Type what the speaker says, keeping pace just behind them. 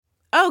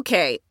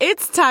Okay,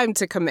 it's time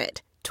to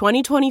commit.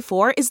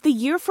 2024 is the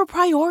year for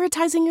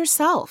prioritizing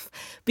yourself.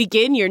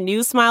 Begin your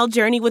new smile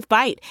journey with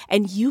Byte,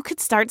 and you could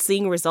start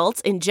seeing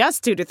results in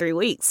just 2 to 3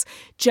 weeks.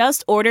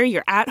 Just order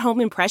your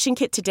at-home impression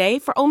kit today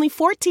for only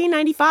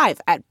 $14.95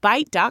 at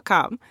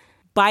Byte.com.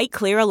 Byte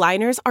Clear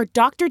aligners are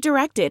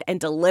doctor-directed and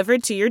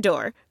delivered to your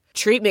door.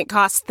 Treatment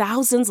costs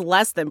thousands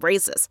less than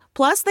braces.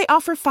 Plus, they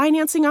offer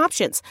financing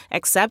options,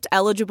 accept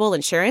eligible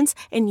insurance,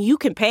 and you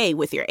can pay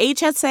with your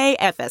HSA,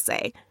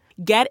 FSA.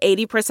 Get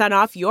 80%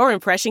 off your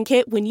impression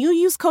kit when you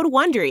use code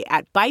WONDERY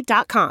at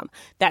Byte.com.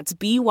 That's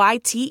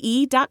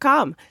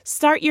BYTE.com.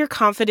 Start your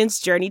confidence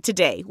journey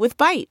today with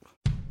Byte.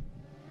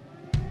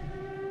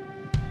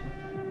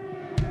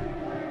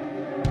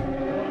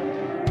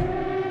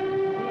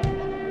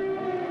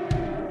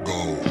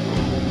 Go.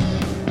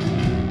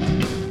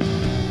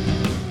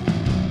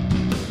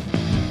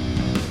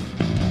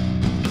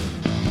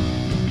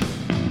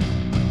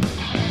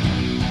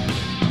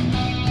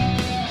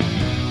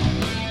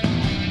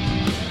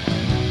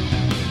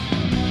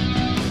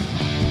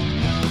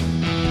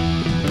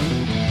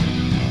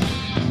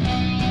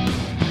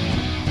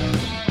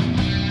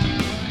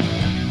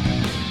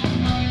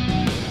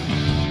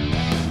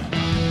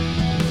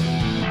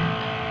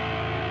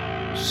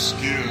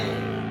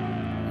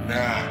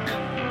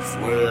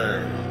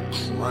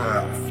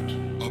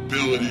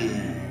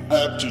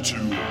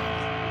 Aptitude,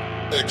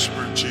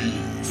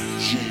 expertise,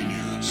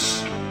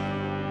 genius,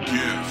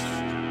 gift.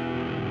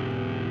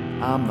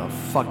 I'm the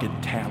fucking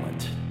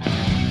talent.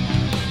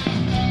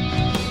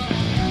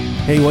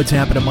 Hey, what's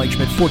happening? Mike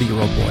Schmidt,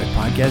 40-Year-Old Boy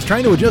podcast,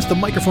 trying to adjust the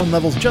microphone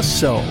levels just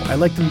so. I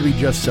like them to be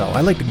just so.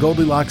 I like to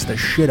Goldilocks the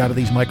shit out of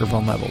these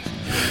microphone levels.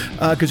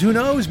 Because who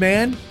knows,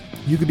 man?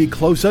 You could be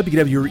close up. You could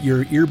have your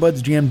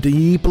earbuds jammed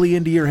deeply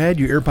into your head.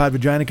 Your AirPod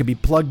vagina could be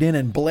plugged in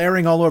and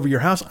blaring all over your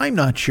house. I'm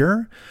not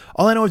sure.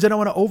 All I know is I don't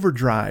want to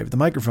overdrive the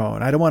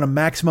microphone. I don't want a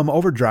maximum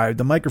overdrive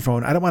the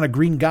microphone. I don't want a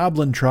Green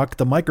Goblin truck,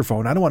 the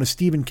microphone. I don't want a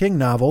Stephen King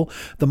novel,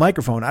 the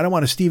microphone. I don't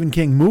want a Stephen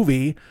King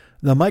movie,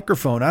 the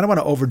microphone. I don't want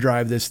to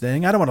overdrive this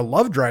thing. I don't want to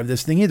love drive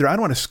this thing either. I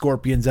don't want a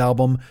Scorpions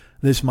album,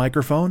 this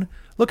microphone.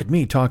 Look at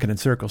me talking in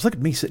circles. Look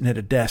at me sitting at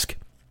a desk.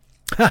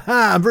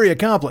 I'm very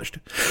accomplished.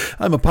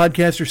 I'm a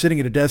podcaster sitting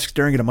at a desk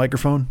staring at a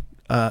microphone.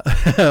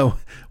 Well,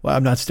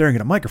 I'm not staring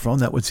at a microphone.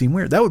 That would seem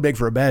weird. That would make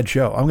for a bad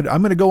show.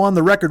 I'm gonna go on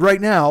the record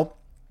right now.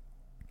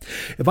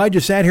 If I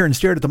just sat here and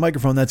stared at the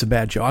microphone, that's a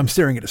bad show. I'm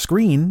staring at a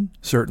screen,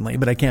 certainly,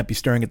 but I can't be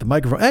staring at the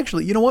microphone.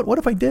 Actually, you know what? What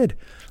if I did?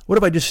 What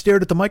if I just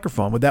stared at the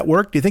microphone? Would that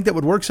work? Do you think that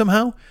would work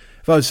somehow?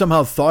 If I was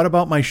somehow thought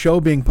about my show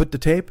being put to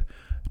tape?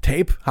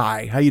 Tape?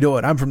 Hi, how you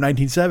doing? I'm from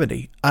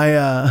 1970.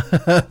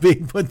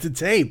 Being put to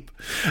tape.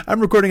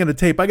 I'm recording on a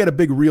tape. I got a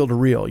big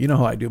reel-to-reel. You know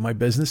how I do my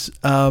business.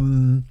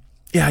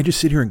 Yeah, I just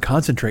sit here and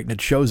concentrate and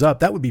it shows up.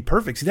 That would be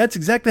perfect. See, that's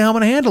exactly how I'm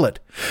going to handle it.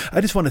 I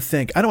just want to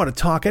think. I don't want to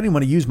talk. I don't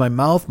want to use my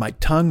mouth, my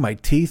tongue, my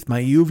teeth, my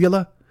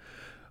uvula.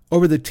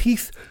 Over the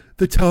teeth,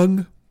 the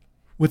tongue.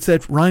 What's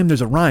that rhyme?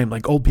 There's a rhyme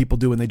like old people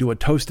do when they do a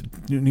toast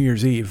at New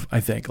Year's Eve, I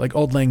think. Like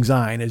Auld Lang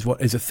Syne is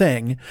a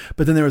thing.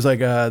 But then there was like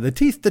the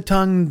teeth, the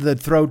tongue, the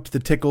throat, the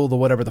tickle, the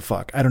whatever the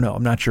fuck. I don't know.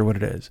 I'm not sure what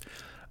it is.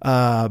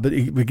 But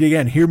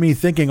again, hear me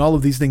thinking all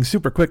of these things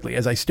super quickly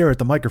as I stare at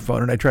the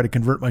microphone and I try to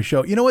convert my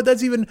show. You know what?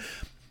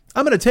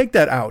 I'm going to take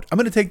that out. I'm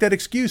going to take that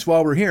excuse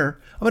while we're here.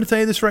 I'm going to tell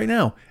you this right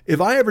now. If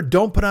I ever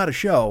don't put out a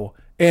show,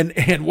 and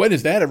when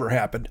has that ever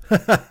happened?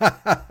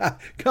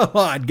 Come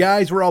on,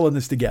 guys, we're all in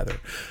this together.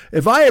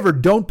 If I ever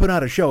don't put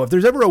out a show, if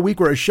there's ever a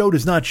week where a show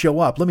does not show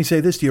up, let me say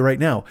this to you right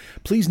now.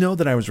 Please know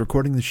that I was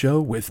recording the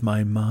show with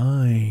my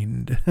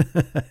mind.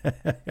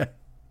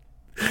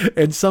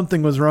 And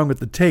something was wrong with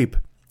the tape,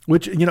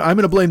 which, I'm going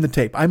to blame the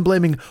tape. I'm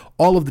blaming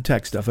all of the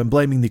tech stuff. I'm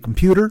blaming the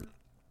computer.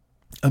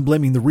 I'm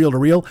blaming the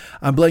reel-to-reel.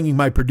 I'm blaming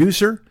my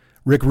producer,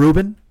 Rick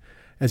Rubin,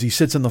 as he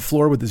sits on the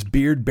floor with his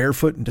beard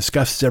barefoot and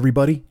disgusts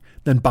everybody,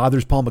 then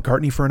bothers Paul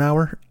McCartney for an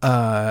hour.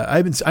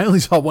 I only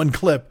saw one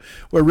clip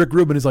where Rick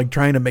Rubin is like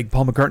trying to make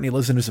Paul McCartney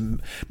listen to some.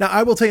 Now,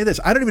 I will tell you this.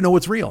 I don't even know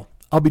what's real.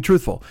 I'll be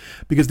truthful.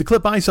 Because the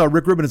clip I saw,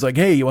 Rick Rubin is like,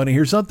 hey, you want to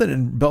hear something?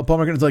 And Paul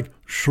McCartney's like,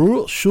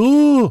 sure,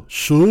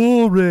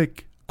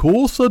 Rick. Of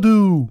course I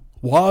do.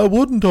 Why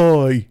wouldn't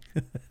I?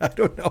 I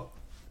don't know.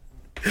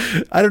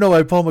 I don't know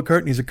why Paul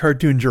McCartney's a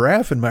cartoon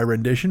giraffe in my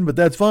rendition, but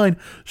that's fine.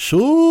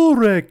 Sure,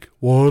 Rick.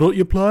 Why don't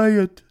you play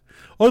it?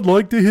 I'd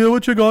like to hear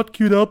what you got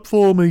queued up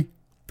for me.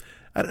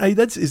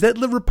 Is that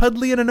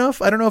Liverpudlian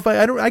enough? I don't know if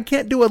I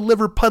can't do a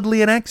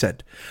Liverpudlian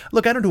accent.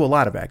 Look, I don't do a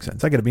lot of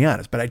accents. I got to be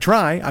honest, but I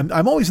try.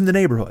 I'm always in the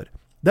neighborhood.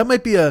 That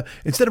might be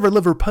instead of a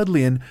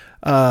Liverpudlian,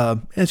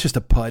 it's just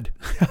a pud.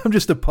 I'm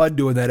just a pud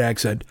doing that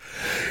accent.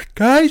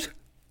 Guys,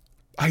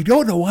 I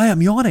don't know why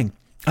I'm yawning.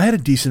 I had a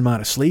decent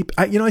amount of sleep.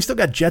 I still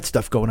got jet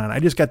stuff going on. I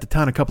just got to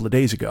town a couple of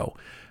days ago.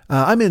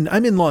 I'm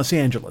in Los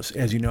Angeles,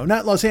 as you know,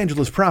 not Los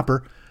Angeles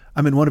proper.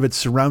 I'm in one of its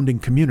surrounding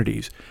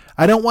communities.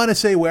 I don't want to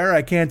say where.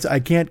 I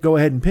can't go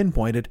ahead and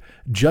pinpoint it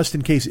just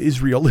in case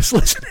Israel is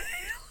listening.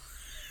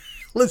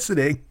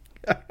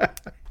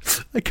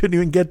 I couldn't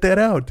even get that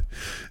out.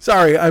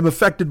 Sorry, I'm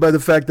affected by the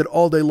fact that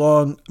all day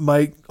long,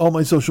 all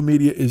my social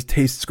media is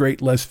tastes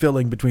great, less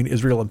filling between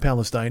Israel and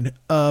Palestine.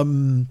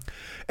 And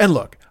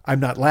look, I'm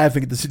not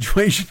laughing at the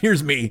situation.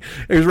 Here's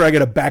where I got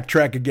to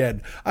backtrack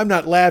again. I'm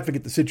not laughing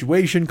at the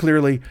situation,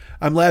 clearly.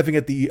 I'm laughing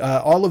at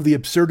all of the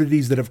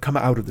absurdities that have come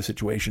out of the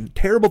situation.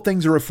 Terrible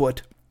things are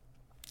afoot.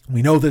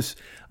 We know this.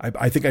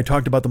 I think I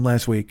talked about them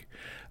last week.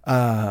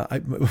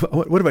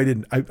 What if I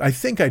didn't? I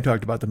think I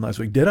talked about them last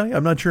week. Did I?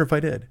 I'm not sure if I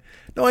did.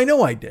 No, I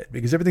know I did,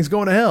 because everything's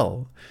going to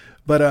hell.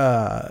 But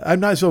I'm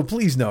not, so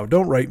please no,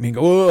 don't write me and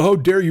go, oh, how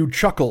dare you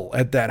chuckle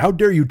at that? How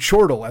dare you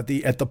chortle at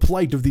the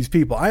plight of these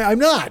people? I'm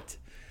not.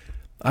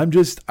 I'm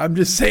just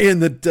saying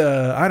that,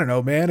 I don't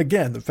know, man.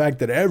 Again, the fact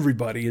that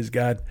everybody has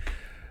got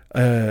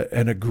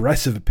an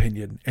aggressive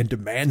opinion and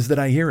demands that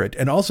I hear it,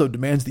 and also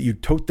demands that you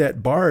tote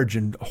that barge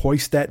and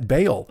hoist that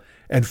bale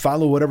and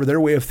follow whatever their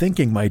way of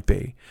thinking might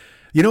be.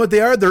 You know what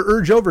they are? They're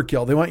urge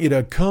overkill. They want you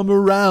to come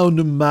around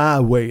to my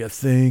way of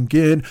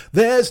thinking.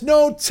 There's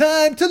no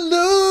time to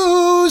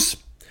lose.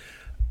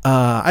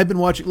 I've been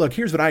watching. Look,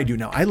 here's what I do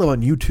now. I live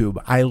on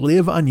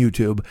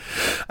YouTube.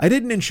 I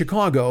didn't in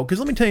Chicago, because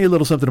let me tell you a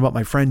little something about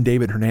my friend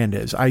David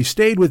Hernandez. I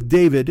stayed with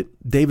David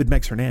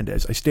Mex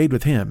Hernandez. I stayed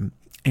with him,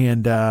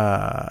 and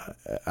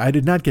I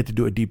did not get to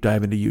do a deep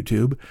dive into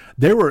YouTube.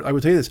 I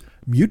would tell you this,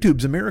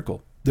 YouTube's a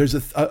miracle. There's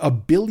a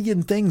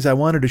billion things I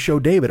wanted to show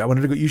David. I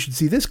wanted to go, you should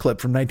see this clip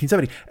from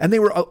 1970. And they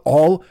were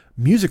all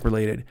music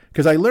related.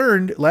 Because I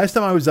learned last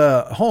time I was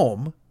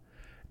home,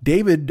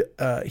 David,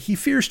 he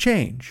fears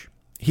change.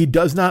 He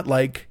does not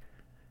like,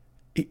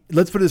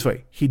 let's put it this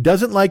way. He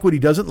doesn't like what he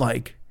doesn't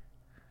like.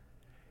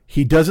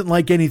 He doesn't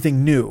like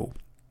anything new.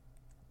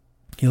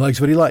 He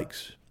likes what he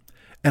likes.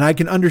 And I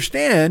can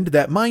understand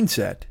that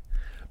mindset.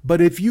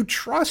 But if you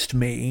trust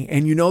me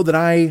and you know that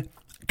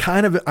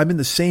I'm in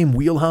the same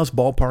wheelhouse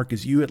ballpark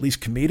as you, at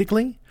least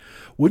comedically,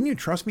 wouldn't you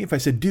trust me if I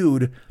said,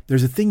 dude,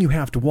 there's a thing you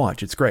have to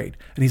watch. It's great.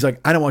 And he's like,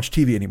 I don't watch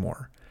TV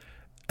anymore.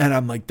 And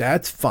I'm like,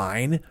 that's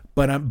fine.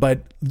 But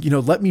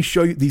let me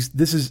show you these.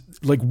 This is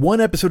like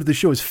one episode of the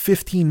show is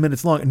 15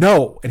 minutes long.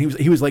 No. And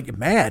he was like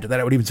mad that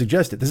I would even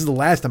suggest it. This is the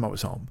last time I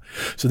was home.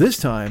 So this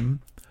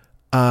time,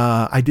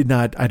 I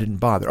didn't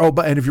bother. Oh,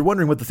 and if you're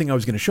wondering what the thing I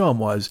was going to show him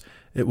was,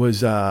 it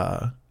was,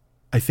 I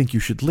Think You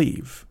Should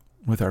Leave,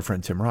 with our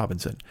friend Tim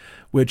Robinson,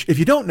 which if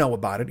you don't know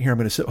about it, here, I'm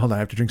going to sit, hold on, I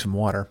have to drink some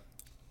water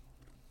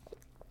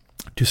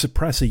to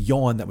suppress a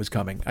yawn that was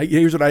coming.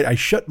 Here's what I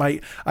shove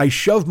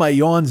my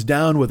yawns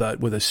down with a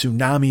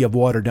tsunami of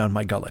water down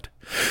my gullet.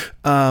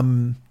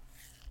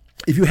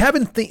 If you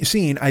haven't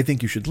seen I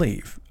Think You Should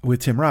Leave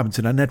with Tim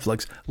Robinson on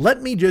Netflix,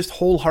 let me just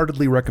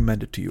wholeheartedly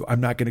recommend it to you.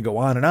 I'm not going to go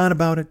on and on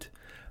about it.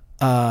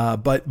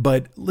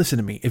 But listen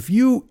to me. If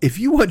you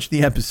watch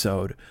the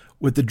episode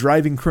with the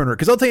driving crooner,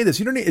 because I'll tell you this,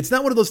 it's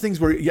not one of those things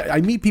where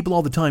I meet people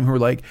all the time who are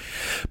like,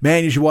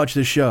 man, you should watch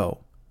this show.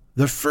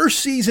 The first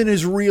season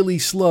is really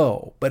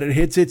slow, but it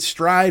hits its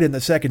stride in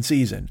the second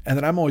season. And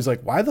then I'm always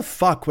like, why the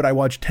fuck would I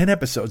watch 10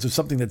 episodes of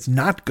something that's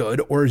not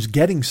good or is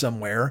getting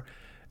somewhere?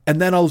 And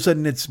then all of a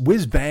sudden it's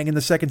whiz bang in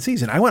the second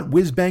season. I want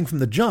whiz bang from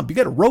the jump. You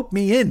got to rope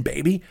me in,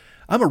 baby.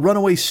 I'm a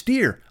runaway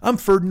steer. I'm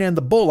Ferdinand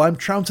the Bull. I'm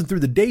trouncing through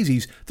the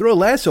daisies. Throw a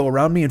lasso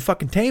around me and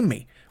fucking tame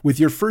me with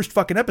your first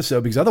fucking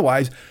episode, because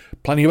otherwise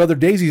plenty of other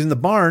daisies in the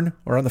barn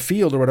or on the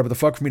field or whatever the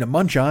fuck for me to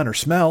munch on or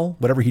smell,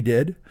 whatever he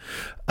did.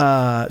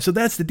 So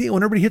that's the deal.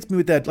 When everybody hits me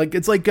with that, like,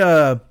 it's like,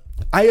 I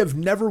have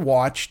never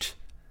watched,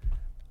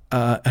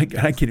 I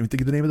can't even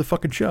think of the name of the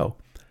fucking show.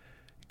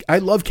 I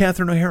love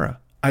Catherine O'Hara.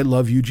 I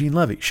love Eugene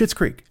Levy. Schitt's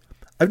Creek.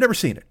 I've never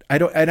seen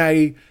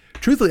it.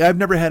 Truthfully, I've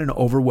never had an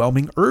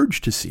overwhelming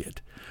urge to see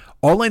it.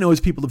 All I know is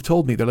people have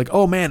told me, they're like,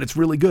 oh man, it's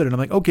really good. And I'm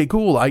like, okay,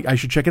 cool. I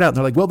should check it out. And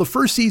they're like, well, the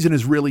first season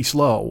is really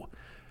slow.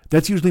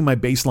 That's usually my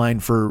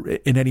baseline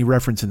in any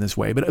reference in this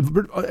way. But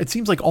it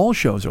seems like all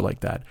shows are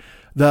like that.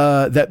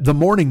 The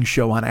morning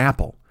show on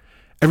Apple,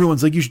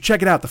 everyone's like, you should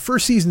check it out. The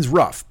first season's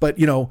rough, but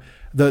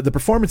the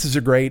performances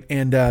are great.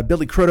 And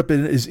Billy Crudup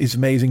is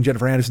amazing.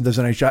 Jennifer Aniston does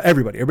a nice job.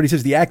 Everybody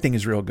says the acting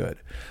is real good.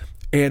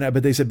 And,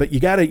 but they said, but you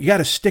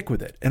gotta stick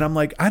with it. And I'm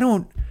like,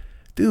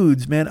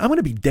 dudes, man, I'm going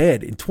to be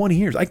dead in 20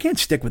 years. I can't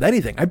stick with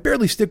anything. I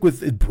barely stick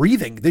with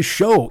breathing, this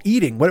show,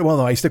 eating. Well,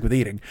 no, I stick with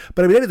eating.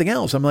 But I mean, anything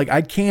else, I'm like,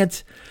 I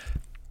can't.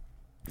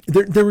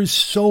 There is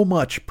so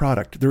much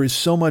product. There is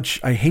so much,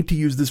 I hate to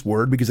use this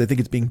word because I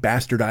think it's being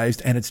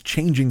bastardized and it's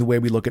changing the way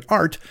we look at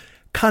art,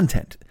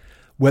 content.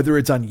 Whether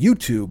it's on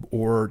YouTube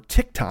or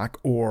TikTok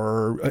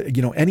or,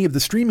 any of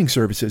the streaming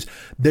services,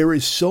 there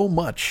is so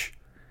much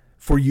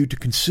for you to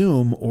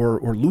consume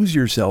or lose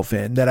yourself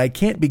in that I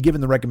can't be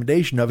given the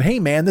recommendation of, hey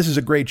man, this is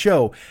a great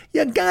show.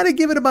 You got to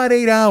give it about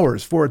 8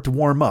 hours for it to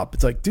warm up.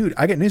 It's like, dude,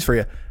 I got news for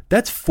you.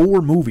 That's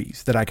 4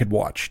 movies that I could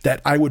watch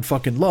that I would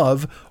fucking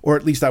love, or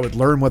at least I would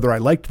learn whether I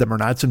liked them or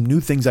not. Some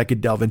new things I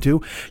could delve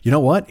into. You know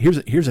what?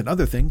 Here's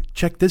another thing.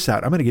 Check this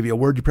out. I'm going to give you a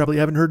word you probably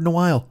haven't heard in a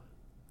while.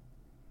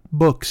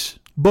 Books.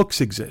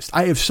 Books exist.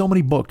 I have so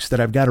many books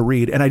that I've got to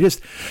read, and I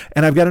just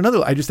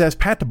asked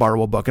Pat to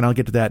borrow a book, and I'll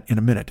get to that in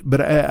a minute. But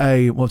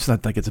well, it's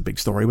not like it's a big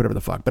story, whatever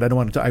the fuck. But I don't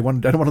want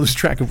to lose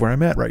track of where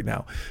I'm at right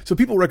now. So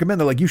people recommend,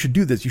 they're like, you should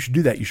do this, you should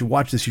do that, you should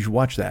watch this, you should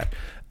watch that.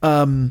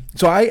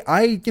 So I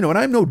and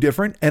I'm no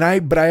different.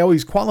 But I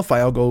always qualify.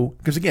 I'll go,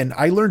 because again,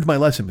 I learned my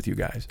lesson with you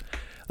guys.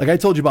 Like I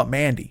told you about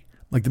Mandy,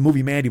 like the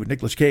movie Mandy with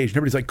Nicolas Cage, and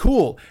everybody's like,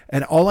 cool.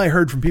 And all I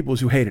heard from people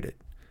was who hated it.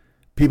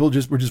 People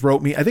just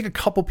wrote me. I think a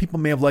couple people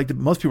may have liked it,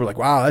 but most people were like,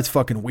 wow, that's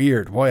fucking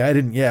weird. Boy,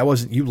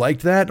 you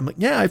liked that? I'm like,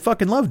 yeah, I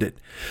fucking loved it.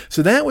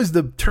 So that was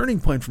the turning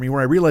point for me where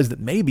I realized that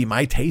maybe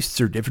my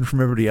tastes are different from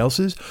everybody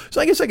else's.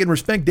 So I guess I can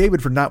respect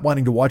David for not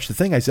wanting to watch the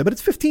thing I said, but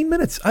it's 15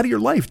 minutes out of your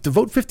life.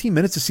 Devote 15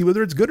 minutes to see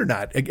whether it's good or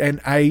not.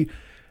 And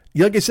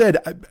like I said,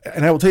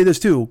 and I will tell you this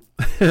too,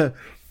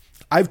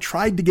 I've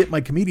tried to get my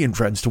comedian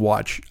friends to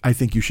watch I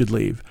Think You Should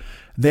Leave.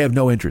 They have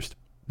no interest.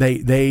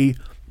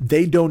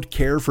 They don't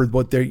care for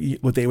what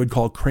they would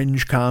call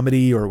cringe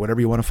comedy or whatever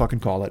you want to fucking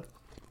call it.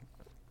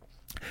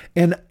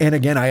 And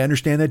again, I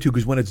understand that too,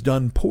 because when it's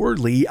done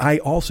poorly, I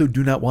also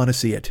do not want to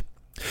see it.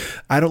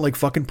 I don't like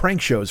fucking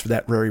prank shows for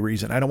that very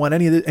reason. I don't want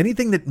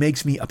anything that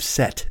makes me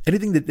upset,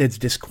 anything that's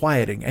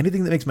disquieting,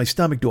 anything that makes my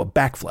stomach do a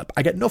backflip.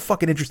 I got no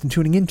fucking interest in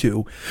tuning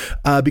into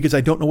because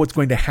I don't know what's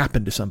going to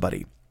happen to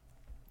somebody.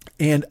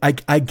 And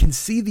I can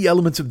see the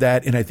elements of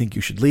that in I Think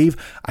You Should Leave.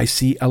 I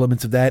see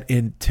elements of that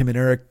in Tim and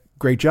Eric,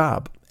 Great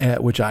Job,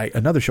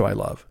 another show I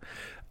love.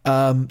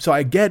 So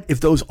I get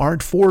if those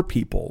aren't for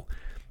people,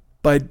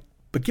 but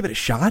give it a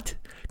shot.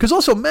 Because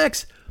also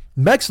Mex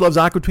loves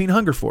Aqua Teen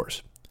Hunger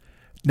Force.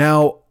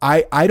 Now,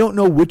 I don't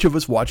know which of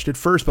us watched it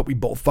first, but we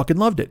both fucking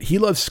loved it. He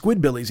loves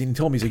Squidbillies, and he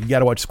told me, he's like, you got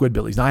to watch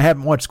Squidbillies. Now, I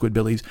haven't watched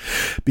Squidbillies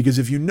because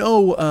if you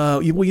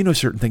know, you know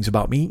certain things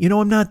about me. You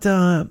know, I'm not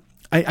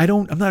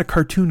a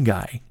cartoon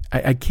guy.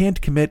 I can't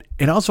commit,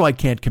 and also I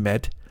can't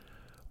commit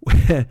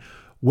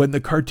when the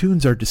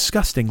cartoons are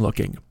disgusting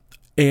looking.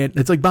 And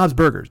it's like Bob's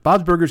Burgers.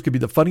 Bob's Burgers could be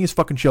the funniest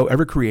fucking show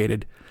ever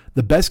created,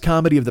 the best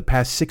comedy of the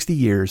past 60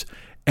 years,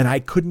 and I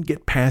couldn't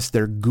get past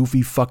their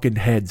goofy fucking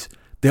heads.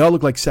 They all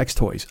look like sex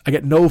toys. I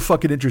get no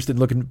fucking interest in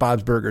looking at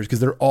Bob's Burgers because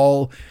they're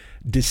all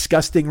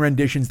disgusting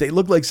renditions. They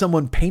look like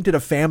someone painted a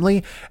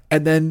family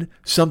and then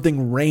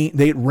something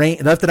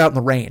left it out in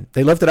the rain.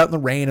 They left it out in the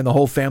rain and the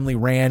whole family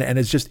ran, and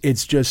it's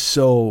just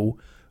so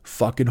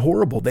fucking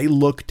horrible. They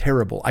look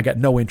terrible. I got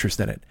no interest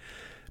in it.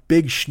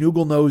 Big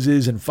schnoogle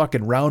noses and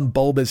fucking round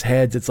bulbous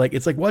heads. It's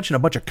like watching a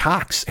bunch of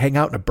cocks hang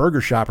out in a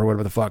burger shop or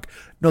whatever the fuck.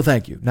 No,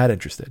 thank you. Not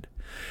interested.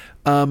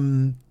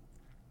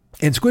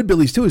 And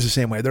Squidbillies too is the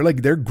same way.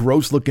 They're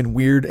gross looking,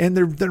 weird, and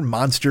they're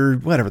monster,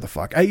 whatever the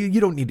fuck. You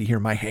don't need to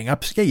hear my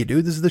hangups. Yeah, you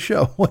do. This is the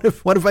show. What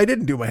if I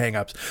didn't do my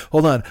hangups?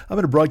 Hold on. I'm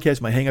going to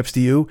broadcast my hangups to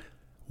you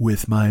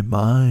with my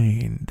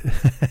mind.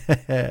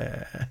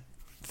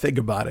 Think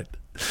about it.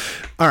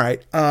 All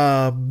right.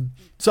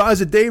 So I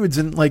was at David's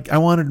and I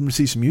wanted him to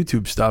see some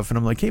YouTube stuff, and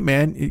I'm like, hey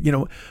man,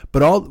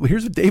 but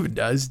here's what David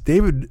does.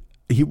 David,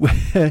 he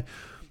doesn't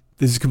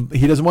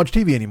watch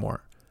TV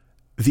anymore.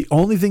 The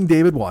only thing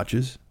David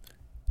watches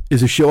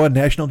is a show on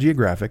National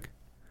Geographic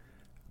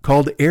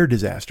called Air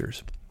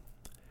Disasters.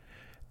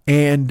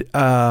 And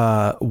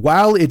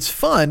while it's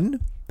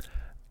fun,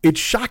 it's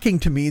shocking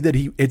to me that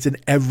it's an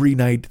every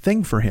night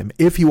thing for him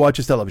if he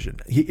watches television.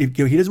 He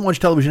doesn't watch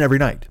television every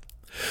night.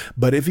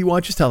 But if he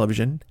watches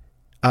television,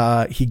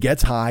 he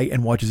gets high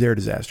and watches Air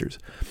Disasters.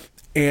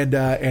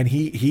 And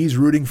he's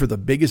rooting for the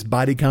biggest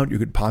body count you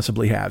could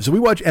possibly have. So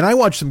I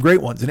watched some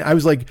great ones, and I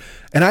was like,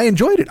 and I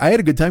enjoyed it. I had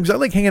a good time because I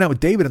like hanging out with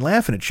David and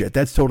laughing at shit.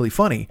 That's totally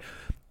funny.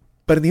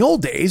 But in the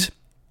old days,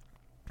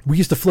 we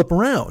used to flip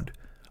around.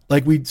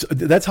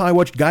 That's how I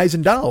watched Guys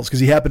and Dolls, because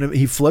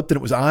he flipped and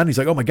it was on. He's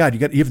like, oh my God,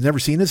 you've never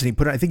seen this? And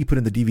I think he put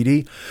it in the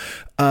DVD.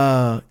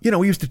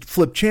 We used to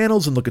flip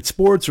channels and look at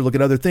sports or look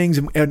at other things,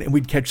 and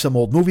we'd catch some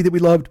old movie that we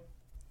loved.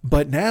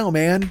 But now,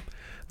 man,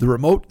 the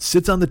remote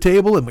sits on the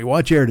table and we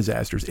watch Air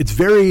Disasters. It's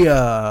very,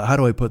 how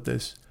do I put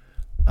this?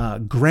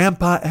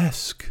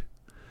 Grandpa-esque.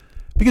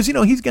 Because,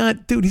 he's got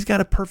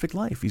a perfect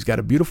life. He's got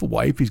a beautiful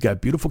wife. He's got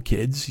beautiful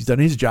kids. He's done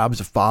his job as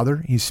a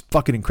father. He's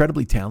fucking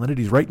incredibly talented.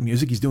 He's writing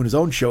music. He's doing his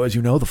own show, as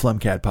you know, the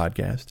Phlegmcat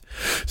podcast.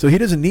 So he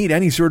doesn't need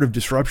any sort of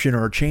disruption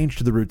or change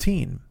to the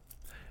routine.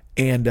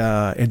 And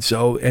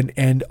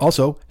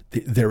also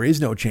there is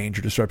no change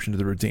or disruption to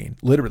the routine.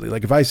 Literally.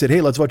 Like if I said, hey,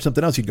 let's watch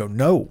something else, he'd go,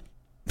 no,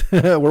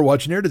 we're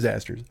watching Air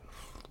Disasters.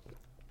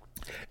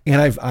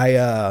 And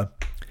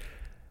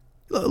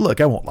look,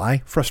 I won't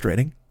lie.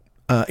 Frustrating.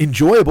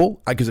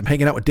 Enjoyable because I'm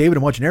hanging out with David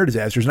and watching Air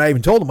Disasters. And I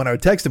even told him when I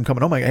would text him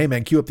coming home, like, hey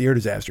man, cue up the Air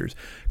Disasters.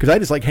 Because I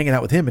just like hanging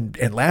out with him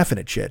and laughing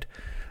at shit.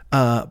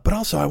 But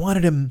also I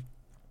wanted him,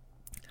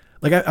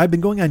 I've been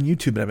going on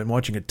YouTube and I've been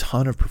watching a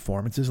ton of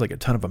performances, a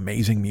ton of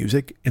amazing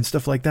music and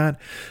stuff like that.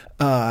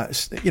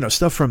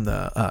 Stuff from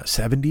the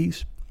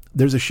 70s.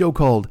 There's a show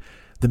called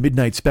The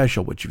Midnight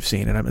Special, which you've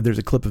seen. And there's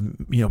a clip of,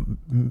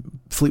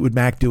 Fleetwood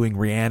Mac doing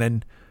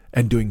Rhiannon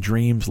and doing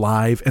Dreams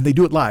live, and they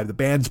do it live. The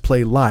bands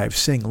play live,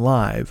 sing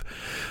live,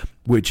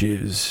 which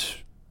is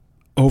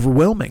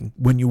overwhelming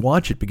when you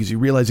watch it, because you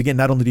realize, again,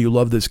 not only do you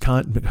love this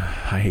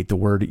I hate the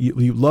word,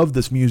 you love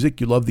this music,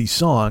 you love these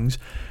songs,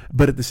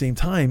 but at the same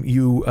time,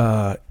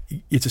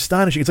 it's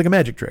astonishing. It's like a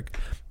magic trick,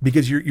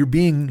 because you're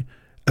being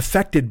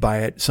affected by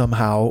it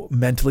somehow,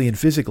 mentally and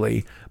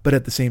physically, but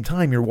at the same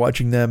time, you're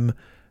watching them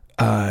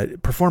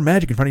perform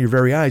magic in front of your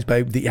very eyes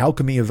by the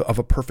alchemy of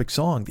a perfect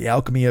song, the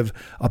alchemy of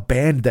a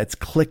band that's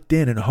clicked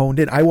in and honed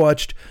in.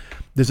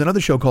 There's another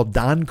show called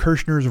Don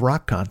Kirshner's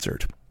Rock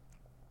Concert,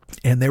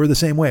 and they were the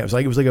same way. It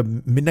was like a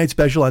midnight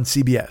special on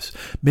CBS.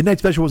 Midnight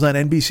Special was on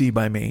NBC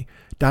by me.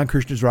 Don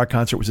Kirshner's Rock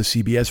Concert was a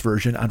CBS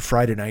version on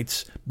Friday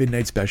nights.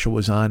 Midnight Special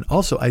was on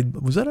also.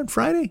 Was that on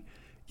Friday?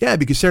 Yeah,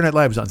 because Saturday Night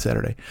Live was on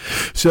Saturday.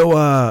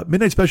 So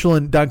Midnight Special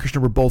and Don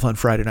Kirshner were both on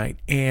Friday night.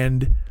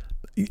 And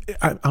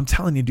I'm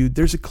telling you, dude,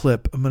 there's a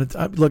clip.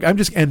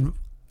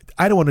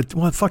 I don't want to.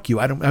 Well, fuck you.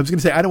 I was going to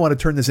say I don't want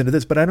to turn this into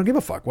this, but I don't give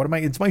a fuck.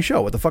 It's my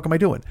show. What the fuck am I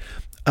doing?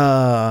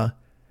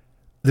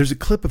 There's a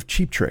clip of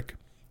Cheap Trick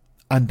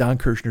on Don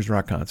Kirshner's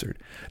Rock Concert.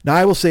 Now,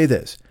 I will say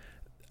this.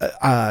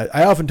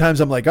 I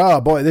oftentimes I'm like, oh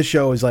boy, this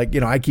show is like,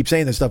 I keep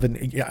saying this stuff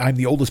and I'm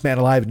the oldest man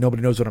alive and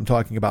nobody knows what I'm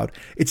talking about.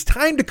 It's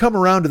time to come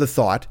around to the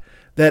thought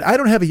that I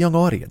don't have a young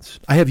audience.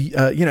 I have,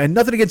 and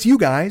nothing against you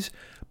guys,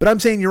 but I'm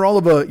saying you're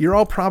all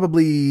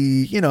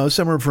probably,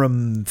 somewhere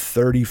from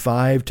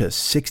 35 to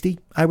 60,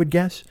 I would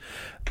guess.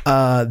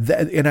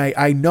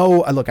 I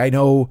know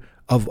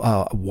of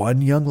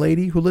one young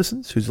lady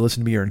who's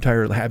listened to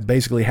me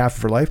basically half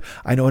of her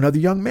life. I know another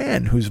young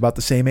man who's about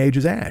the same age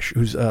as Ash,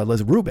 who's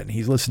Ruben.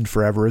 He's listened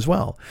forever as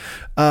well.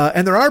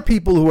 And there are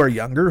people who are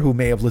younger who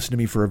may have listened to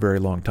me for a very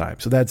long time.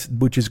 So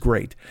which is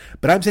great.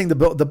 But I'm saying the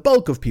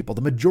bulk of people,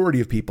 the majority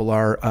of people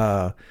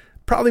are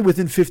probably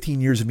within 15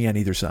 years of me on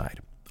either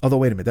side. Although,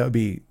 wait a minute, that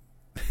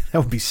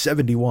would be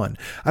 71.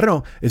 I don't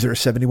know. Is there a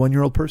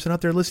 71-year-old person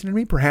out there listening to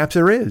me? Perhaps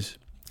there is.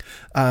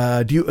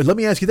 Let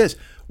me ask you this: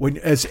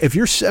 if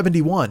you're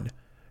 71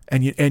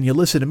 and you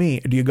listen to me,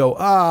 do you go,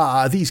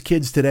 these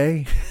kids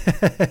today?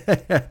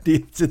 Do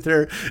you sit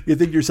there? You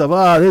think to yourself,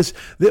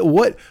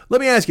 what?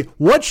 Let me ask you,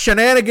 what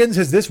shenanigans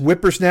has this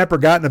whippersnapper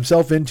gotten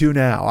himself into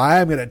now?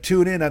 I'm going to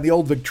tune in on the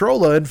old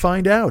Victrola and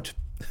find out.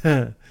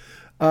 So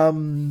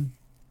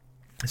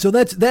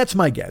that's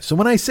my guess. So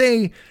when I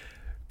say,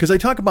 because I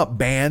talk about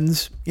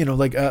bands,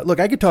 look,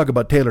 I could talk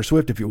about Taylor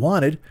Swift if you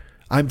wanted.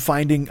 I'm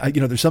finding,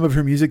 there's some of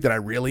her music that I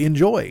really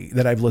enjoy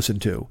that I've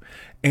listened to.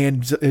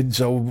 And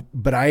so,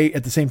 but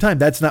at the same time,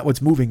 that's not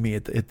what's moving me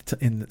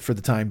for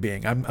the time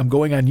being. I'm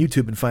going on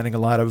YouTube and finding a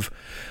lot of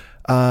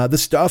the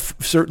stuff,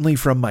 certainly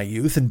from my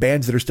youth and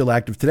bands that are still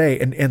active today.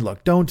 And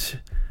look, don't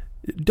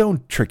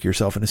trick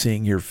yourself into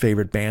seeing your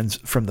favorite bands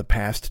from the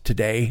past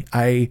today.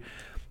 I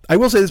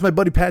will say this: my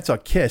buddy Pat saw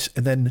Kiss,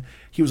 and then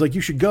he was like,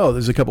 "You should go."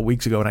 This was a couple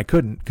weeks ago, and I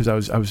couldn't because I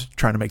was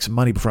trying to make some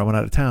money before I went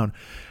out of town.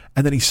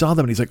 And then he saw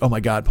them and he's like, "Oh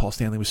my God, Paul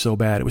Stanley was so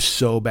bad. It was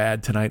so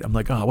bad tonight." I'm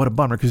like, "Oh, what a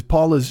bummer." Because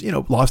Paul has,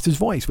 lost his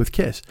voice with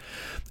Kiss.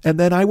 And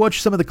then I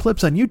watched some of the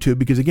clips on YouTube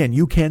because, again,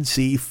 you can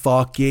see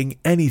fucking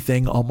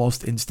anything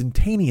almost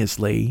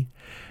instantaneously.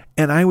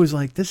 And I was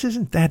like, this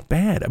isn't that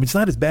bad. I mean, it's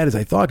not as bad as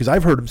I thought, because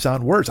I've heard him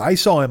sound worse. I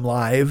saw him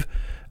live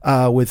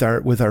with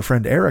our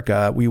friend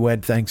Erica. We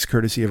went, thanks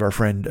courtesy of our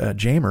friend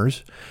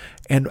Jamers.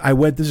 And I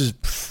went, this is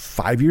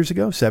 7 years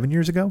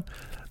ago.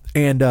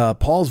 And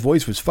Paul's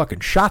voice was fucking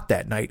shot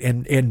that night.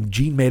 And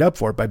Gene made up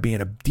for it by being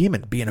a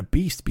demon, being a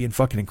beast, being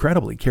fucking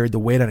incredible. He carried the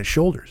weight on his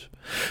shoulders.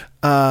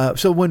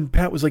 So when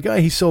Pat was like, "Oh,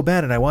 he's so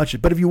bad," and I watched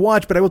it. But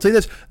I will say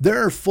this,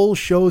 there are full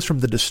shows from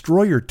the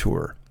Destroyer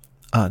tour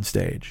on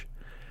stage.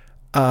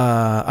 Or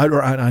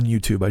on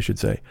YouTube, I should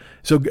say.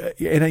 So,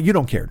 and you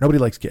don't care. Nobody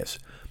likes Kiss.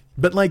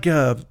 But all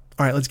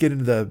right, let's get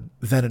into the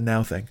then and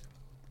now thing.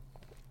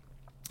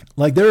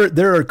 Like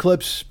there are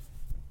clips.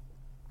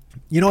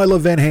 I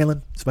love Van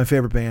Halen. It's my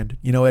favorite band.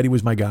 Eddie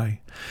was my guy.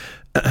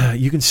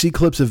 You can see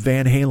clips of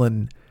Van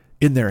Halen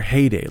in their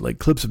heyday, like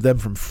clips of them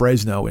from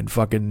Fresno in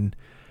fucking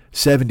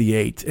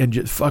 78, and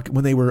just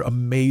when they were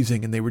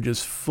amazing and they were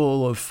just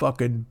full of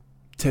fucking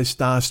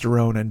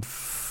testosterone and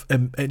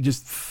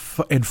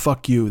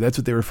fuck you. That's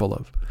what they were full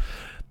of.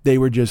 They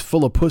were just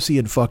full of pussy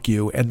and fuck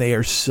you, and they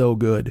are so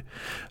good.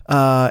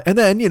 And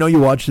then, you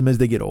watch them as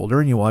they get older,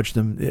 and you watch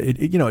them,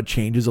 it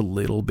changes a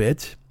little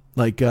bit.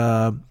 Like,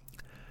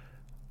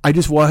 I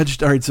just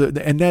watched, all right, so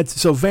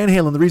Van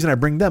Halen, the reason I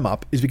bring them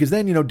up is because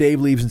then, Dave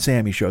leaves and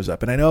Sammy shows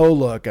up. And I know,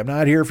 look, I'm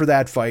not here for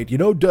that fight.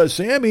 Does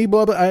Sammy,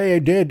 blah, blah,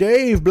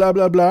 Dave, blah,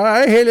 blah, blah,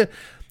 I hate it.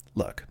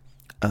 Look,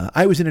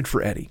 I was in it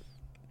for Eddie.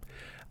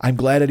 I'm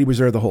glad Eddie was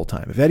there the whole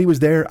time. If Eddie was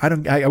there,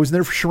 I was in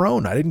there for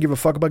Sharon. I didn't give a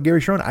fuck about Gary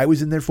Sharon. I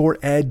was in there for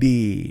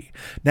Eddie.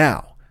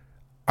 Now,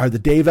 are the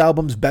Dave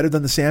albums better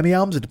than the Sammy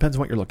albums? It depends on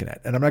what you're looking at.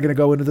 And I'm not going to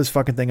go into this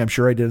fucking thing. I'm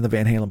sure I did in the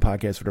Van Halen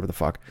podcast, whatever the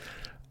fuck.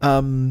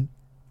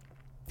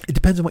 It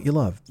depends on what you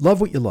love.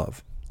 Love what you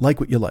love. Like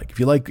what you like.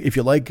 If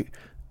you like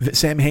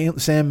Sammy Hagar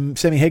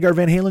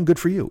Van Halen, good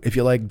for you. If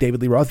you like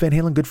David Lee Roth Van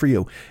Halen, good for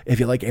you. If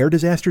you like Air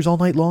Disasters All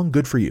Night Long,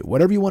 good for you.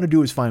 Whatever you want to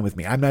do is fine with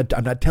me. I'm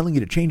not telling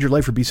you to change your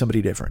life or be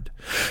somebody different.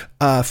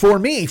 For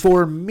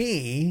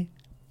me,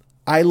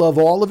 I love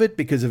all of it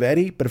because of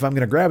Eddie, but if I'm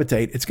going to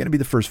gravitate, it's going to be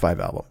the first 5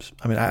 albums.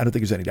 I mean, I don't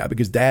think there's any doubt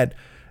because that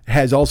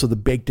has also the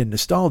baked in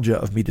nostalgia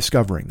of me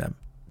discovering them.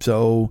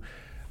 So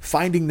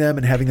finding them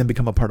and having them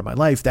become a part of my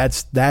life,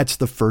 that's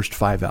the first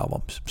 5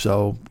 albums.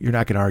 So you're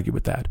not going to argue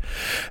with that.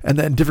 And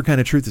then Different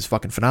Kind of Truth is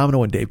fucking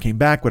phenomenal. When Dave came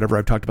back, whatever,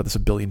 I've talked about this a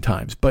billion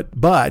times. But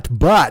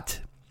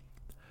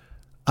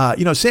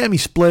Sammy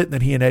split, and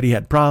then he and Eddie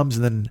had problems,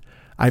 and then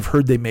I've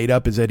heard they made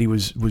up as Eddie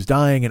was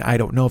dying, and I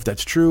don't know if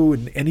that's true.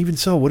 And even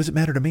so, what does it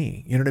matter to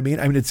me? You know what I mean?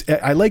 I mean,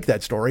 I like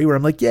that story where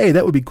I'm like, yay,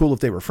 that would be cool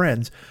if they were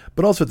friends.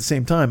 But also at the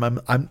same time,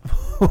 I'm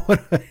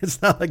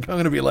it's not like I'm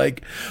going to be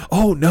like,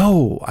 oh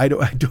no, I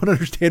don't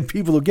understand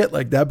people who get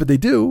like that, but they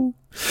do.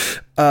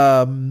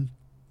 So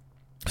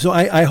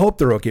I hope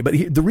they're okay. But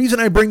the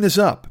reason I bring this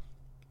up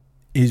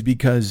is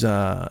because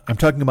I'm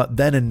talking about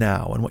then and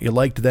now and what you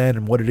liked then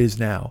and what it is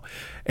now.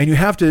 And you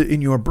have to,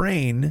 in your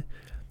brain,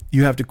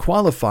 you have to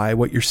qualify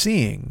what you're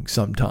seeing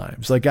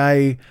sometimes. Like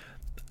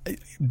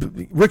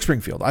Rick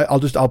Springfield,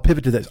 I'll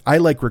pivot to this. I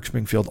like Rick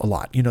Springfield a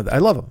lot. You know, I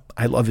love him.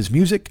 I love his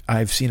music.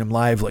 I've seen him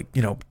live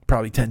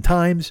probably 10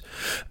 times.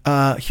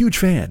 Huge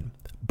fan.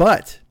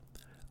 But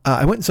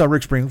I went and saw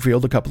Rick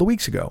Springfield a couple of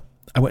weeks ago.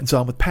 I went and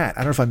saw him with Pat. I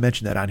don't know if I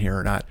mentioned that on here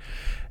or not.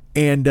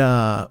 And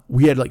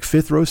we had like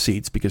 5th row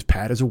seats because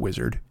Pat is a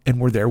wizard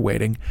and we're there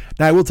waiting.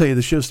 Now, I will tell you,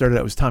 the show started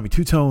out with Tommy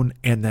Two-Tone,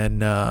 and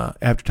then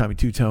after Tommy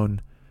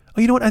Two-Tone, oh,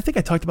 you know what? I think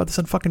I talked about this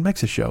on fucking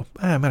Mex's show.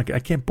 I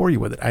can't bore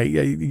you with it.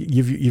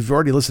 You've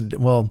already listened.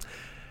 Well,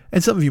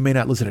 and some of you may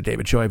not listen to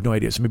David's show. I have no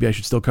idea. So maybe I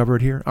should still cover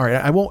it here. All right.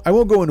 I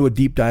won't go into a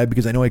deep dive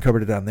because I know I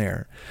covered it on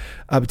there.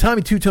 But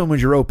Tommy Two-Tone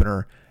was your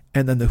opener,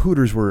 and then the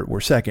Hooters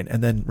were second,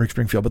 and then Rick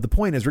Springfield. But the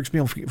point is, Rick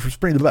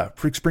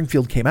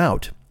Springfield came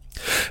out,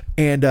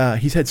 and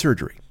he's had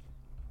surgery.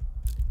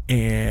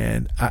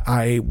 And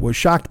I was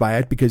shocked by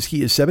it because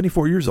he is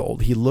 74 years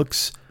old. He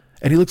looks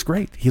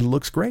great.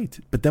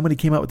 But then when he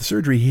came out with the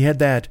surgery, he had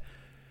that,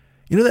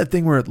 that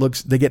thing where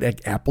they get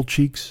like apple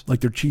cheeks, like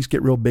their cheeks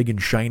get real big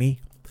and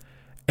shiny.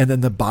 And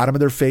then the bottom of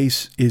their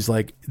face is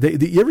like,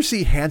 you ever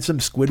see Handsome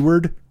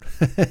Squidward?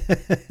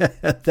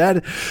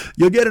 That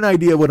you'll get an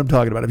idea of what I'm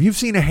talking about. If you've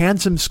seen a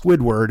Handsome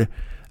Squidward,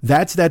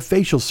 that's that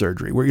facial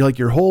surgery where you're like,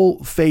 your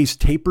whole face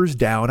tapers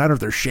down. I don't know if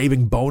they're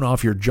shaving bone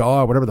off your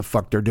jaw or whatever the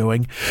fuck they're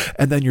doing.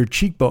 And then your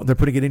cheekbone, they're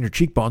putting it in your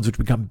cheekbones, which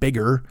become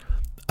bigger.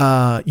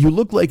 You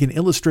look like an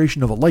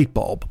illustration of a light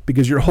bulb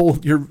because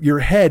your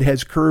head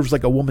has curves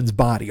like a woman's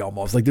body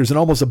almost. Like there's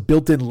almost a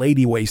built-in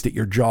lady waist at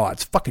your jaw.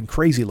 It's fucking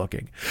crazy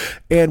looking.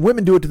 And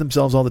women do it to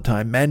themselves all the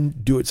time. Men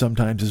do it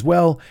sometimes as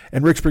well.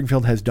 And Rick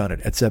Springfield has done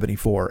it at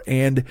 74.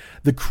 And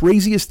the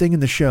craziest thing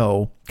in the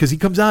show, because he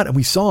comes out and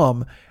we saw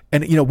him,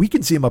 and we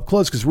can see him up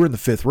close because we're in the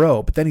 5th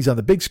row, but then he's on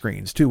the big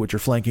screens too, which are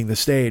flanking the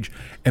stage.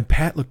 And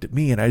Pat looked at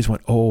me and I just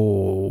went,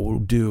 oh,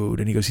 dude.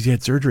 And he goes, he's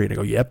had surgery. And I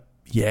go, yep.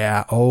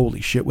 Yeah, holy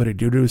shit, what did it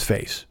do to his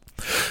face?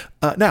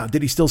 Now,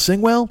 did he still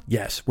sing well?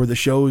 Yes. Were the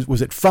shows,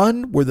 was it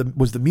fun?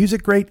 Was the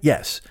music great?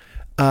 Yes.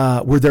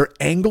 Were there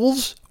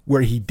angles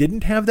where he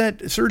didn't have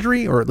that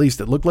surgery, or at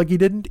least it looked like he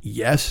didn't?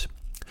 Yes.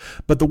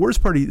 But the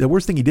worst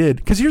thing he did,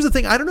 because here's the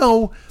thing, I don't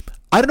know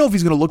if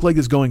he's going to look like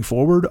this going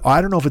forward. I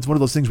don't know if it's one of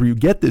those things where you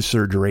get this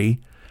surgery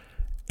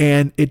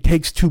and it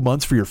takes 2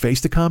 months for your face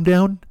to calm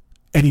down.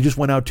 And he just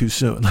went out too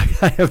soon.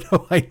 Like, I have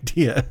no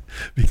idea,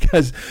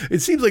 because it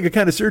seems like a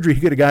kind of surgery he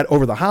could have got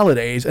over the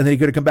holidays, and then he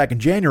could have come back in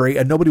January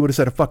and nobody would have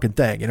said a fucking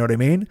thing. You know what I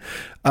mean?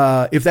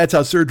 If that's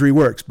how surgery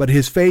works. But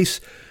his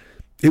face,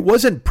 it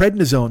wasn't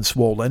prednisone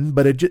swollen,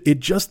 but it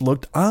just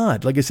looked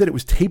odd. Like I said, it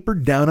was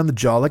tapered down on the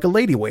jaw like a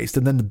lady waist.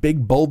 And then the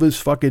big bulbous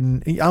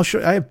fucking, I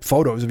have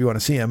photos if you want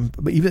to see them.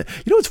 But even,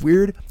 what's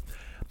weird?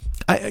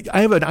 I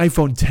have an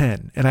iPhone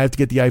 10 and I have to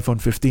get the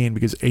iPhone 15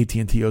 because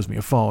AT&T owes me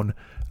a phone.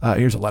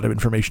 Here's a lot of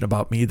information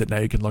about me that now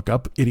you can look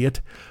up,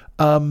 idiot.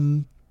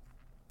 But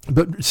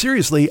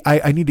seriously,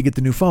 I need to get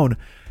the new phone.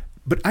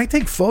 But I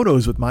take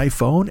photos with my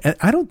phone, and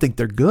I don't think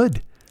they're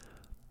good.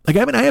 Like,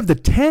 I have the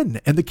 10,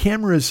 and the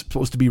camera is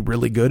supposed to be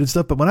really good and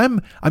stuff. But when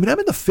I'm in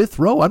the 5th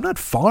row. I'm not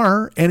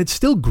far, and it's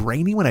still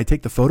grainy when I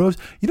take the photos.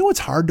 You know what's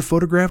hard to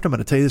photograph? I'm going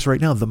to tell you this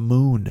right now: the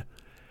moon.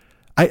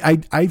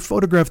 I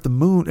photographed the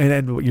moon,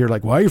 and you're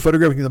like, why are you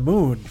photographing the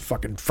moon?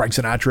 Fucking Frank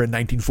Sinatra in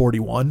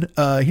 1941.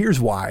 Here's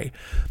why.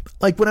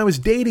 Like, when I was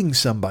dating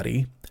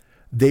somebody,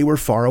 they were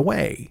far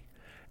away.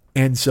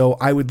 And so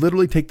I would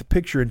literally take the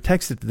picture and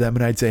text it to them,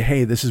 and I'd say,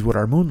 hey, this is what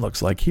our moon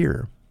looks like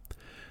here.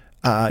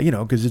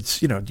 Because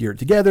it's, you're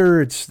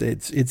together.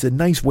 It's a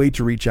nice way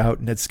to reach out.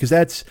 And it's because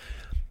that's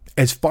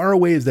as far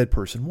away as that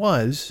person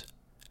was.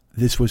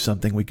 This was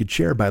something we could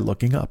share by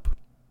looking up.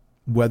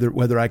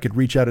 Whether I could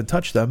reach out and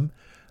touch them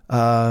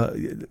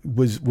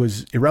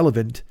was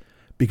irrelevant,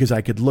 because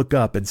I could look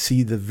up and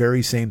see the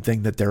very same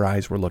thing that their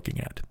eyes were looking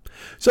at.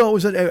 So it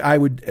was, I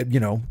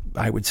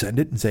would send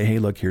it and say, hey,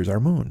 look, here's our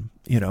moon,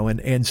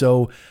 and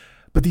so,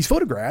 but these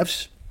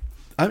photographs,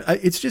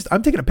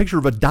 I'm taking a picture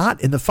of a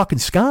dot in the fucking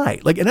sky.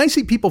 Like, and I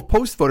see people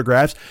post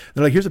photographs.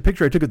 They're like, here's a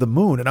picture I took of the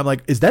moon. And I'm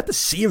like, is that the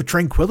Sea of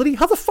Tranquility?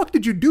 How the fuck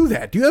did you do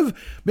that?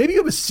 Maybe you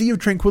have a Sea of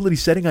Tranquility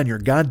setting on your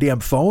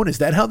goddamn phone? Is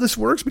that how this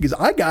works? Because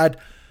I got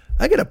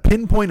I get a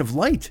pinpoint of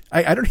light.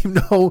 I don't even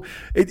know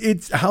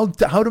it's how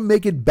to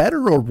make it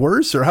better or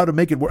worse, or how to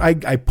make it work.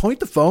 I point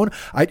the phone,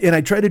 and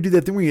I try to do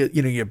that thing where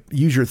you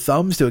use your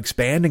thumbs to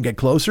expand and get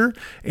closer.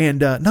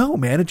 And no,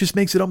 man, it just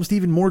makes it almost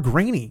even more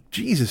grainy.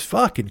 Jesus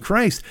fucking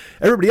Christ.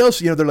 Everybody else,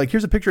 they're like,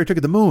 here's a picture I took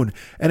of the moon,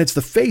 and it's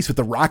the face with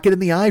the rocket in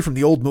the eye from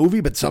the old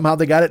movie, but somehow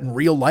they got it in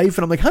real life.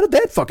 And I'm like, how did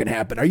that fucking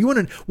happen? Are you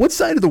on what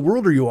side of the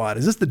world are you on?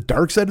 Is this the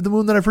dark side of the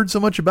moon that I've heard so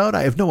much about?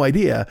 I have no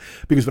idea,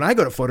 because when I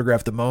go to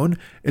photograph the moon,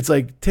 it's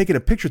like taking a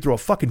picture through a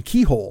fucking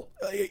keyhole,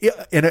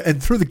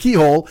 and through the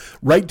keyhole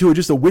right to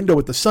just a window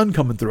with the sun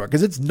coming through it,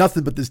 because it's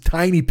nothing but this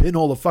tiny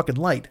pinhole of fucking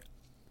light.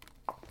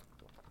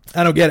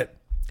 I don't get it.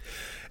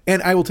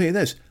 And I will tell you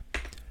this.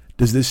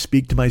 Does this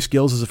speak to my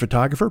skills as a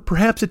photographer?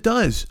 Perhaps it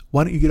does.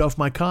 Why don't you get off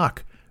my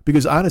cock?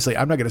 Because honestly,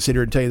 I'm not going to sit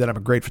here and tell you that I'm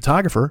a great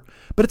photographer,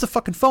 but it's a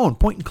fucking phone.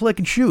 Point and click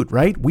and shoot,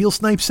 right? Wheel,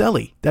 snipe,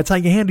 celly. That's how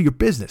you handle your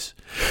business.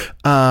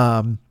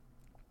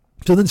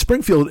 So then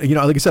Springfield,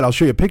 like I said, I'll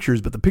show you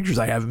pictures, but the pictures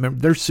I have, remember,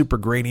 they're super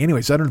grainy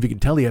anyway, so I don't know if you can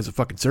tell he has a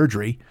fucking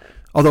surgery.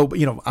 Although,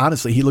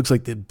 honestly, he looks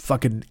like the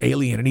fucking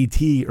alien in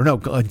E.T., or no,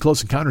 in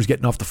Close Encounters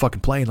getting off the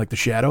fucking plane, like the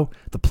shadow.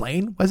 The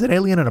plane? Why is it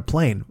alien on a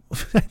plane?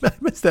 I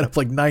messed that up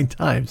like 9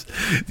 times.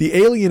 The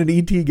alien in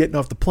E.T. getting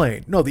off the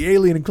plane. No, the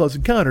alien in Close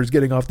Encounters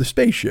getting off the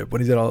spaceship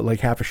when he's at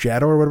like half a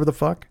shadow or whatever the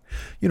fuck.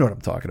 You know what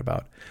I'm talking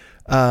about.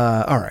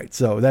 All right,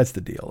 so that's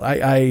the deal.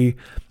 I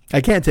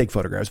can't take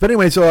photographs. But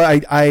anyway, so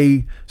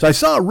I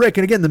saw Rick,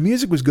 and again, the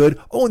music was good.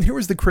 Oh, and here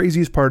was the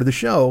craziest part of the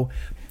show.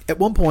 At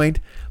one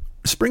point,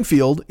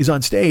 Springfield is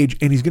on stage,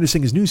 and he's going to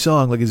sing his new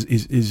song, like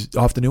his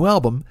off the new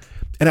album.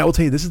 And I will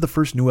tell you, this is the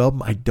first new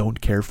album I don't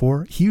care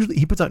for.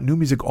 He puts out new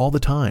music all the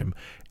time,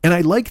 and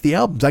I like the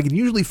albums. I can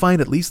usually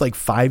find at least like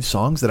 5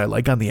 songs that I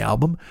like on the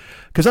album,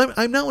 because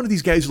I'm not one of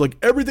these guys who's like,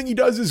 everything he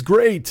does is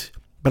great.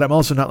 But I'm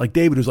also not like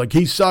David, who's like,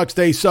 he sucks,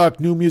 they suck,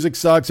 new music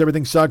sucks,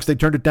 everything sucks, they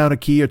turned it down a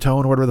key or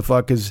tone or whatever the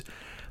fuck is.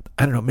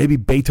 I don't know, maybe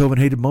Beethoven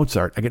hated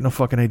Mozart. I get no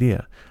fucking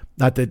idea.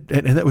 Not that,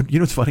 and that would,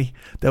 what's funny?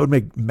 That would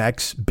make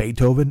Max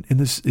Beethoven in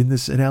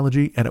this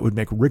analogy, and it would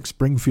make Rick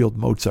Springfield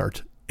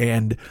Mozart.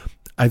 And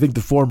I think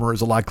the former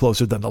is a lot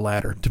closer than the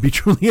latter, to be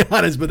truly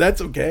honest, but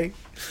that's okay.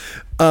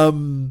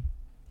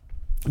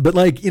 But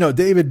like,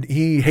 David,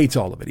 he hates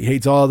all of it. He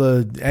hates all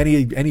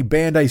any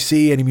band I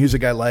see, any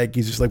music I like.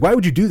 He's just like, why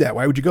would you do that?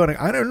 Why would you go? And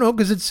I don't know,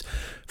 because it's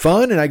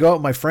fun. And I go out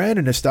with my friend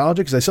and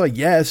nostalgic, because I saw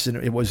Yes, and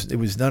it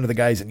was none of the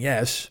guys in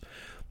Yes.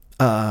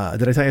 Did I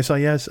tell you I saw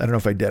Yes? I don't know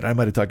if I did. I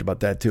might have talked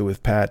about that too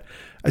with Pat.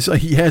 I saw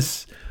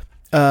Yes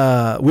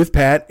with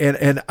Pat,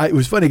 and it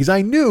was funny because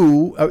I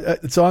knew.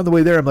 So on the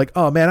way there, I'm like,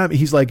 oh man,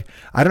 he's like,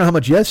 I don't know how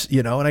much Yes,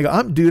 and I go,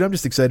 I'm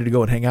just excited to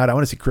go and hang out. I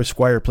want to see Chris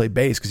Squire play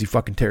bass because he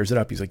fucking tears it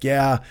up. He's like,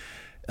 yeah.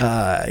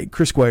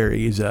 Chris Squire,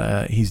 he's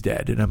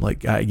dead. And I'm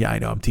like, yeah, I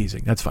know, I'm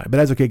teasing. That's fine. But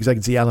that's okay, because I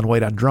can see Alan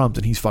White on drums,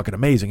 and he's fucking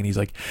amazing. And he's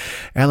like,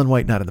 Alan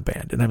White not in the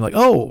band. And I'm like,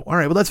 oh, all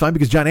right, well, that's fine,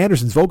 because John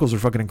Anderson's vocals are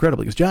fucking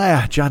incredible. He goes,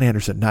 John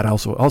Anderson,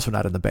 also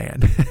not in the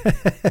band.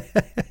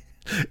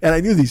 And I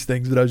knew these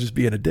things, but I was just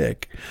being a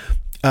dick.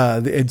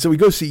 And so we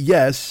go see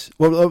Yes.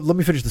 Well, let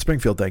me finish the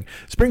Springfield thing.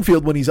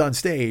 Springfield, when he's on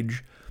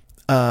stage,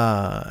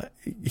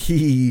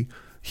 he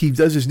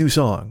does his new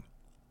song,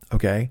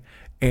 okay?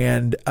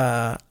 And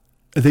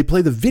they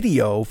play the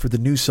video for the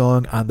new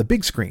song on the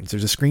big screens.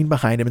 There's a screen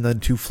behind him and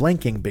then 2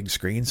 flanking big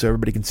screens so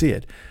everybody can see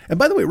it. And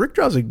by the way, Rick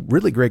draws a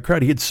really great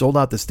crowd. He had sold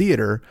out this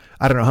theater.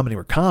 I don't know how many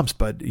were comps,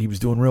 but he was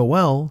doing real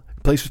well.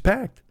 The place was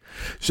packed.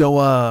 So,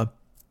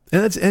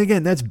 and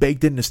again, that's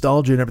baked in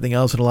nostalgia and everything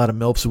else, and a lot of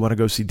MILFs who want to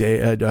go see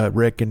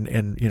Rick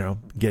and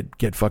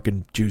get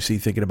fucking juicy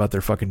thinking about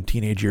their fucking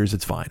teenage years.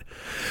 It's fine.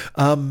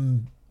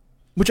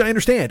 Which I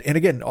understand. And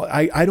again,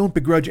 I don't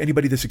begrudge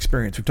anybody this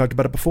experience. We've talked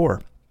about it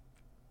before.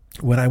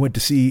 When I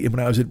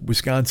was at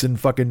Wisconsin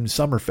fucking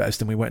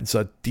Summerfest, and we went and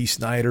saw Dee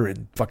Snider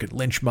and fucking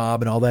Lynch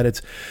Mob and all that,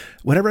 it's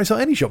whenever I saw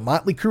any show,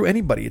 Motley Crue,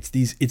 anybody, it's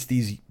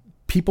these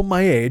people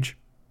my age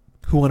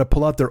who want to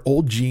pull out their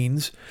old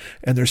jeans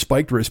and their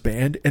spiked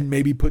wristband and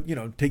maybe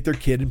take their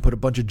kid and put a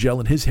bunch of gel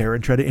in his hair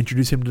and try to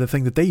introduce him to the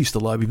thing that they used to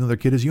love, even though their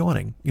kid is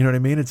yawning. You know what I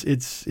mean?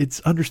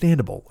 It's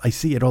understandable. I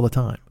see it all the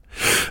time.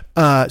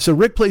 So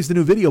Rick plays the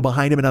new video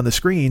behind him and on the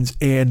screens,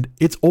 and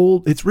it's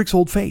Rick's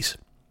old face.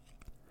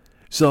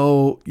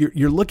 So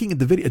you're looking at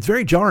the video. It's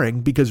very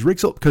jarring because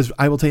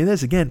I will tell you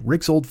this again,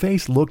 Rick's old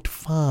face looked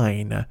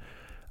fine.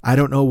 I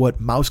don't know what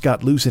mouse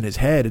got loose in his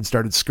head and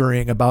started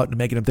scurrying about and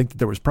making him think that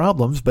there was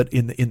problems. But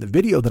in the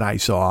video that I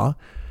saw,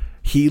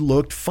 he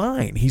looked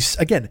fine. He's,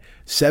 again,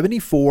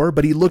 74,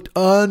 but he looked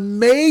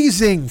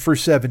amazing for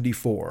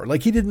 74.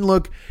 Like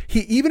even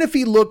if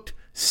he looked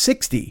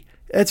 60,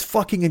 that's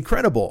fucking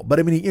incredible. But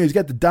I mean, he's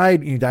got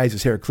he dyes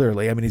his hair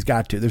clearly. I mean, he's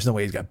got to. There's no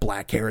way he's got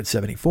black hair at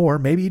 74.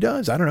 Maybe he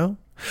does. I don't know.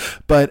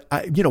 But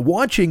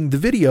watching the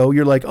video,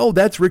 you're like, oh,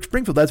 that's Rick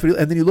Springfield. That's what.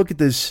 And then you look at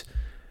this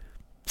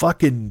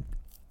fucking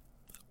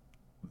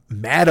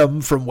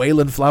Madam from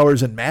Wayland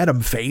Flowers and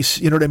Madam face.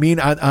 You know what I mean?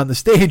 On the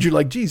stage, you're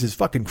like, Jesus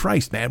fucking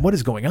Christ, man, what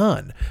is going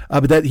on?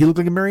 But that he looked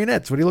like a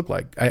marionette. That's what he looked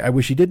like. I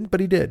wish he didn't, but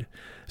he did.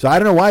 So I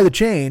don't know why the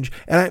change.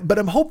 But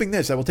I'm hoping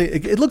this. I will tell you,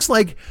 it looks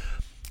like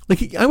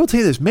Like, I will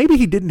tell you this, maybe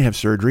he didn't have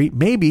surgery.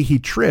 Maybe he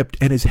tripped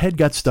and his head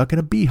got stuck in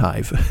a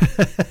beehive.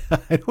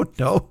 I don't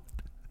know.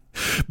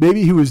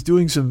 Maybe he was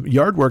doing some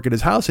yard work at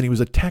his house and he was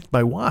attacked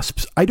by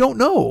wasps. I don't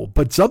know,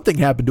 but something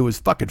happened to his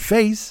fucking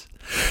face.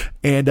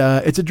 And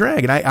it's a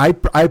drag. And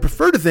I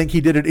prefer to think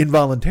he did it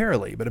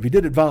involuntarily. But if he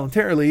did it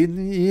voluntarily,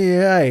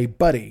 yeah, hey,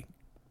 buddy,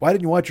 why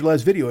didn't you watch your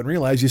last video and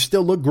realize you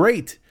still look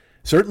great?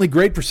 Certainly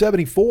great for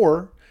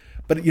 74.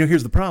 But,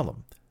 here's the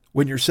problem.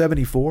 When you're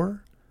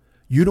 74,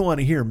 you don't want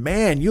to hear,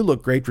 man, you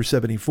look great for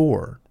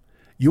 74.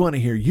 You want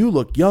to hear, you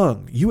look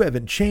young. You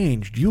haven't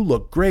changed. You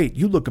look great.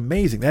 You look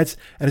amazing. And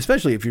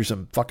especially if you're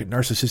some fucking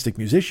narcissistic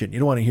musician, you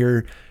don't want to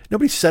hear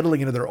nobody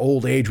settling into their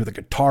old age with a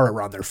guitar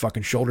around their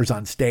fucking shoulders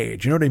on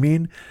stage. You know what I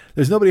mean?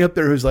 There's nobody up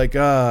there who's like,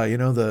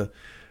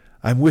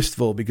 I'm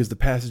wistful because the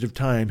passage of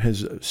time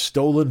has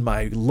stolen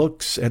my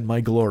looks and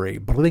my glory.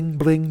 Bling,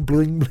 bling,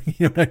 bling, bling.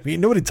 You know what I mean?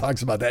 Nobody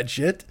talks about that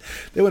shit.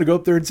 They want to go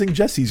up there and sing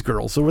Jesse's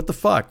Girl. So what the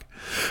fuck?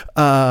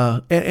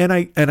 And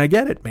I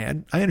get it,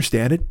 man. I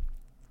understand it.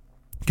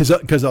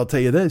 Because I'll tell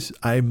you this,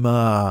 I'm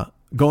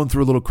going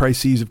through a little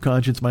crises of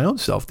conscience my own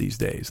self these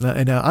days.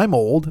 And I'm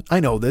old.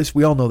 I know this.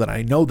 We all know that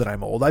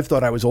I'm old. I've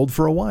thought I was old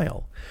for a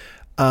while.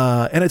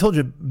 And I told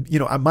you,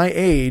 my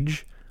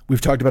age,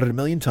 we've talked about it a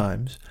million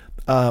times.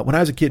 When I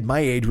was a kid, my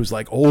age was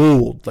like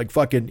old, like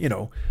fucking,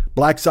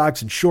 black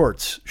socks and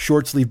shorts,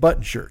 short sleeve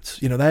button shirts,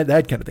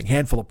 that kind of thing,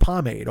 handful of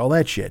pomade, all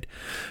that shit.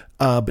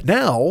 But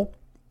now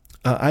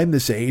I'm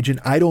this age and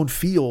I don't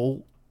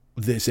feel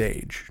this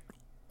age.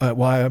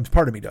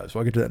 Part of me does. So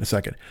I'll get to that in a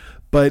second.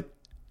 But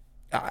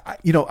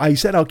I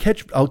said I'll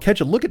catch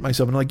a look at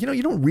myself and I'm like,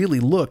 you don't really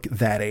look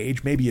that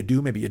age. Maybe you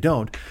do, maybe you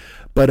don't.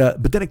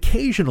 But then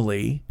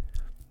occasionally,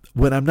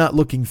 when I'm not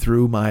looking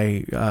through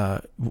my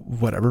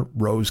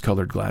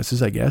rose-colored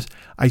glasses, I guess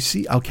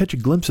I'll catch a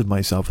glimpse of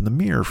myself in the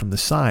mirror from the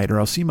side, or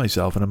I'll see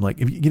myself and I'm like,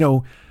 if you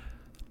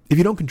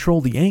don't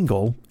control the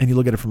angle and you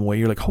look at it from away,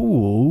 you're like,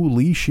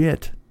 holy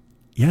shit,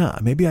 yeah,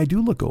 maybe I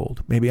do look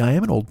old. Maybe I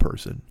am an old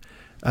person.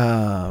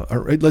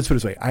 Or let's put it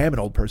this way. I am an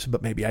old person,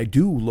 but maybe I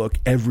do look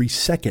every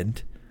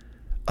second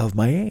of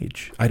my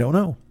age. I don't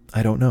know.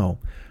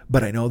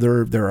 But I know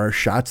there are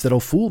shots that'll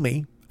fool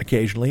me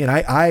occasionally. And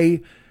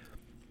I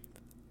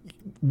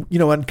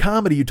in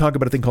comedy, you talk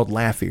about a thing called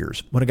laugh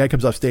ears. When a guy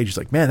comes off stage, he's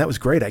like, man, that was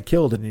great. I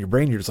killed it. And in your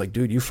brain, you're just like,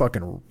 dude, you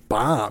fucking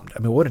bombed. I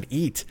mean, what an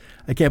eat.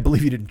 I can't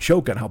believe you didn't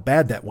choke on how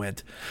bad that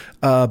went.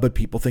 But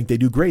people think they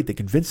do great. They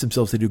convince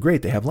themselves they do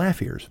great. They have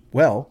laugh ears.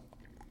 Well,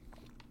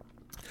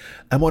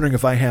 I'm wondering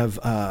if I have,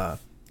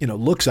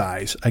 looks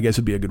eyes, I guess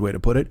would be a good way to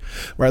put it,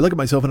 where I look at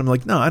myself and I'm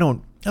like, no, I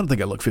don't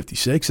think I look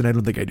 56 and I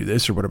don't think I do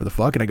this or whatever the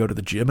fuck. And I go to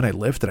the gym and I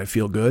lift and I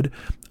feel good.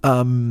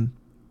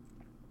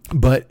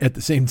 But at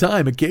the same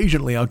time,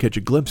 occasionally I'll catch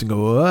a glimpse and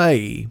go,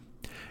 hey.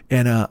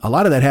 And a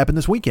lot of that happened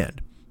this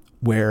weekend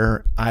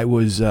where I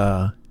was,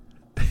 I'll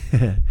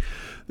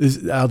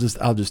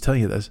just tell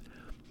you this.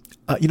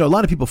 A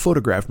lot of people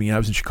photographed me and I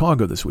was in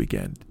Chicago this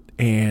weekend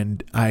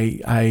and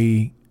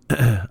I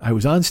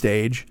was on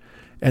stage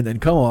and then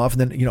come off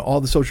and then, all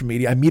the social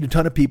media, I meet a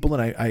ton of people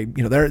and I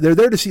they're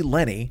there to see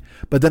Lenny,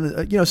 but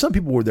then, some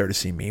people were there to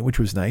see me, which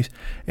was nice.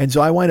 And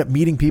so I wind up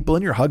meeting people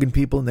and you're hugging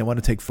people and they want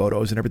to take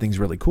photos and everything's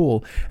really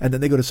cool. And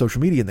then they go to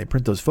social media and they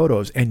print those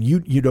photos and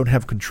you don't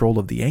have control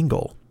of the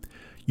angle.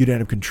 You don't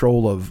have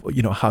control of,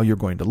 how you're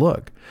going to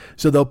look.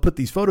 So they'll put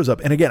these photos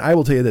up. And again, I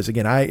will tell you this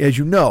again, as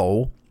you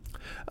know,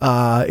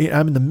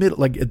 I'm in the middle,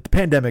 like at the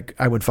pandemic,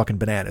 I went fucking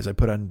bananas. I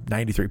put on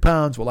 93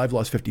 pounds. Well, I've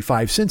lost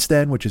 55 since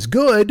then, which is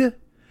good.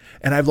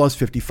 And I've lost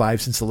 55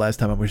 since the last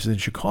time I was in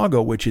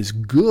Chicago, which is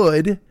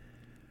good.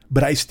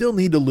 But I still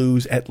need to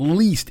lose at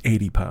least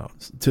 80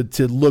 pounds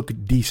to look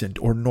decent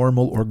or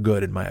normal or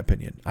good, in my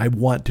opinion. I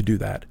want to do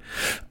that.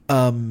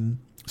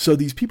 So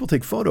these people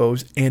take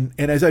photos. And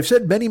as I've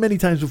said many, many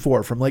times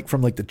before, from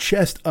the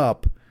chest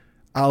up,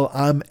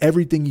 I'm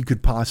everything you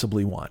could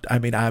possibly want. I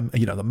mean,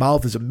 the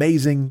mouth is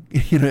amazing,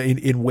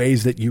 in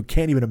ways that you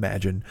can't even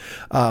imagine.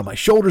 My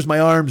shoulders, my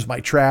arms, my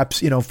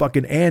traps,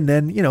 and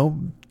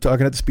then,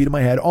 talking at the speed of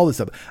my head, all this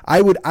stuff.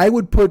 I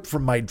would put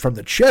from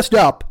the chest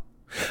up,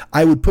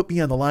 I would put me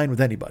on the line with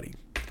anybody.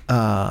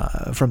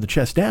 From the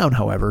chest down,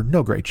 however,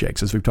 no great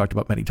chicks, as we've talked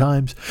about many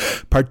times,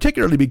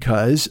 particularly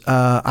because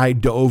I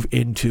dove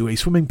into a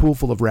swimming pool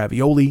full of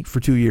ravioli for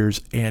 2 years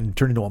and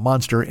turned into a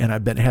monster. And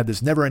I've had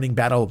this never-ending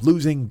battle of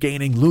losing,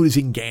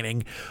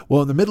 gaining.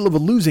 Well, in the middle of a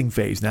losing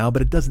phase now,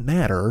 but it doesn't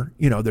matter.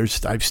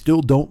 I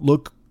still don't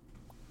look,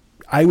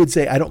 I would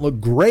say I don't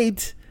look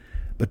great,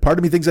 but part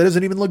of me thinks that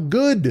doesn't even look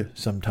good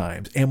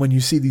sometimes. And when you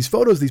see these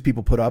photos these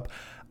people put up,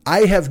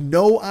 I have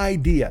no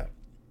idea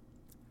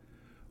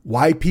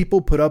why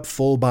people put up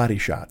full body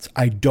shots.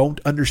 I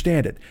don't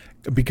understand it.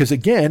 Because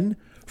again,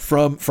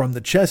 from the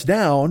chest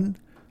down,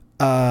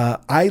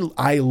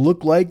 I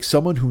look like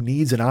someone who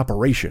needs an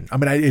operation. I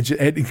mean,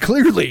 it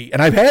clearly, and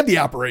I've had the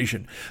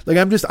operation. Like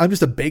I'm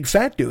just a big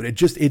fat dude.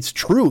 It's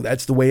true.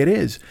 That's the way it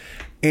is.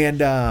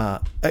 And,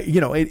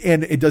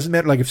 and it doesn't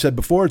matter. Like I've said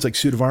before, it's like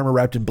suit of armor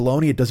wrapped in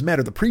bologna. It doesn't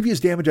matter. The previous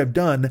damage I've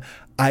done,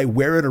 I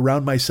wear it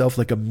around myself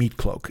like a meat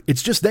cloak.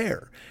 It's just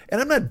there. And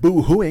I'm not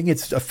boo-hooing.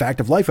 It's a fact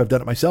of life. I've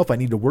done it myself. I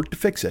need to work to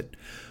fix it.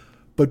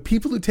 But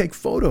people who take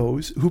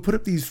photos, who put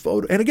up these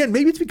photos, and again,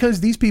 maybe it's because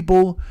these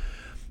people,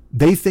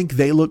 they think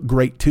they look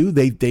great too.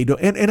 They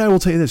don't. And I will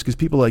tell you this, because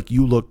people are like,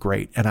 you look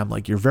great. And I'm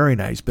like, you're very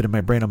nice. But in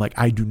my brain, I'm like,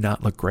 I do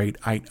not look great.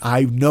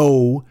 I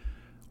know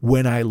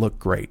when I look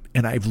great,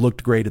 and I've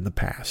looked great in the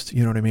past.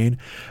 You know what I mean?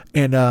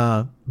 And,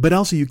 but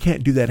also you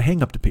can't do that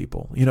hang up to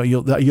people. You know,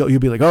 you'll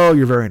be like, oh,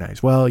 you're very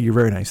nice. Well, you're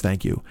very nice.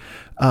 Thank you.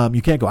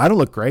 You can't go, I don't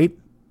look great.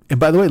 And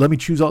by the way, let me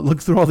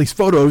look through all these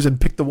photos and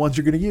pick the ones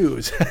you're going to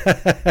use.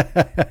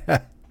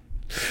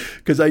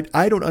 Because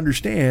I don't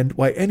understand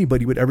why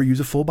anybody would ever use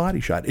a full body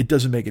shot. It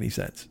doesn't make any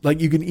sense. Like,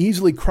 you can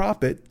easily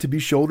crop it to be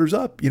shoulders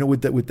up, you know,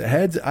 with the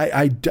heads.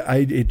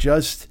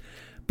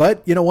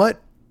 But you know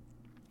what?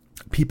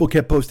 People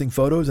kept posting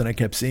photos and I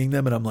kept seeing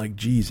them and I'm like,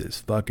 Jesus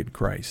fucking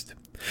Christ.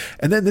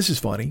 And then this is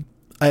funny.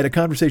 I had a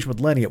conversation with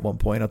Lenny at one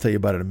point. I'll tell you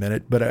about it in a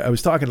minute. But I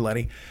was talking to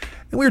Lenny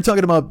and we were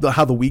talking about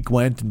how the week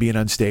went and being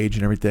on stage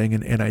and everything.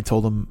 And I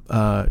told him,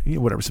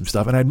 whatever, some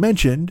stuff. And I'd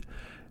mentioned,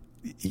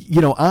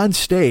 on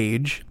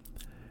stage,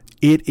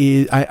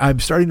 I'm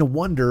starting to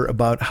wonder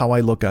about how I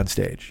look on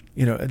stage.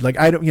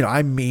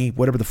 I'm me,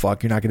 whatever the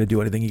fuck, you're not going to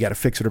do anything. You got to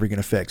fix whatever you're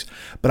going to fix.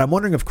 But I'm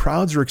wondering if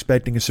crowds are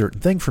expecting a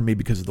certain thing from me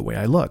because of the way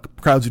I look.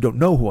 Crowds who don't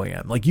know who I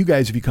am. Like you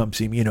guys, if you come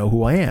see me, you know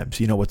who I am.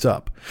 So you know what's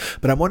up.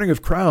 But I'm wondering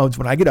if crowds,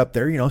 when I get up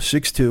there,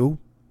 6'2",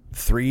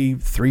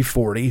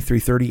 340,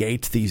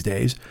 338 these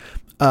days,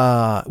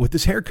 with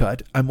this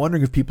haircut, I'm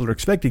wondering if people are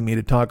expecting me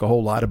to talk a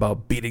whole lot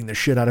about beating the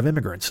shit out of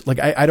immigrants. Like,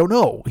 I don't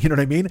know. You know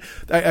what I mean?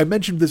 I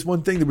mentioned this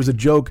one thing. There was a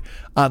joke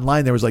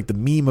online. There was like the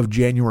meme of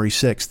January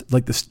 6th,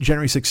 like the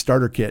January 6th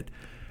starter kit.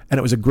 And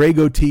it was a gray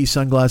goatee,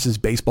 sunglasses,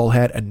 baseball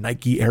hat, and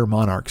Nike Air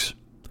Monarchs.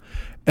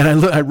 And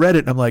I read it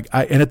and I'm like,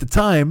 and at the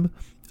time,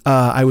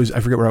 I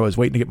forget where I was,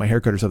 waiting to get my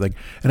haircut or something.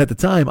 And at the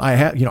time I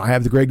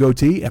have the gray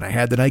goatee and I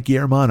had the Nike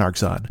Air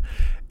Monarchs on.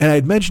 And I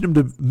had mentioned him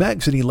to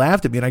Max and he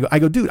laughed at me and I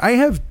go, dude,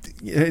 I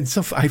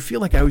feel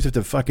like I always have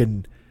to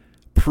fucking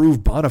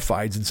prove bona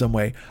fides in some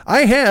way.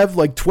 I have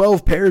like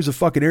 12 pairs of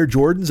fucking Air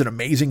Jordans and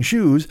amazing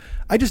shoes.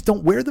 I just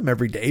don't wear them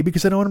every day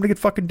because I don't want them to get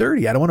fucking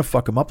dirty. I don't want to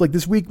fuck them up. Like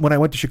this week when I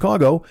went to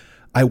Chicago,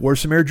 I wore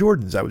some Air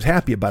Jordans. I was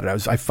happy about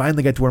it. I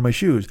finally got to wear my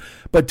shoes,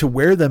 but to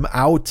wear them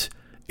out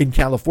in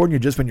California,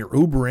 just when you're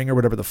Ubering or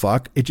whatever the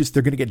fuck,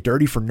 they're going to get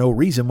dirty for no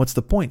reason. What's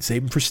the point?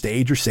 Save them for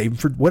stage or save them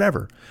for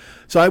whatever.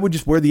 So I would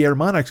just wear the Air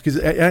Monarchs because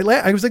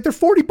I was like, they're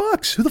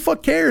 $40. Who the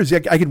fuck cares? I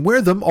can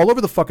wear them all over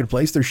the fucking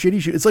place. They're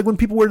shitty shoes. It's like when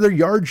people wear their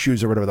yard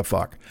shoes or whatever the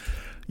fuck.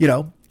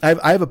 I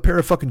have a pair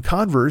of fucking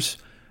Converse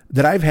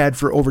that I've had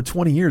for over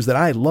 20 years that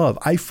I love.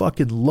 I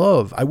fucking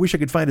love. I wish I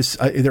could find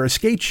they're a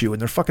skate shoe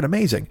and they're fucking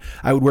amazing.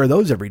 I would wear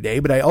those every day,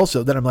 but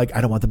I'm like,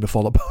 I don't want them to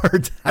fall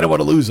apart. I don't want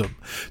to lose them.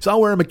 So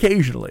I'll wear them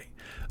occasionally.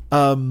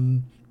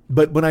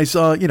 But when I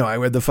saw, I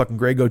wear the fucking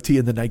gray goatee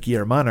and the Nike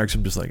Air Monarchs,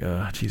 I'm just like,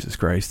 oh, Jesus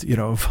Christ,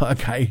 fuck.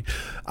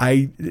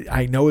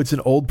 I know it's an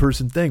old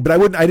person thing, but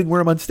I didn't wear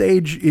them on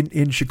stage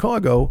in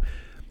Chicago.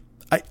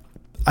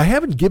 I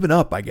haven't given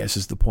up, I guess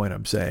is the point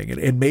I'm saying.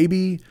 And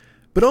maybe,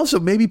 but also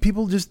maybe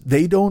people just,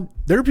 there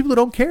are people that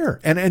don't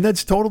care and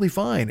that's totally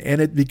fine.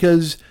 And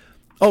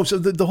so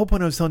the whole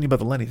point I was telling you about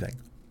the Lenny thing.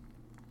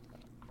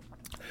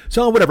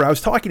 So whatever, I was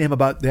talking to him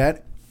about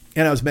that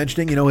and I was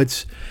mentioning,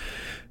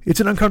 it's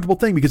an uncomfortable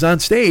thing because on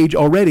stage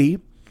already,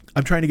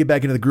 I'm trying to get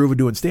back into the groove of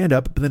doing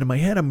stand-up, but then in my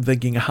head, I'm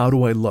thinking, how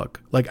do I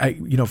look? Like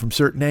from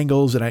certain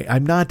angles, and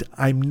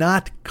I'm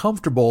not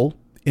comfortable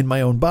in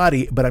my own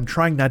body, but I'm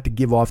trying not to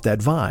give off that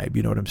vibe.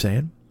 You know what I'm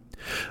saying?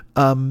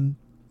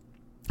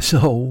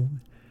 So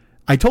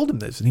I told him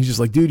this and he's just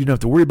like, dude, you don't have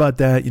to worry about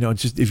that.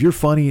 It's just, if you're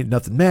funny,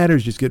 nothing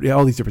matters. Just get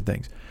all these different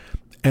things.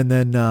 And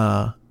then,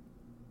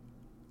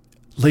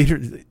 later,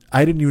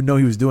 I didn't even know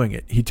he was doing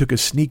it. He took a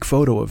sneak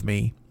photo of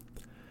me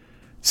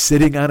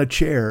sitting on a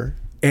chair,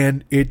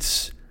 and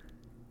it's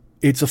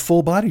a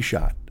full body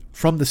shot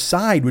from the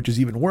side, which is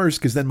even worse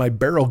because then my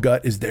barrel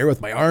gut is there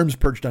with my arms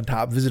perched on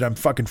top of it. I'm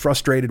fucking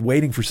frustrated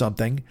waiting for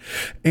something,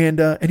 and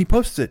he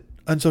posts it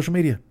on social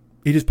media.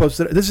 He just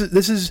posted it.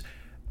 This is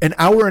an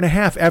hour and a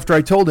half after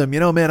I told him,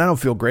 man, I don't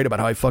feel great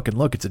about how I fucking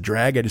look. It's a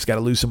drag. I just got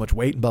to lose so much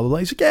weight and blah blah blah.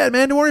 He's like, yeah,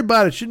 man, don't worry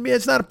about it.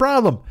 It's not a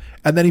problem.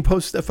 And then he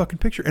posts that fucking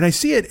picture, and I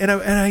see it, and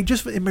I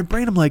just in my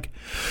brain I'm like.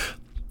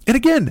 And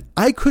again,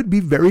 I could be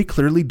very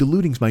clearly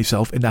deluding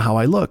myself into how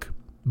I look,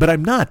 but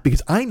I'm not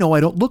because I know I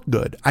don't look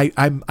good.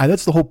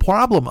 That's the whole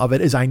problem of it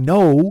is I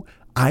know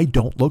I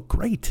don't look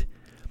great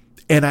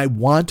and I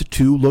want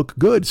to look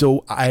good.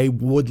 So I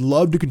would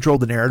love to control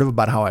the narrative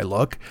about how I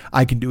look.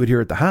 I can do it here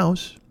at the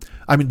house.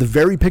 I mean, the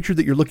very picture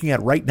that you're looking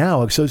at right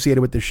now associated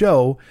with the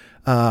show,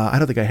 I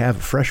don't think I have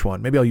a fresh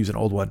one. Maybe I'll use an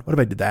old one. What if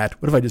I did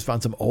that? What if I just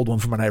found some old one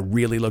from when I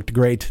really looked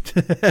great?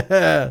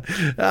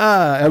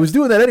 I was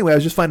doing that anyway. I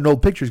was just finding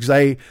old pictures because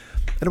I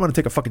don't want to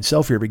take a fucking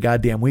selfie every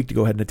goddamn week to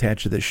go ahead and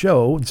attach to this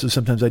show. And so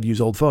sometimes I'd use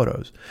old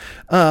photos.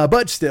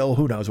 But still,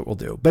 who knows what we'll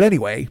do. But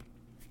anyway,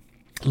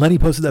 Lenny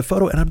posted that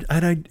photo, and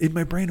I in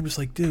my brain I'm just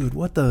like, dude,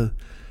 what the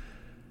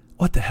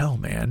hell,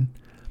 man?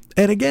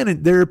 And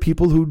again, there are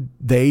people who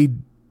they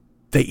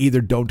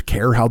either don't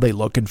care how they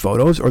look in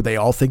photos, or they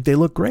all think they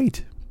look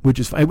great, which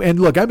is fine. And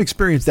look, I've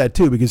experienced that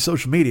too, because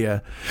social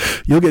media,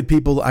 you'll get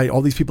people,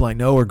 all these people I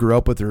know or grew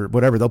up with or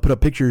whatever, they'll put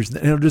up pictures,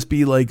 and it'll just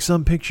be like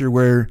some picture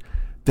where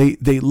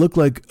they look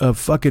like a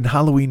fucking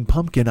Halloween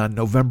pumpkin on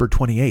November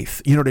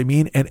 28th. You know what I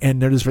mean?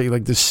 And they're just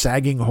like this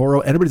sagging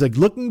horror. Everybody's like,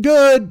 looking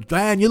good,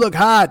 man. You look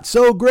hot.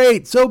 So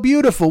great. So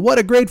beautiful. What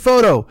a great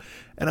photo.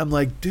 And I'm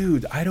like,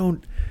 dude,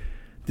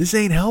 this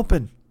ain't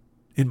helping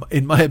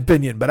in my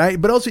opinion.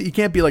 But also you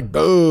can't be like,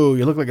 boo,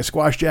 you look like a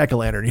squash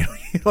jack-o'-lantern. You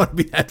don't want to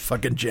be that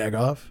fucking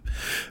jag-off.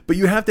 But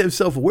you have to have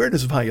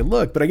self-awareness of how you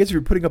look. But I guess if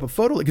you're putting up a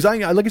photo, because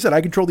like I said, I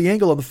control the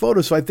angle on the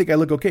photo, so I think I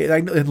look okay.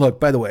 And look,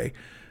 by the way,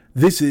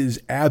 this is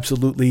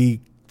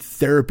absolutely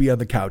therapy on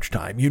the couch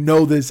time. You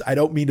know this. I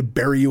don't mean to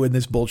bury you in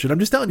this bullshit. I'm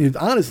just telling you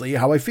honestly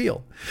how I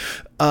feel.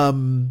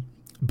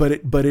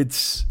 But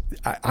it's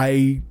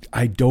I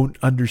don't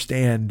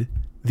understand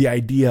the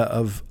idea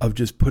of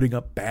just putting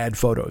up bad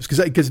photos,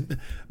 because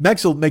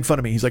Max will make fun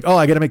of me. He's like, oh,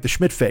 I got to make the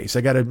Schmidt face.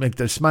 I got to make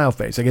the smile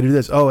face. I got to do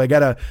this. People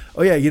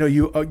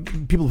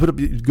put up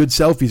good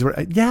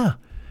selfies.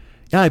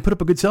 Yeah, I put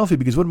up a good selfie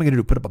because what am I going to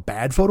do? Put up a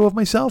bad photo of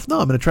myself? No,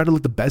 I'm going to try to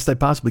look the best I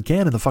possibly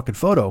can in the fucking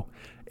photo.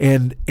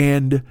 And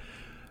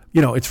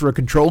it's for a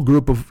controlled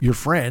group of your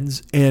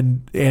friends,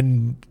 and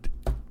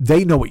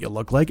they know what you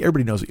look like.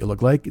 Everybody knows what you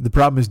look like. The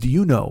problem is, do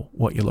you know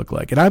what you look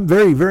like? And I'm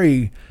very,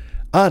 very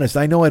honest.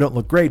 I know I don't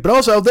look great, but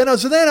also then I'll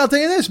tell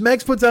you this.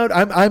 Max puts out,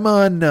 I'm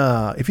on,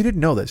 if you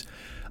didn't know this,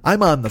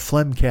 I'm on the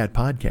Flemcat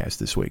podcast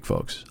this week,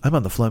 folks. I'm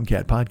on the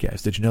Flemcat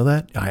podcast. Did you know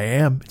that? I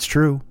am. It's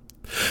true.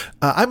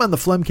 I'm on the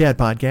Flemcat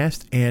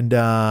podcast, and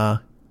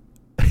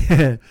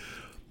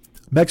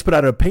Mex put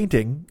out a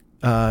painting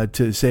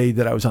to say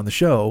that I was on the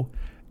show,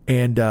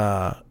 and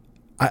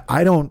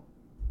I don't,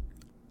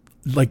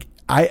 like,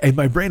 in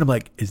my brain I'm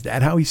like, is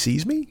that how he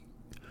sees me?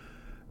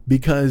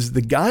 Because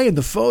the guy in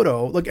the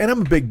photo, look, and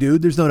I'm a big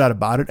dude, there's no doubt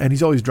about it, and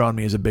he's always drawn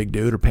me as a big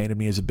dude or painted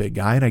me as a big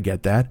guy, and I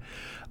get that.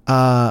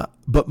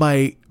 But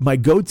my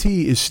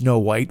goatee is Snow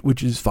White,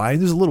 which is fine.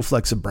 There's a little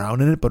flecks of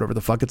brown in it, but whatever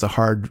the fuck, it's a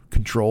hard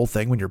control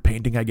thing when you're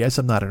painting, I guess.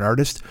 I'm not an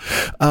artist.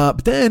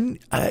 But then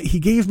he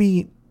gave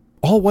me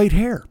all white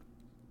hair.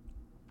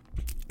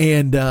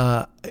 And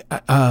I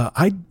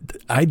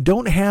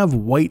don't have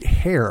white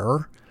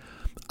hair.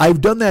 I've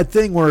done that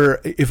thing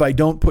where if I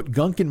don't put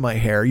gunk in my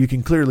hair, you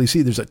can clearly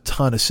see there's a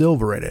ton of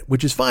silver in it,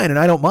 which is fine, and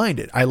I don't mind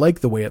it. I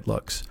like the way it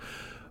looks.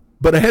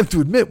 But I have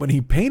to admit, when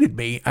he painted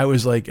me, I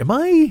was like, am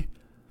I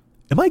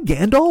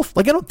Gandalf?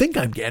 Like, I don't think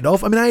I'm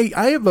Gandalf. I mean,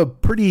 I have a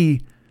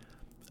pretty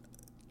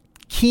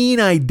keen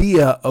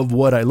idea of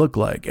what I look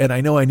like, and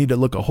I know I need to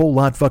look a whole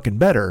lot fucking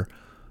better.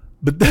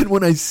 But then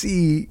when I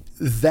see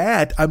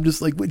that, I'm just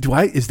like, wait,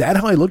 is that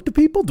how I look to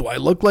people? Do I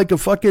look like a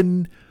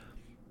fucking,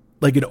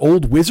 like an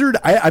old wizard?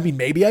 I mean,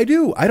 maybe I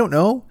do. I don't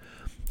know.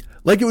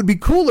 Like, it would be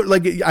cooler.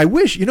 Like, I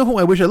wish, who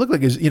I wish I looked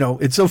like is,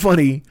 it's so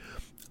funny.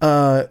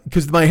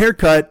 Because my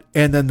haircut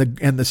and then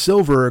the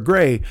silver or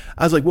gray,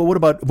 I was like, well,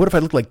 what if I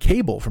look like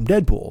Cable from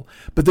Deadpool?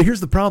 But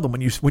here's the problem: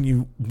 when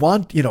you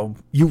want,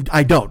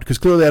 I don't, because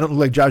clearly I don't look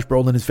like Josh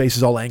Brolin. His face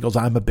is all angles.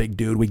 I'm a big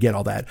dude. We get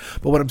all that.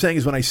 But what I'm saying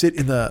is, when I've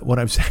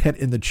sat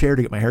in the chair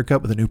to get my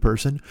haircut with a new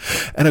person,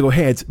 and I go,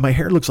 hey, my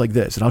hair looks like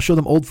this, and I'll show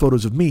them old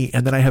photos of me,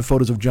 and then I have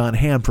photos of John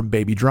Hamm from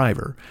Baby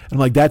Driver, and I'm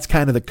like, that's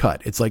kind of the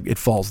cut. It's like it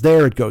falls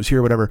there, it goes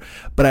here, whatever.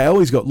 But I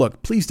always go,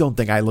 look, please don't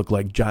think I look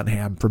like John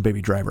Hamm from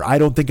Baby Driver. I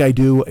don't think I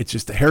do. It's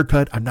just the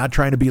haircut. I'm not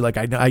trying to be like,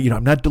 I'm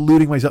not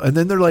deluding myself. And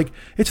then they're like,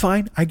 it's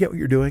fine. I get what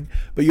you're doing.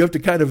 But you have to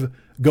kind of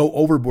go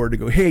overboard to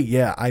go, hey,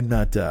 yeah, I'm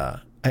not,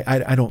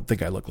 I don't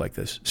think I look like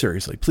this.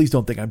 Seriously. Please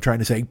don't think I'm trying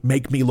to say,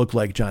 make me look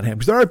like John Hamm.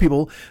 Because there are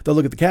people that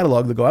look at the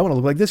catalog that go, I want to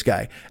look like this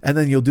guy. And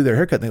then you'll do their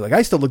haircut and they're like,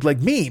 I still look like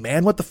me,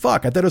 man. What the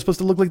fuck? I thought I was supposed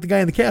to look like the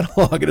guy in the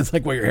catalog. And it's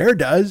like, well, your hair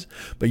does,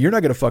 but you're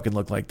not going to fucking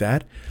look like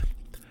that.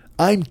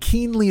 I'm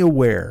keenly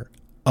aware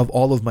of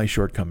all of my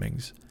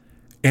shortcomings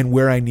and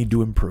where I need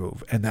to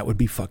improve. And that would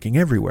be fucking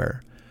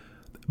everywhere.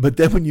 But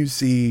then when you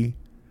see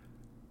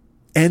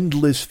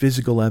endless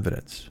physical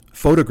evidence,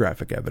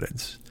 photographic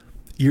evidence,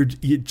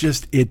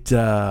 it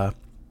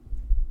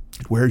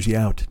wears you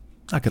out.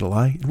 Not gonna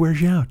lie, it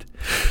wears you out.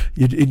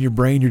 In your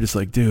brain, you're just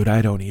like, dude,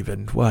 I don't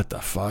even, what the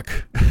fuck?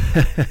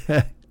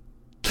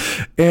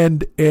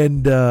 and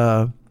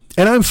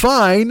I'm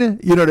fine,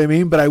 you know what I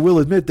mean? But I will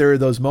admit there are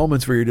those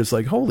moments where you're just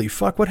like, holy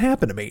fuck, what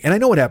happened to me? And I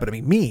know what happened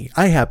to me.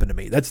 I happened to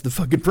me. That's the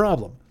fucking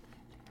problem.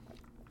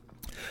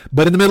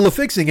 But in the middle of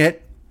fixing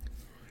it,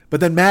 but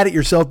then mad at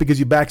yourself because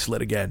you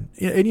backslid again.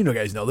 And you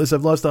guys know this.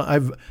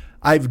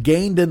 I've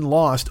gained and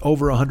lost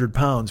over 100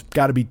 pounds.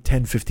 Got to be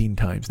 10, 15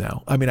 times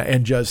now. I mean,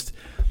 and just,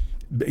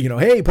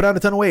 hey, put on a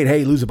ton of weight.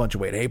 Hey, lose a bunch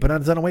of weight. Hey, put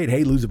on a ton of weight.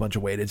 Hey, lose a bunch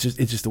of weight. It's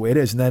just the way it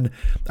is. And then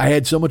I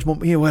had so much more,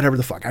 whatever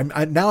the fuck.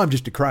 Now I'm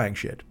just decrying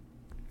shit.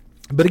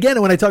 But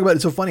again, when I talk about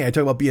it's so funny, I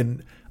talk about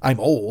I'm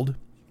old,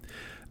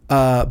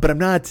 but I'm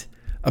not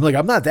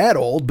that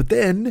old. But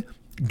then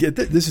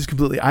this is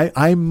completely,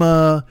 I'm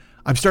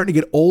I'm starting to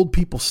get old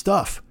people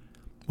stuff,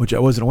 which I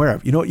wasn't aware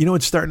of. You know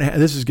what's starting to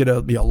this is going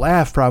to be a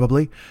laugh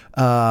probably.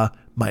 My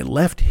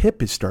left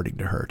hip is starting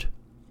to hurt.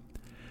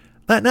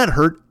 Not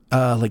hurt,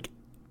 like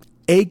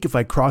ache if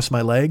I cross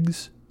my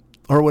legs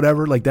or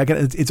whatever, like that.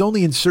 It's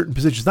only in certain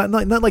positions, not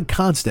like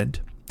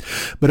constant.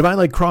 But if I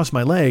like cross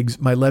my legs,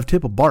 my left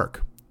hip will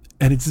bark.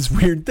 And it's this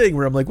weird thing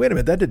where I'm like, wait a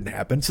minute, that didn't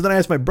happen. So then I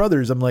asked my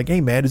brothers, I'm like,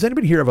 hey man, does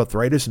anybody here have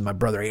arthritis? And my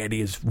brother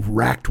Andy is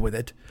racked with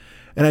it.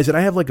 And I said,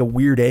 I have like a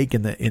weird ache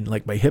in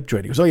like my hip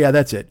joint. He goes, oh yeah,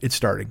 that's it. It's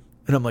starting.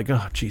 And I'm like,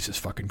 oh, Jesus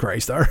fucking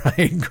Christ. All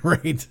right,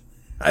 great.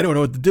 I don't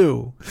know what to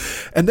do.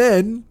 And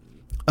then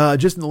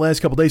just in the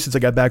last couple of days since I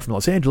got back from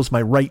Los Angeles,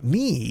 my right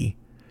knee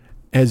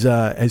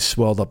has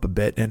swelled up a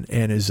bit and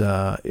is,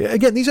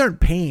 again, these aren't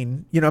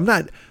pain. You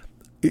know,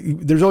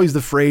 there's always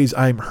the phrase,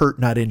 I'm hurt,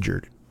 not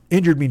injured.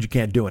 Injured means you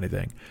can't do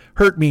anything.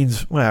 Hurt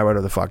means, well,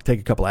 whatever the fuck, take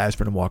a couple of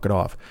aspirin and walk it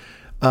off.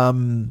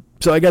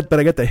 So I got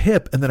the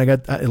hip, and then I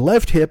got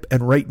left hip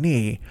and right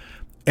knee,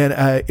 and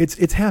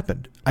it's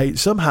happened. I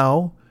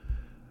somehow,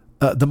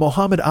 the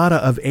Muhammad Atta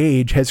of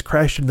age has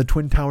crashed in the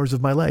twin towers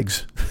of my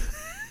legs.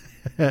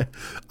 I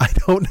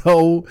don't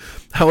know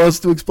how else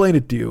to explain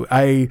it to you.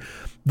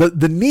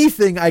 The knee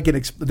thing I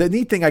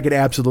can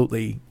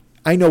absolutely,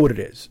 I know what it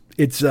is.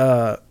 It's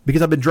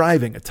because I've been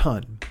driving a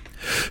ton.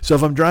 So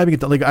if I'm driving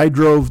it, like I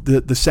drove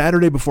the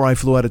Saturday before I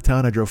flew out of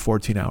town, I drove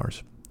 14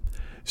 hours.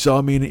 So,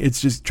 I mean,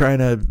 it's just trying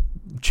to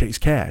chase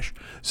cash.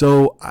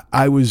 So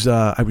I was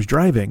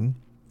driving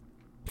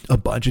a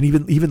bunch, and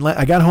even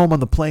I got home on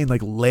the plane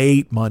like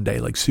late Monday,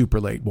 like super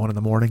late, 1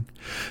 a.m.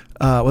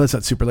 Well, that's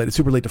not super late. It's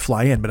super late to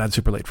fly in, but not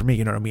super late for me.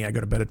 You know what I mean? I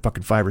go to bed at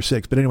fucking 5 or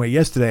 6. But anyway,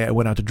 yesterday I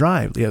went out to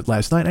drive.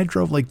 Last night I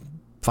drove like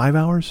 5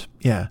 hours.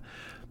 Yeah.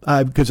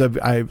 Because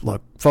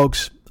look,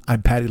 folks,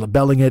 I'm Patty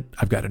LaBelling it.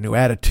 I've got a new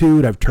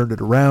attitude. I've turned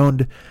it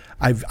around.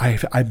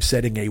 I'm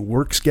setting a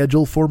work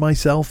schedule for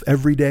myself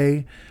every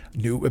day.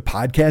 New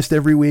podcast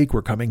every week.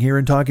 We're coming here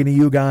and talking to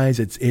you guys.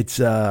 It's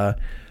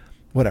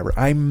whatever.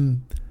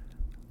 I'm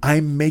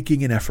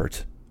making an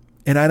effort,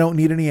 and I don't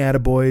need any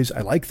attaboys.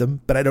 I like them,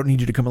 but I don't need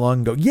you to come along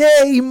and go,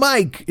 yay,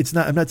 Mike.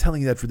 I'm not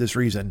telling you that for this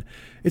reason.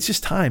 It's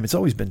just time. It's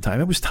always been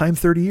time. It was time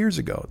 30 years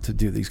ago to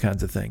do these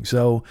kinds of things.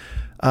 So,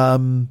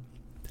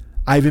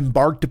 I've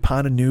embarked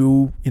upon a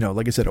new,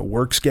 like I said, a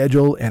work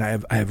schedule,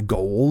 and I have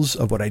goals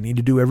of what I need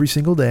to do every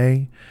single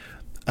day.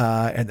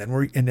 And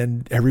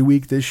then every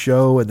week this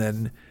show, and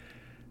then,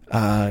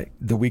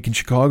 the week in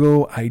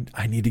Chicago,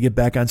 I need to get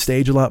back on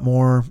stage a lot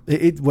more,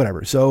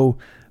 whatever. So,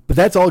 but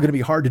that's all going to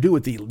be hard to do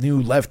with the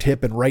new left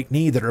hip and right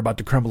knee that are about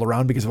to crumble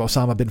around because of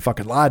Osama bin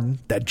fucking Laden,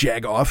 that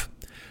jagoff,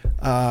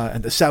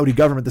 and the Saudi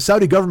government. The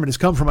Saudi government has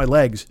come for my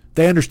legs.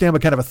 They understand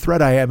what kind of a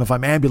threat I am if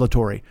I'm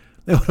ambulatory.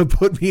 They want to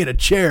put me in a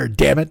chair,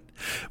 damn it.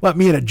 Want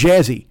me in a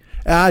jazzy.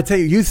 I tell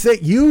you,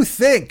 you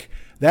think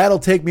that'll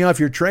take me off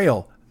your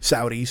trail,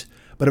 Saudis.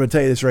 But I'm going to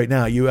tell you this right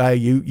now.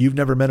 You've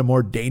never met a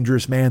more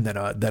dangerous man than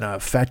a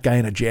fat guy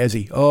in a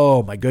jazzy.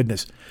 Oh my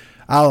goodness.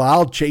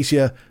 I'll chase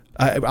you.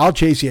 I'll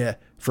chase you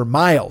for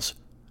miles.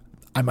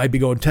 I might be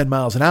going 10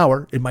 miles an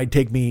hour. It might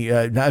take me,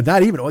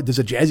 not even, does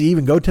a jazzy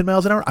even go 10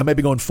 miles an hour? I might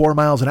be going 4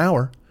 miles an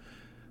hour.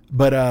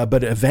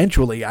 But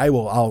eventually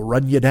I'll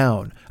run you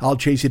down. I'll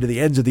chase you to the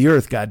ends of the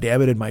earth,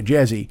 goddammit, in my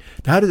jazzy.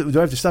 Now, do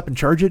I have to stop and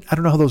charge it? I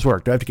don't know how those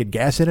work. Do I have to get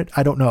gas in it?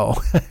 I don't know.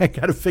 I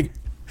got to figure.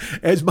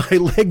 As my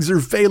legs are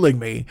failing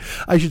me,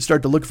 I should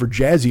start to look for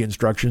jazzy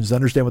instructions to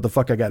understand what the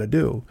fuck I got to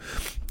do.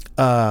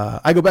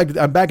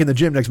 I'm back in the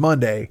gym next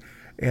Monday,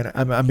 and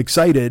I'm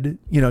excited,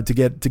 to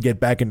get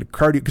back into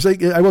cardio. Because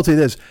I will say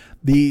this,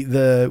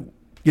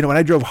 when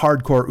I drove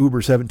hardcore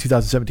Uber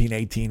 2017,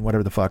 18,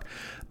 whatever the fuck,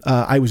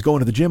 I was going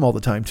to the gym all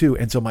the time too.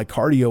 And so my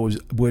cardio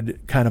would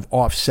kind of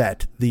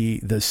offset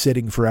the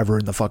sitting forever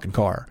in the fucking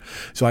car.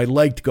 So I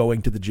liked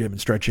going to the gym and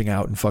stretching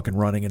out and fucking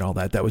running and all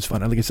that. That was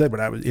fun. And like I said,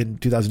 when I was in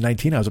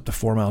 2019, I was up to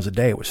 4 miles a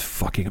day. It was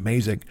fucking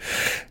amazing.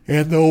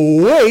 And the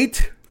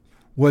weight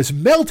was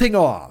melting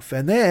off.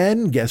 And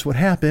then guess what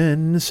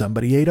happened?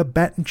 Somebody ate a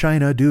bat in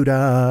China,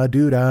 doo-da,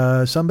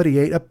 doo-da. Somebody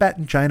ate a bat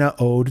in China,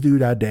 oh,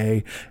 doo-da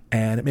day.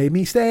 And it made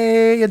me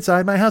stay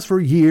inside my house for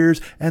years.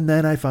 And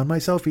then I found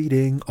myself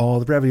eating all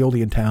the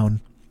ravioli in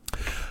town.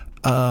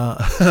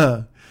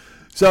 So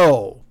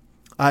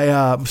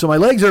my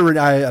legs are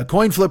a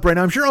coin flip right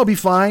now. I'm sure I'll be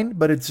fine,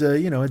 but it's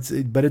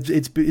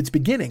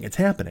beginning. It's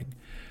happening.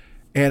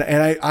 And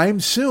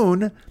I'm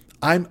soon...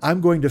 I'm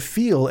going to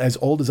feel as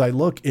old as I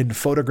look in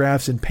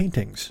photographs and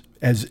paintings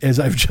as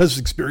I've just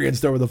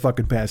experienced over the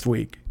fucking past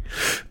week.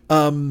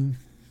 The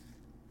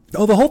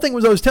whole thing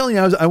was, I was telling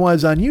you, I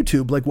was on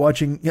YouTube, like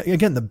watching,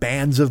 again, the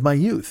bands of my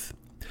youth.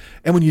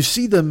 And when you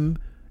see them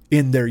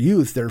in their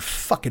youth, they're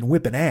fucking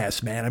whipping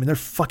ass, man. I mean, they're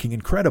fucking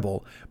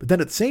incredible. But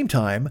then at the same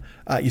time,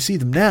 you see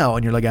them now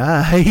and you're like,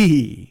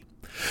 hey.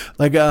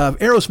 Like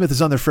Aerosmith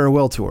is on their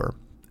farewell tour.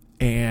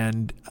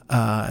 And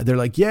they're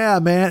like, yeah,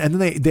 man. And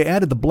then they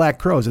added the Black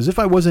Crowes. As if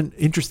I wasn't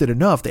interested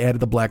enough, they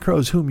added the Black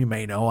Crowes, whom you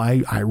may know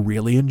I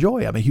really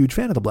enjoy. I'm a huge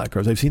fan of the Black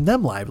Crowes. I've seen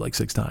them live like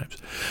 6 times.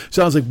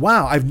 So I was like,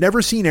 wow, I've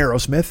never seen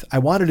Aerosmith. I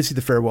wanted to see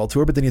the farewell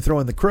tour, but then you throw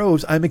in the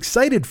Crowes. I'm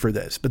excited for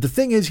this. But the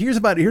thing is, here's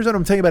what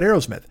I'm telling you about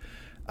Aerosmith.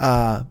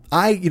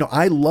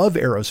 I love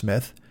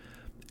Aerosmith.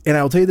 And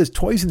I will tell you this,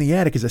 Toys in the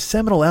Attic is a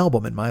seminal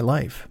album in my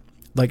life.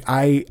 Like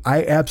I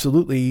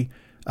absolutely...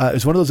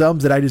 it's one of those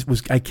albums that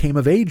I came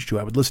of age to.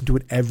 I would listen to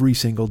it every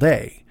single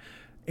day.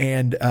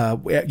 And,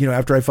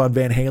 after I found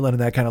Van Halen and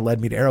that kind of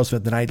led me to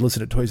Aerosmith, then I'd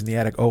listen to Toys in the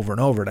Attic over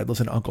and over, and I'd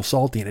listen to Uncle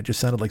Salty, and it just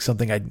sounded like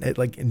something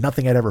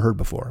nothing I'd ever heard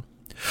before.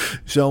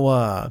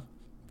 So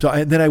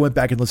then I went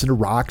back and listened to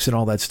Rocks and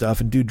all that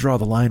stuff, and dude, Draw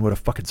the Line, what a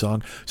fucking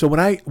song. So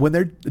when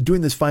they're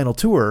doing this final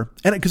tour,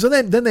 and because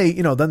then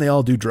they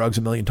all do drugs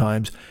a million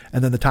times,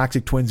 and then the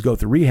Toxic Twins go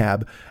through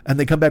rehab, and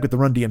they come back with the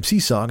Run DMC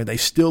song, and they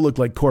still look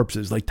like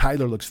corpses. Like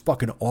Tyler looks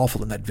fucking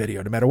awful in that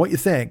video, no matter what you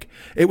think.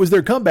 It was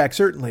their comeback,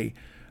 certainly,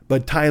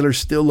 but Tyler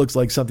still looks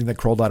like something that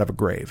crawled out of a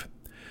grave.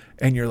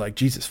 And you're like,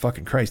 Jesus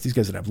fucking Christ, these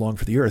guys don't have long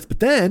for the earth. But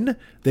then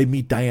they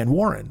meet Diane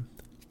Warren.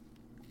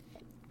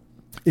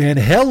 And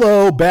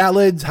hello,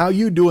 ballads. How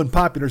you doing,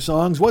 popular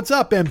songs? What's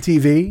up,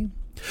 MTV?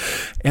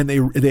 And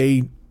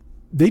they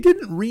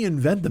didn't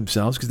reinvent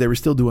themselves because they were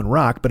still doing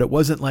rock, but it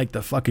wasn't like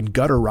the fucking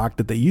gutter rock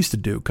that they used to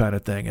do kind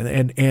of thing.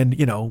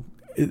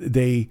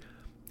 And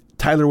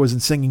Tyler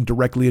wasn't singing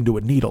directly into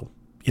a needle.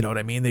 You know what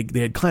I mean?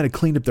 They had kind of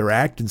cleaned up their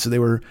act, and so they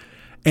were,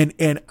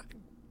 and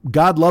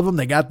God love them,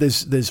 they got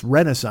this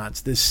renaissance,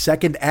 this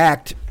second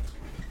act,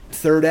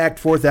 third act,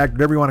 fourth act,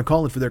 whatever you want to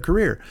call it, for their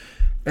career.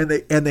 And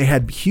they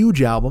had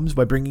huge albums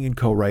by bringing in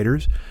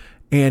co-writers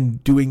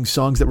and doing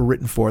songs that were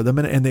written for them.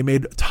 And they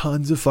made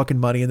tons of fucking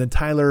money. And then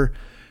Tyler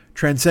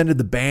transcended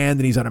the band,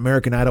 and he's on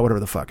American Idol,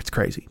 whatever the fuck. It's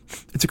crazy.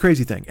 It's a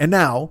crazy thing. And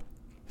now,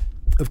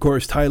 of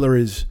course, Tyler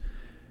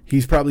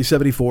he's probably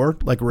 74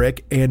 like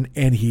Rick, and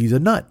he's a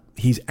nut.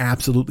 He's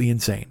absolutely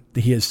insane.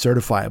 He is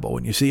certifiable.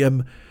 When you see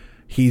him,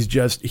 he's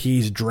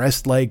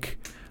dressed like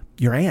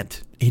your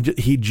aunt.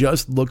 He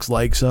just looks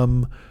like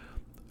some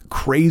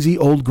crazy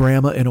old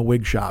grandma in a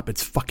wig shop.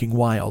 It's fucking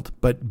wild,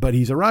 but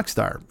he's a rock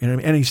star, you know what I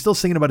mean? And he's still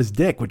singing about his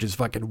dick, which is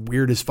fucking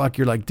weird as fuck.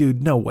 You're like,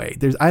 dude, no way.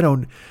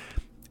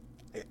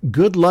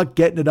 Good luck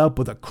getting it up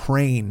with a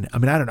crane. I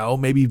mean, I don't know,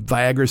 maybe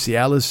Viagra,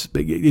 Cialis.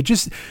 It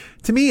just,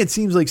 to me, it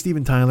seems like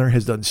Steven Tyler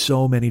has done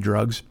so many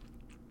drugs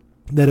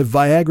that if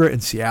Viagra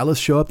and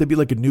Cialis show up, they'd be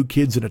like a new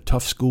kids in a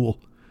tough school,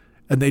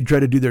 and they'd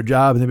try to do their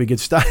job, and then it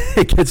gets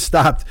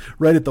stopped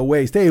right at the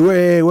waist. Hey,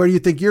 where do you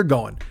think you're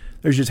going?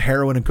 There's just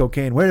heroin and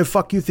cocaine. Where the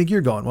fuck do you think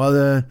you're going?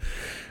 Well,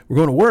 we're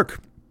going to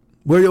work.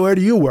 Where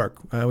do you work?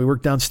 We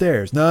work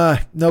downstairs. Nah,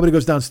 nobody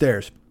goes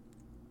downstairs.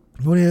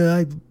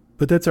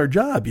 But that's our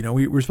job.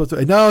 We're supposed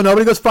to. No,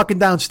 nobody goes fucking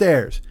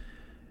downstairs.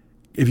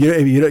 If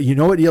you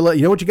know what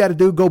you got to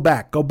do, go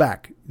back.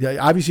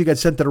 Obviously, you got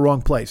sent to the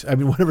wrong place. I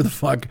mean, whatever the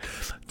fuck.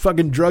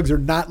 Fucking drugs are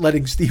not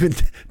letting Steven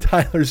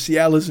Tyler,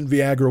 Cialis, and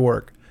Viagra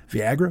work.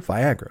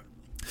 Viagra.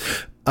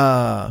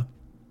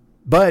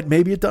 But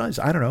maybe it does.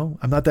 I don't know.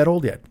 I'm not that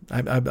old yet.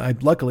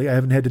 Luckily, I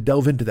haven't had to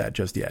delve into that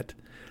just yet.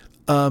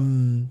 But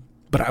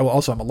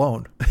I'm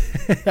alone.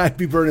 I'd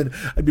be burning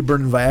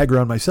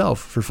Viagra on myself,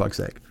 for fuck's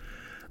sake.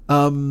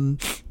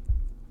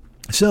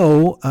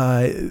 So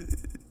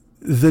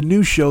the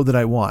new show that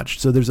I watched.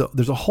 So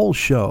there's a whole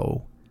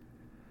show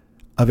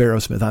of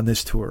Aerosmith on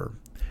this tour.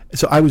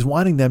 So I was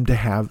wanting them to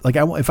have,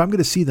 if I'm going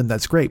to see them,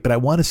 that's great, but I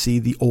want to see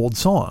the old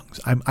songs.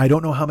 I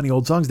don't know how many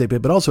old songs they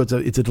played, but also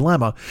it's a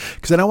dilemma,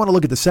 because then I want to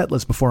look at the set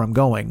list before I'm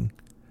going,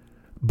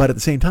 but at the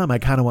same time, I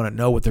kind of want to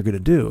know what they're going to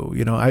do.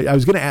 I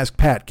was going to ask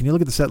Pat, can you look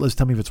at the set list,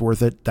 tell me if it's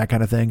worth it, that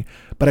kind of thing,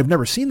 but I've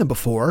never seen them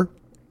before,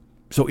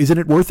 so isn't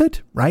it worth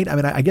it, right? I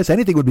mean, I guess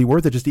anything would be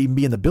worth it just to even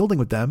be in the building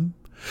with them,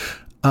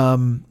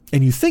 and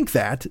you think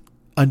that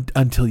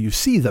until you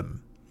see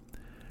them.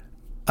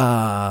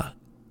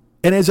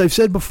 And as I've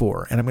said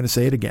before, and I'm going to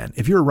say it again,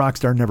 if you're a rock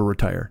star, never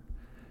retire.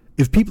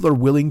 If people are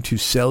willing to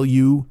sell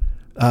you,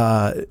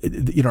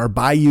 or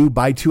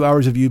buy 2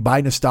 hours of you,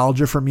 buy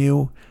nostalgia from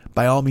you,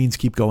 by all means,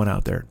 keep going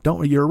out there.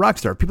 You're a rock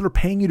star. People are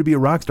paying you to be a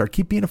rock star.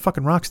 Keep being a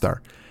fucking rock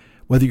star.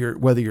 Whether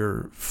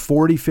you're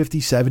 40,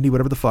 50, 70,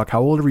 whatever the fuck,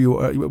 how old are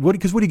you?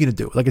 Because what are you going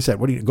to do? Like I said,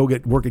 what are you going to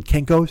go work at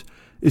Kinko's?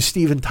 Is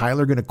Steven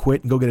Tyler going to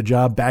quit and go get a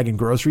job bagging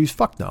groceries?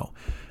 Fuck no.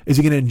 Is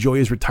he going to enjoy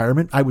his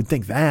retirement? I would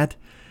think that.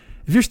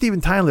 If you're Steven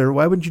Tyler,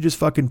 why wouldn't you just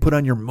fucking put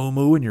on your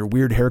muumuu and your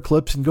weird hair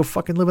clips and go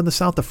fucking live in the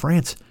south of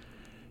France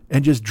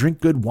and just drink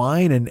good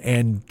wine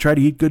and try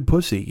to eat good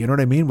pussy? You know what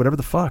I mean? Whatever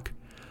the fuck.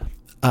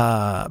 But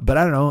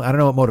I don't know. I don't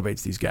know what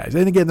motivates these guys.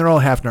 And again, they're all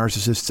half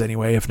narcissists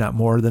anyway, if not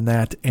more than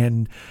that.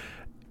 And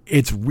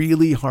it's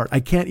really hard. I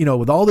can't,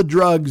 with all the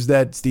drugs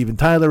that Steven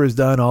Tyler has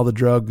done, all the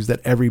drugs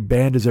that every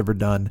band has ever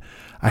done,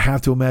 I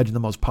have to imagine the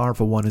most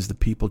powerful one is the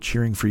people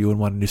cheering for you and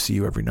wanting to see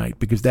you every night,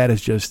 because that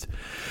is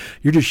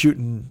you're just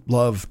shooting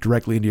love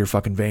directly into your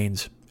fucking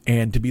veins.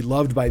 And to be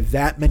loved by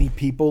that many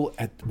people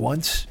at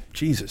once,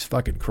 Jesus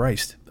fucking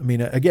Christ. I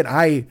mean, again,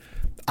 I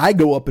I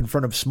go up in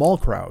front of small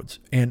crowds,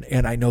 and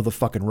I know the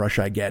fucking rush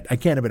I get. I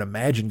can't even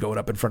imagine going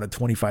up in front of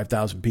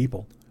 25,000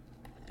 people.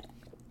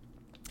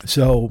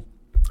 So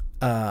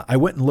I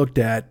went and looked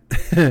at,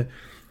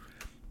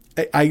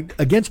 I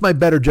against my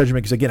better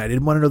judgment, because again, I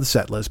didn't want to know the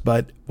set list,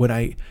 but when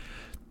I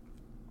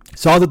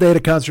saw that they had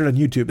a concert on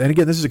YouTube, and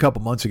again, this is a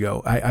couple months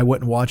ago, I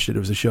went and watched it. It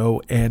was a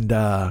show, and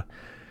well,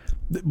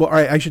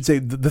 I should say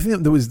the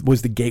thing that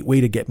was the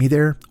gateway to get me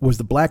there was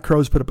the Black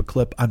Crowes put up a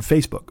clip on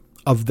Facebook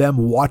of them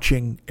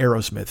watching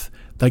Aerosmith.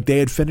 Like they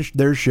had finished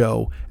their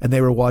show and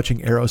they were watching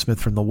Aerosmith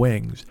from the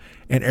wings,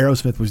 and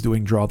Aerosmith was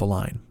doing Draw the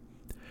Line,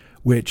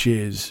 which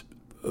is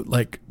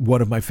like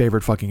one of my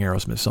favorite fucking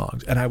Aerosmith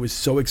songs. And I was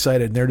so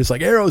excited, and they're just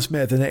like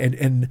Aerosmith.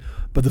 And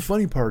but the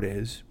funny part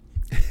is,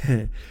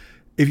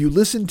 if you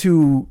listen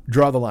to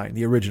Draw the Line,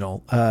 the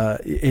original,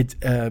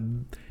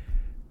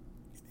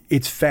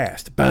 it's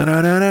fast.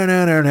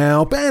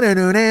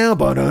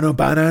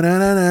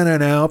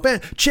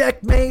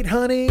 Checkmate,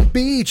 honey,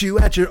 beat you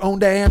at your own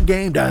damn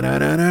game.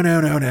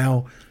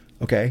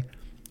 Okay.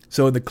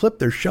 So in the clip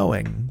they're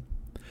showing,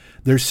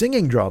 they're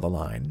singing Draw the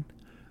Line,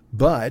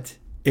 but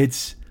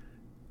it's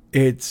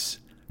checkmate,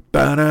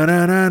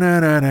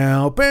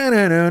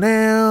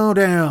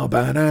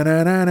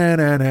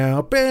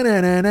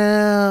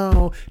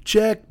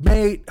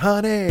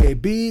 honey,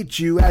 beat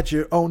you at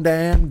your own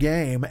damn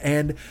game.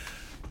 And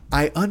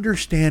I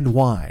understand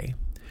why.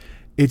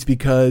 It's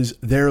because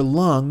their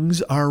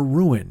lungs are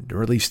ruined,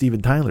 or at least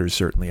Steven Tyler's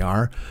certainly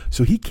are.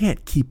 So he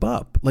can't keep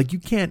up. Like you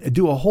can't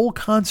do a whole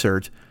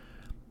concert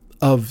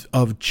of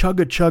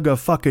chugga chugga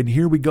fucking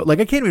here we go. Like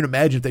I can't even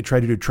imagine if they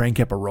tried to do Train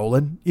Kept a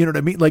Rollin'. You know what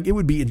I mean? Like it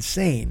would be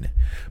insane.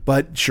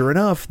 But sure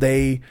enough,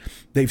 they've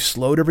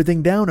slowed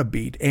everything down a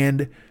beat.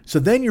 And so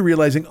then you're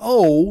realizing,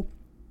 oh,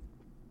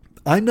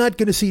 I'm not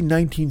going to see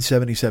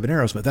 1977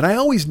 Aerosmith. And I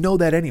always know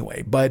that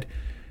anyway, but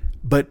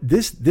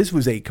this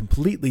was a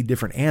completely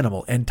different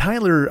animal. And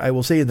Tyler, I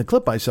will say in the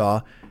clip I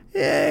saw,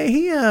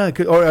 I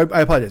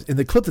apologize. In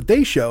the clip that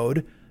they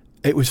showed,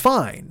 it was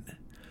fine.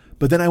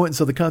 But then I went and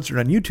saw the concert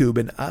on YouTube,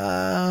 and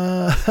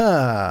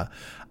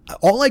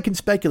all I can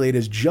speculate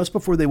is just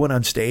before they went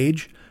on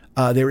stage,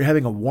 they were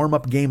having a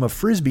warm-up game of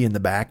Frisbee in the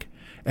back,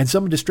 and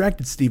someone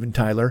distracted Steven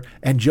Tyler,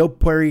 and Joe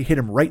Perry hit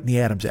him right in the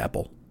Adam's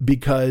apple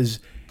because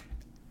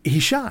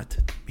he's shot.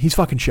 He's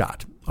fucking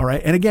shot. All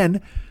right. And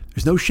again,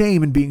 there's no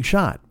shame in being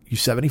shot. You're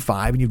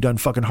 75 and you've done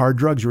fucking hard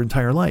drugs your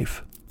entire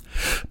life.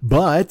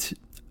 But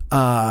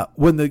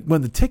when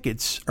the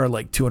tickets are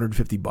like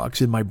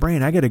 $250 in my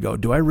brain, I got to go,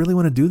 do I really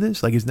want to do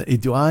this? Like,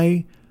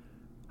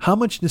 how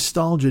much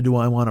nostalgia do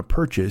I want to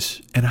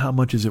purchase, and how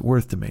much is it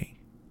worth to me?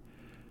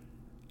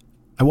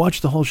 I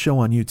watched the whole show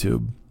on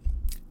YouTube,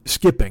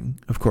 skipping,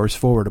 of course,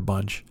 forward a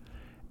bunch.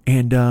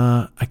 And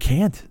I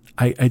can't.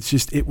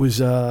 It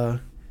was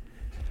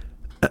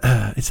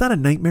it's not a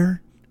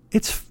nightmare.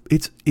 It's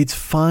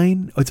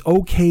fine. It's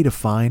okay to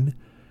fine.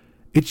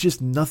 It's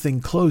just nothing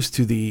close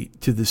to the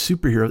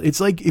superhero. It's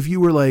like if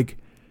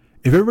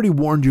everybody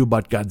warned you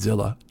about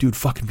Godzilla, dude,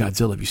 fucking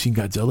Godzilla. Have you seen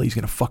Godzilla? He's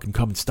going to fucking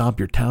come and stomp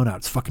your town out.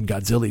 It's fucking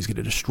Godzilla. He's going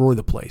to destroy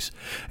the place.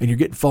 And you're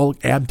getting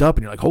amped up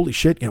and you're like, holy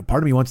shit,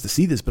 part of me wants to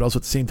see this, but also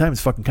at the same time,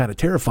 it's fucking kind of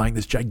terrifying.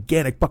 This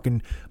gigantic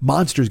fucking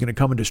monster is going to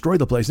come and destroy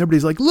the place. And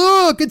everybody's like,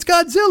 look, it's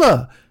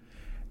Godzilla.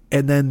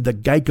 And then the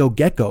Geico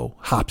Gecko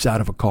hops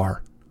out of a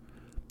car.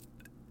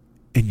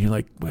 And you're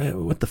like,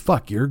 what the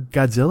fuck? You're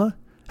Godzilla?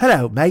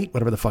 Hello, mate.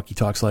 Whatever the fuck he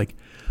talks like.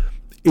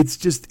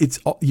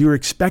 You're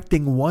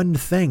expecting one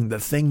thing, the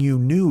thing you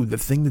knew, the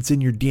thing that's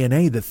in your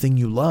DNA, the thing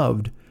you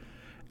loved,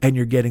 and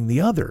you're getting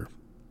the other.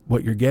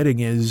 What you're getting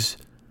is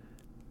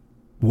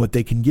what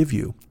they can give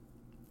you.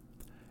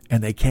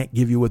 And they can't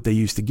give you what they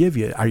used to give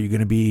you. Are you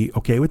going to be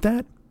okay with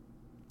that?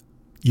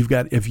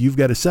 If you've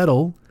got to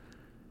settle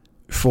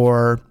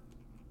for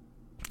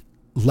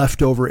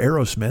leftover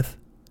Aerosmith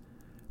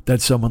that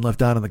someone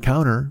left out on the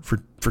counter for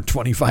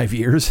 25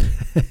 years,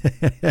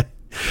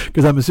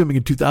 because I'm assuming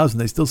in 2000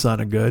 they still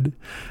sounded good.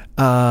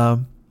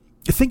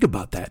 Think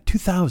about that.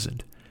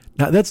 2000.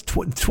 Now that's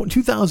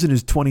 2000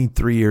 is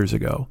 23 years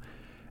ago,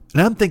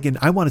 and I'm thinking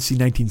I want to see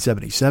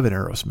 1977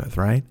 Aerosmith,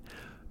 right?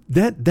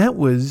 That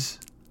was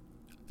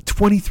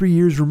 23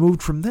 years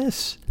removed from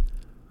this.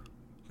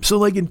 So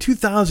like in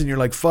 2000, you're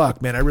like,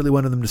 fuck, man, I really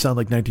wanted them to sound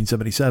like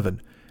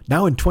 1977.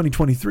 Now in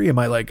 2023, am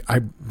I like,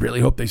 I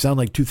really hope they sound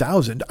like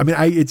 2000. I mean,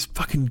 it's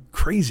fucking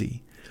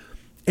crazy.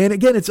 And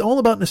again, it's all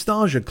about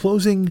nostalgia,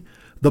 closing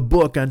the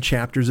book on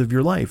chapters of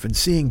your life and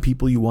seeing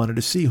people you wanted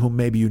to see whom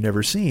maybe you've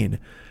never seen.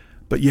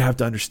 But you have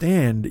to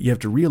understand, you have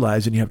to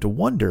realize, and you have to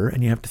wonder,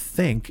 and you have to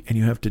think, and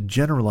you have to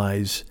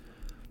generalize,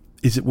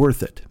 is it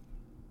worth it?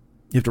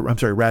 You have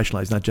to,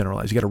 rationalize, not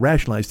generalize. You got to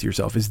rationalize to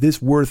yourself, is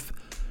this worth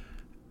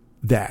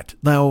that?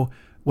 Now,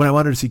 when I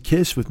wanted to see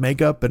Kiss with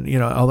makeup and,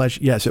 all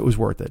that, yes, it was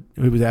worth it.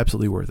 It was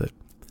absolutely worth it.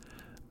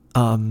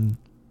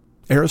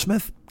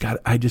 Aerosmith? God,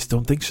 I just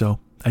don't think so.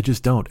 I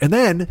just don't. And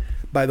then,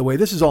 by the way,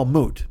 this is all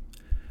moot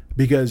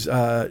because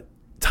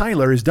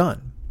Tyler is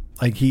done.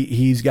 Like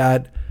he's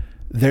got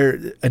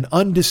an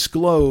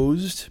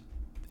undisclosed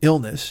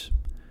illness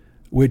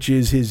which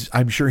is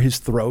I'm sure his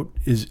throat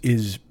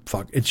is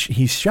fuck.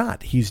 He's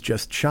shot. He's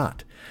just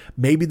shot.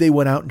 Maybe they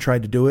went out and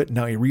tried to do it. And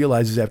now he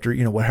realizes after,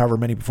 however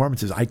many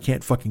performances, I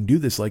can't fucking do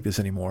this like this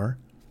anymore.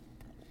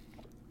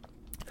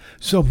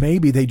 So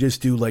maybe they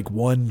just do like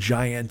one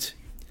giant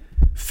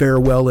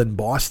farewell in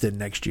Boston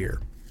next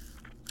year.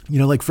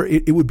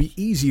 It would be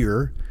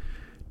easier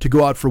to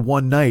go out for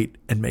one night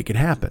and make it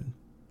happen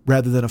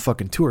rather than a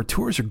fucking tour.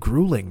 Tours are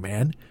grueling,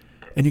 man.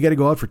 And you got to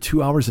go out for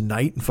 2 hours a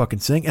night and fucking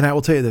sing. And I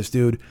will tell you this,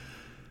 dude.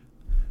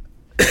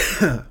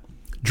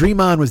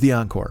 Dream On was the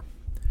encore.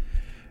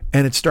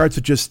 And it starts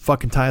with just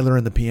fucking Tyler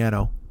and the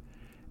piano.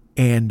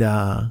 And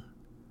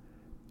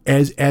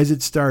as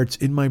it starts,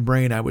 in my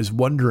brain, I was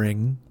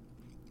wondering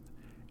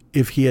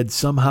if he had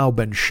somehow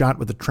been shot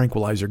with a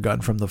tranquilizer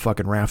gun from the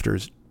fucking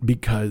rafters,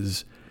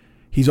 because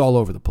he's all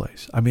over the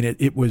place. I mean,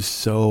 it was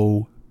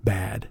so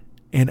bad.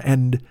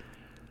 And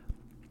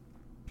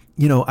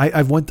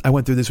I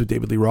went through this with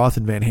David Lee Roth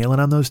and Van Halen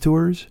on those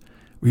tours,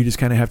 where you just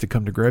kind of have to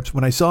come to grips.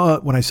 When I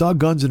saw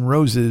Guns N'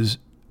 Roses,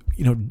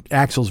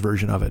 Axl's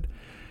version of it,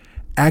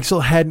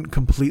 Axl hadn't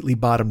completely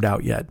bottomed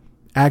out yet.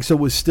 Axl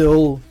was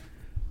still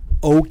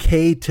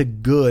okay to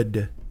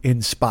good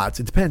in spots.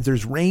 It depends.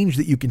 There's range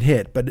that you can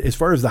hit, but as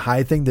far as the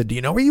high thing, do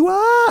you know where you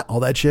are? All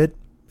that shit,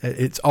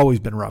 it's always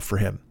been rough for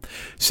him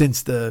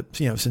since the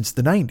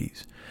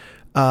 90s.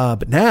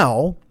 But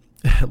now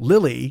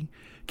Lily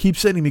keeps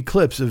sending me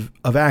clips of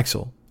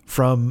Axl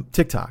from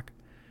TikTok,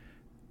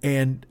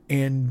 and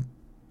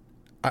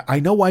I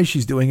know why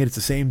she's doing it. It's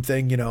the same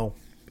thing,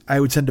 I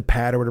would send to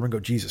Pat or whatever and go,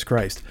 Jesus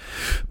Christ.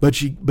 But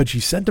she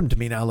sent them to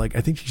me now. Like,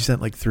 I think she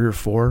sent like 3 or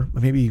 4,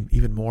 maybe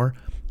even more.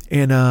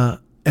 And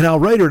I'll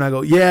write her and I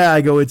go, yeah,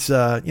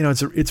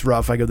 it's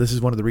rough. I go, this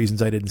is one of the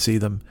reasons I didn't see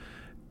them.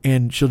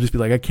 And she'll just be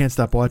like, I can't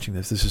stop watching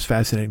this. This is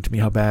fascinating to me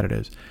how bad it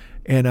is.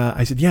 And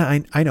I said, yeah,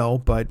 I know,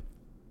 but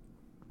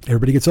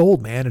everybody gets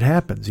old, man. It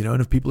happens,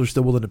 and if people are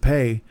still willing to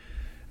pay.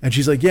 And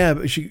she's like, yeah,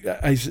 but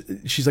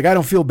she's like, I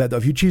don't feel bad though.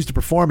 If you choose to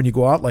perform and you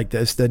go out like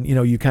this, then,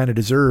 you kind of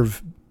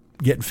deserve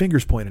getting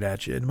fingers pointed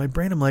at you. In my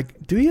brain, I'm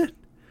like, do you?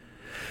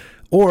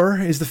 Or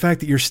is the fact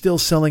that you're still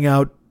selling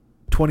out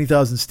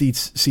 20,000 seat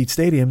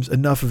stadiums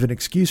enough of an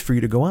excuse for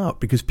you to go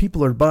out? Because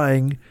people are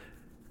buying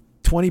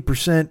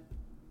 20%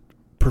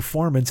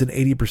 performance and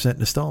 80%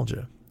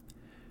 nostalgia.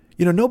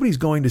 Nobody's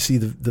going to see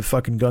the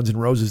fucking Guns N'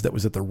 Roses that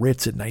was at the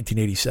Ritz in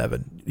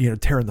 1987,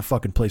 tearing the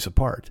fucking place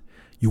apart.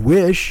 You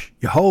wish,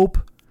 you hope,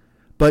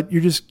 but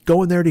you're just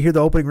going there to hear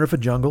the opening riff of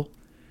Jungle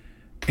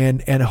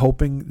and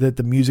hoping that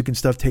the music and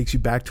stuff takes you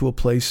back to a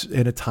place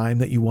in a time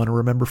that you want to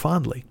remember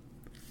fondly.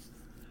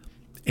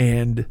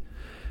 And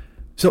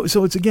so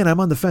it's, again, I'm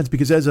on the fence,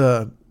 because as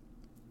a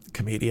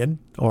comedian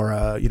or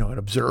an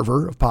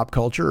observer of pop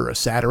culture or a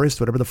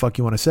satirist, whatever the fuck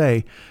you want to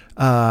say,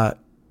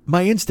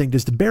 my instinct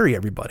is to bury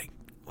everybody.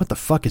 What the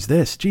fuck is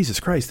this? Jesus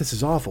Christ, this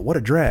is awful. What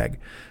a drag.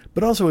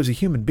 But also as a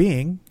human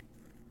being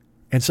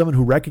and someone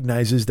who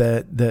recognizes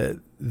that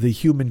the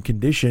human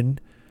condition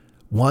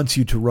wants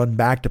you to run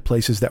back to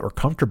places that were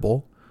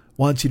comfortable,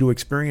 wants you to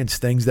experience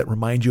things that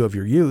remind you of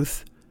your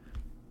youth,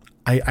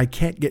 I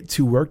can't get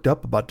too worked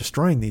up about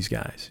destroying these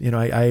guys.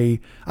 I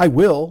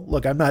will.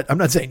 Look, I'm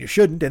not saying you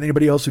shouldn't, and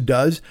anybody else who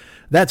does,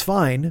 that's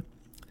fine.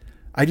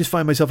 I just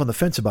find myself on the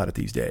fence about it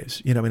these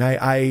days.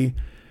 Mick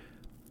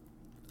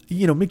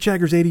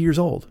Jagger's 80 years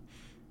old.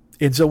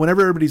 And so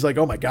whenever everybody's like,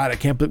 oh my God, I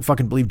can't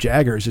fucking believe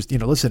Jagger is just,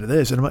 listen to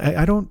this. And I'm like,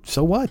 I don't,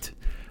 so what?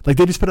 Like,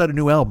 they just put out a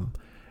new album.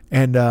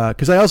 And,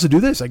 cause I also do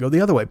this. I go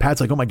the other way.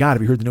 Pat's like, oh my God,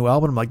 have you heard the new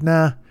album? I'm like,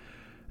 nah. And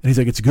he's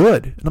like, it's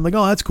good. And I'm like,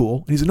 oh, that's cool.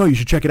 And he's like, no, you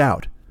should check it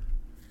out.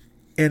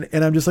 And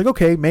I'm just like,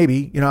 okay,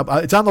 maybe,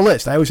 it's on the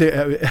list. I always say,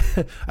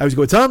 I always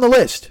go, it's on the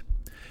list.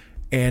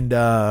 And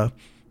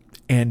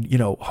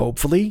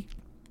hopefully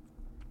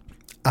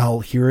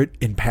I'll hear it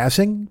in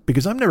passing,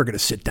 because I'm never going to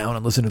sit down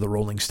and listen to the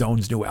Rolling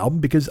Stones new album,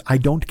 because I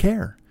don't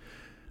care.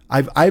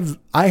 I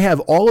have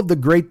all of the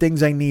great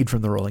things I need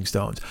from the Rolling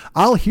Stones.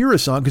 I'll hear a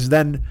song, because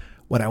then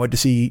when I went to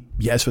see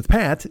Yes with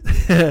Pat,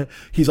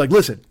 he's like,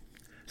 listen.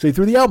 So he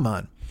threw the album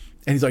on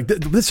and he's like,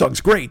 this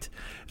song's great.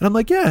 And I'm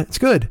like, yeah, it's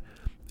good.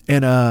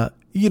 And,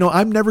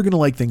 I'm never going to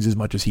like things as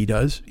much as he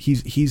does.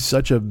 He's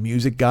such a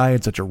music guy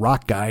and such a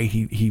rock guy.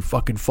 He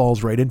fucking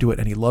falls right into it,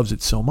 and he loves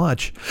it so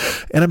much.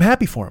 And I'm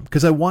happy for him,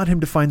 because I want him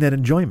to find that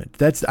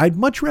enjoyment. I'd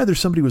much rather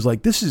somebody was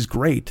like, this is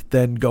great,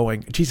 than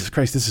going, Jesus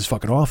Christ, this is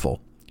fucking awful.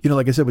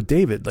 Like I said with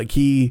David, like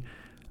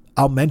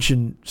I'll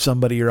mention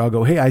somebody, or I'll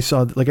go, hey, I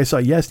saw Yes.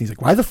 And he's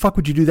like, why the fuck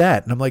would you do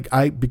that? And I'm like,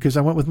 because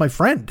I went with my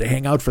friend to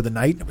hang out for the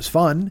night, and it was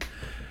fun.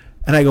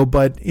 And I go,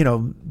 but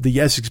the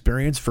Yes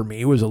experience for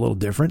me was a little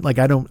different. Like,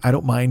 I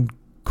don't mind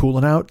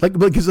cooling out. Like,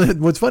 because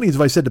what's funny is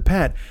if I said to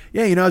Pat,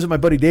 yeah, I was at my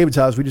buddy David's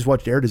house, we just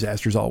watched Air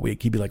Disasters all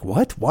week. He'd be like,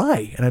 what?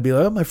 Why? And I'd be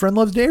like, oh, my friend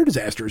loves Air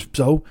Disasters.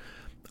 So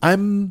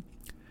I'm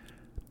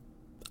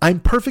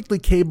perfectly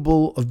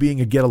capable of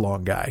being a get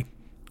along guy.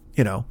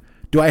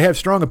 Do I have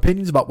strong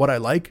opinions about what I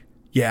like?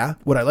 Yeah.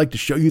 Would I like to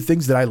show you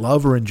things that I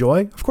love or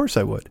enjoy? Of course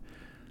I would.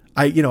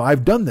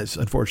 I've done this,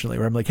 unfortunately,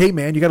 where I'm like, hey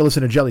man, you got to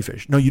listen to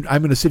Jellyfish. No,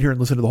 I'm going to sit here and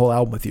listen to the whole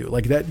album with you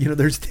like that.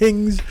 There's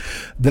things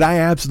that I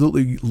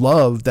absolutely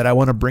love that I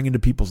want to bring into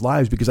people's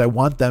lives because I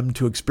want them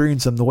to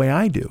experience them the way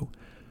I do.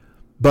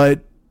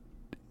 But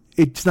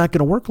it's not going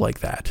to work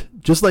like that.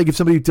 Just like if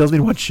somebody tells me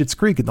to watch Schitt's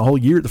Creek and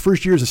the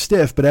first year is a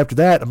stiff, but after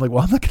that, I'm like,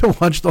 well, I'm not going to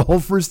watch the whole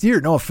first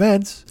year. No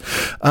offense.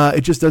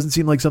 It just doesn't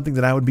seem like something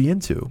that I would be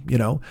into,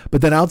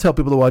 but then I'll tell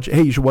people to watch,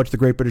 hey, you should watch the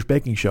Great British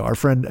Baking Show. Our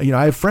friend,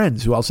 I have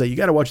friends who I'll say, you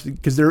got to watch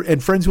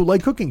and friends who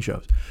like cooking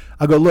shows.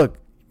 I'll go, look,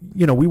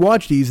 we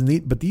watch these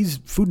but these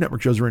Food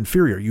Network shows are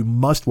inferior. You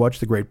must watch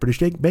the Great British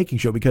Baking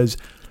Show because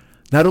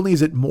not only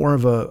is it more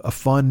of a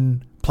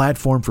fun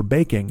platform for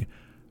baking,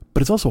 but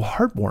it's also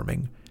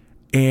heartwarming.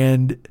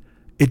 And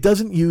it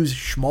doesn't use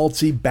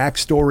schmaltzy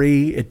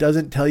backstory. It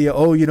doesn't tell you,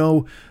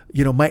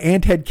 my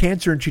aunt had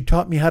cancer and she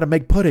taught me how to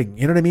make pudding.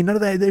 You know what I mean? None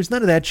of that. There's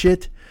none of that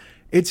shit.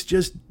 It's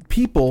just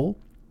people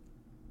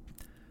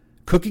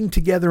cooking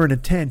together in a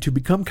tent to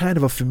become kind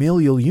of a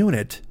familial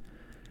unit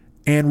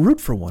and root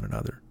for one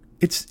another.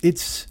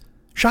 It's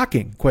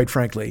shocking, quite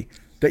frankly,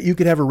 that you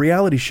could have a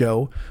reality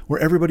show where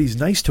everybody's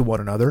nice to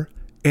one another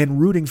and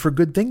rooting for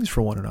good things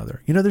for one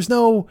another. There's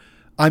no,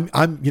 I'm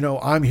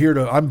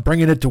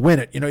bringing it to win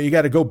it. You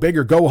got to go big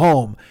or go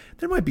home.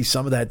 There might be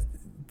some of that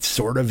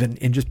sort of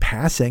in just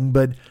passing,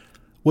 but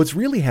what's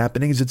really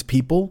happening is it's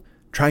people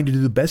trying to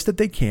do the best that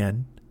they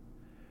can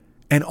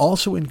and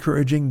also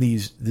encouraging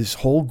this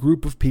whole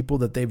group of people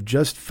that they've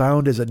just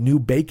found as a new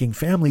baking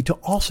family to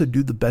also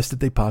do the best that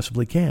they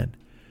possibly can.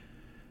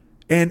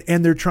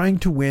 And they're trying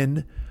to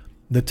win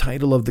the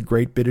title of the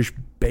Great British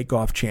Bake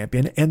Off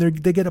champion, and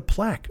they get a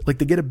plaque. Like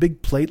they get a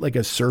big plate, like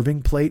a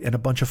serving plate and a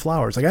bunch of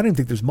flowers. Like I don't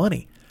think there's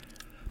money.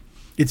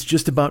 It's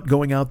just about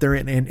going out there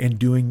and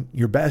doing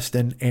your best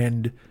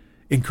and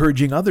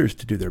encouraging others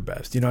to do their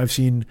best. You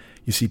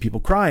see people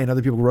cry and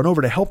other people run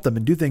over to help them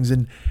and do things.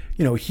 And,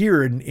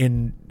 here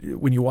in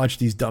when you watch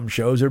these dumb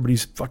shows,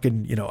 everybody's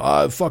fucking,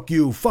 fuck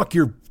you, fuck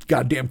your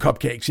goddamn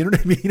cupcakes. You know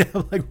what I mean?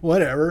 I'm like,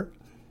 whatever.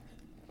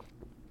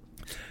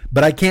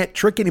 But I can't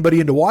trick anybody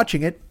into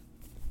watching it.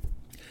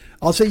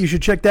 I'll say you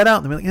should check that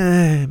out. And they're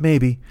like,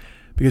 maybe,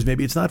 because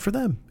maybe it's not for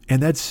them.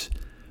 And that's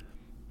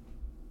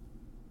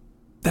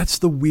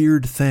the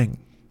weird thing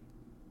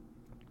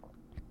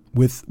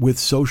with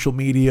social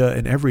media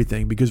and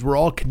everything, because we're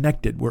all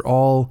connected.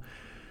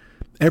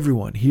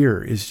 Everyone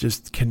here is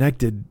just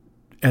connected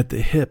at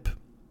the hip,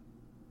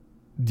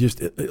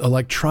 just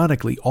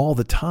electronically all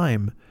the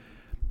time.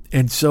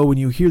 And so when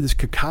you hear this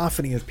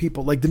cacophony of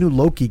people, like the new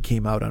Loki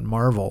came out on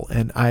Marvel,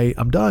 and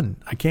I'm done.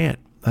 I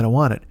don't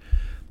want it.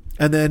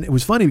 And then it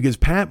was funny because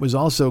Pat was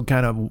also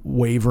kind of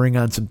wavering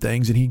on some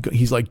things, and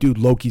he's like, dude,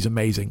 Loki's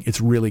amazing.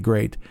 It's really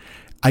great.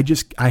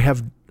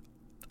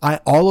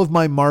 All of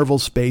my Marvel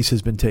space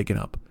has been taken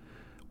up.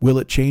 Will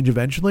it change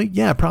eventually?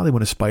 Yeah, probably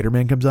when a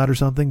Spider-Man comes out or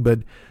something.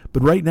 But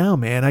right now,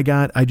 man, I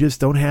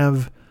don't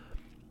have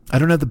the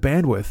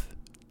bandwidth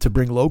to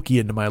bring Loki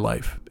into my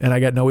life, and I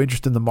got no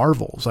interest in the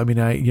Marvels. I mean,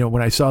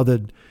 when I saw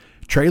the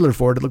trailer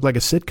for it looked like a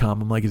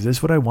sitcom. I'm like, is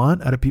this what I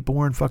want out of people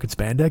wearing fucking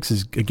spandex?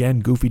 Is again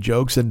goofy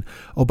jokes, and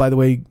oh, by the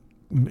way,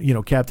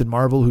 Captain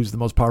Marvel, who's the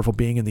most powerful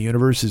being in the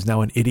universe, is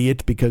now an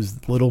idiot because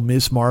little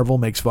Miss Marvel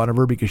makes fun of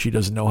her because she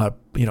doesn't know how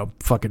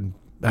fucking,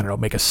 I don't know,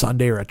 make a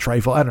sundae or a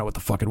trifle. I don't know what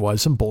the fuck it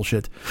was, some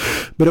bullshit.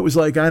 But it was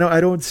like,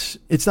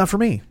 it's not for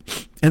me.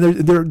 And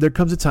there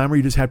comes a time where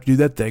you just have to do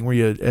that thing where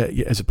you,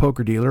 as a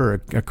poker dealer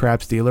or a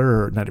craps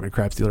dealer, or not even a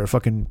craps dealer, a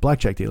fucking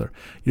blackjack dealer,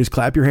 you just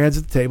clap your hands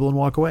at the table and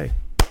walk away,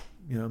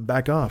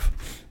 back off.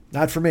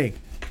 Not for me.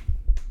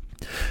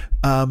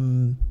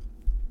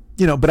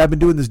 But I've been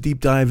doing this deep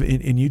dive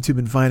in YouTube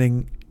and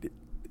finding,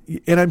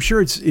 and I'm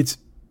sure it's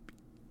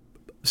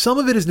some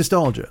of it is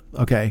nostalgia,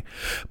 okay?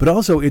 But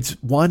also it's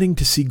wanting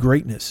to see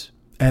greatness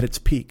at its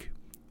peak.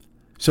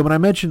 So when I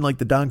mentioned like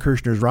the Don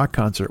Kirshner's rock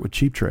concert with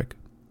Cheap Trick,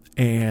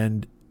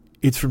 and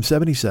it's from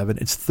 1977,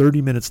 it's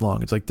 30 minutes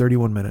long. It's like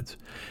 31 minutes.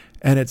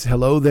 And it's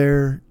Hello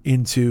There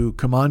into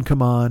Come On,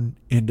 Come On,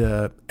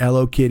 into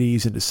Hello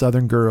Kitties, into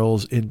Southern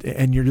Girls,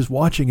 and you're just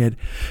watching it,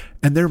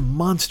 and they're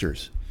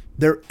monsters.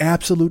 They're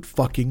absolute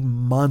fucking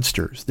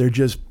monsters. They're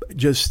just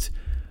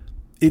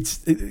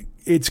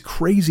it's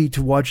crazy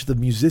to watch the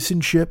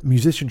musicianship,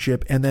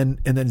 and then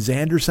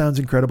Xander sounds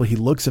incredible. He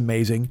looks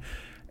amazing,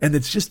 and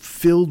it's just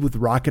filled with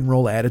rock and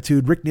roll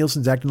attitude. Rick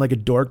Nielsen's acting like a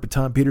dork, but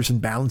Tom Peterson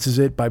balances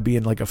it by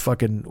being like a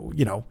fucking,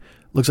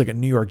 looks like a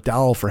New York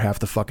doll for half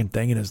the fucking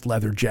thing in his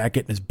leather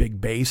jacket and his big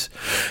bass.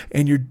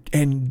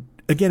 And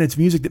again, it's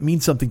music that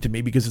means something to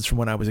me because it's from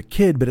when I was a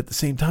kid, but at the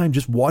same time,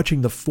 just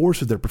watching the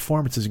force of their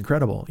performance is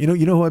incredible. You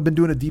know who I've been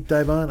doing a deep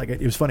dive on? Like,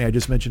 it was funny. I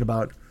just mentioned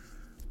about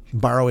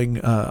borrowing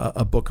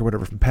a book or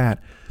whatever from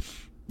Pat.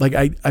 Like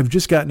I've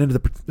just gotten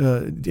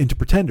into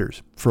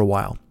Pretenders for a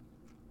while.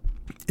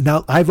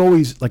 Now I've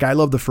always, I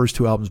love the first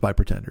two albums by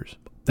Pretenders.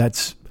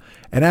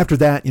 And after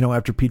that,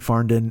 after Pete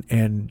Farndon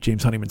and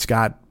James Honeyman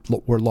Scott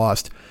were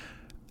lost,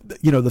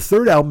 the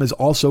third album is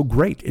also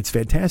great. It's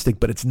fantastic,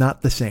 but it's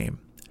not the same.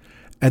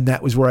 And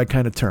that was where I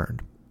kind of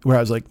turned. where I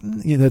was like,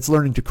 that's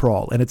Learning to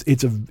Crawl. And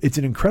it's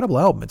an incredible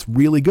album. It's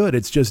really good.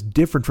 It's just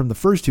different from the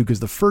first two, because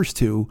the first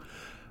two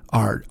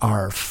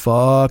are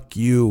fuck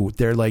you.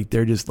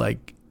 They're just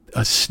like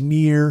a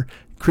sneer.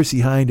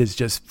 Chrissie Hynde is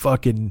just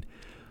fucking,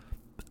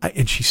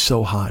 and she's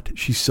so hot.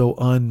 She's so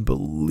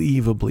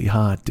unbelievably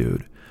hot,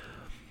 dude.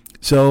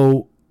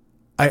 So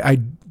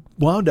I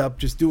wound up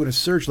just doing a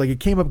search. Like,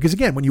 it came up, because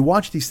again, when you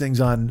watch these things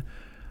on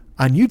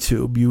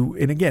YouTube,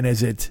 and again,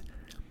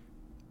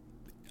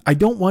 I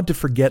don't want to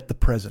forget the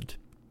present.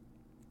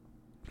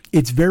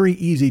 It's very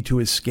easy to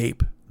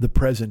escape the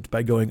present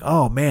by going,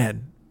 oh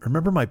man,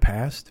 remember my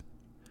past?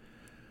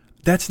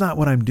 That's not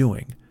what I'm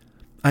doing.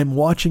 I'm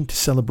watching to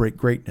celebrate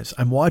greatness.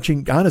 I'm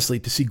watching, honestly,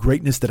 to see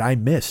greatness that I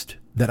missed,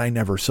 that I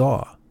never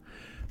saw.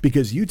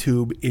 Because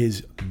YouTube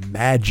is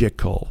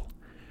magical.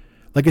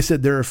 Like I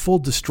said, there are full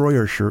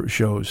Destroyer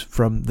shows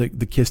from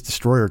the Kiss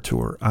Destroyer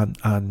tour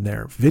on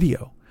their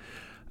video.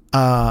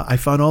 I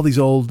found all these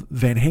old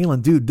Van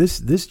Halen. Dude,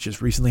 this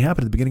just recently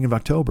happened at the beginning of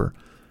October.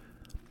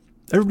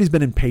 Everybody's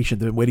been impatient.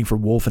 They've been waiting for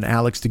Wolf and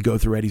Alex to go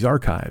through Eddie's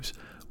archives.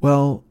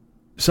 Well,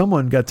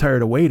 someone got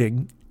tired of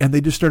waiting, and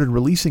they just started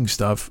releasing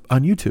stuff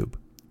on YouTube.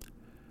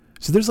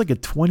 So there's like a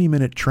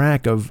 20-minute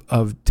track of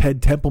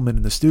Ted Templeman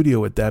in the studio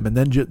with them, and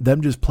then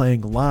them just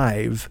playing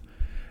live.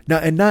 Now,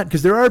 and not,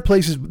 because there are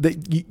places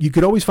that you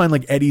could always find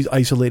like Eddie's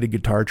isolated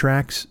guitar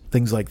tracks,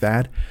 things like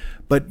that.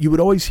 But you would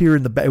always hear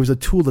it was a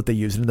tool that they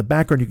used. And in the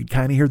background, you could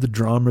kind of hear the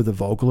drum or the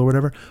vocal or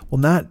whatever. Well,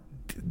 not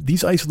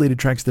these isolated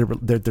tracks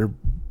they're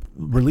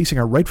releasing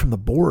are right from the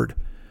board,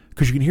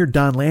 because you can hear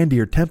Don Landy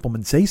or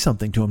Templeman say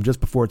something to him just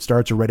before it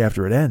starts or right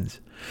after it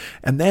ends.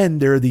 And then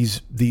there are these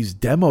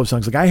demo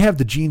songs. Like, I have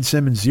the Gene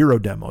Simmons Zero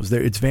demos.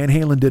 It's Van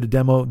Halen did a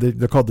demo.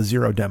 They're called the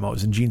Zero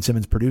demos, and Gene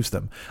Simmons produced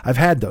them. I've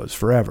had those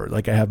forever.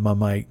 Like, I have them on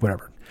my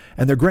whatever,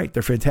 and they're great.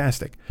 They're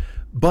fantastic.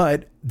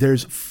 But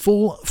there's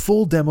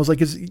full demos.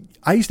 Like,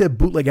 I used to have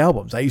bootleg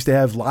albums. I used to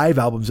have live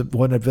albums.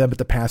 One of them at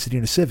the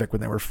Pasadena Civic when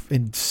they were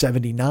in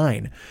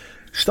 '79,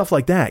 stuff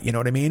like that. You know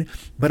what I mean?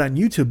 But on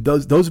YouTube,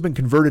 those have been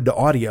converted to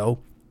audio.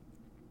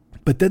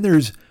 But then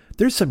there's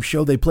some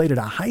show they played at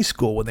a high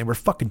school when they were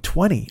fucking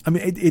 20. I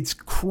mean, it's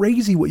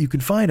crazy what you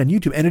can find on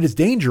YouTube, and it is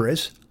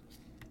dangerous,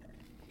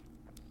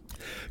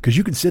 because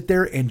you can sit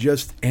there and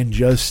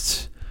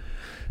just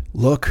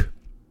look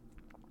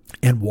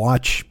and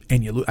watch,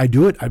 and I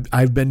do it.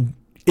 I've been,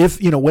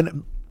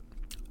 when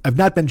I've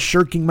not been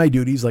shirking my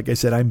duties, like I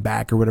said, I'm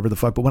back or whatever the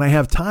fuck, but when I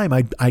have time,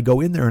 I go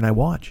in there and I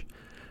watch.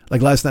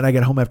 Like last night, I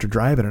got home after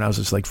driving, and I was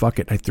just like, fuck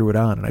it. I threw it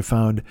on, and I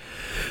found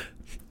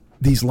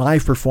these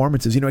live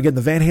performances. Again,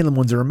 the Van Halen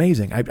ones are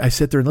amazing. I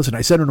sit there and listen.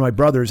 I sent them to my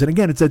brothers. And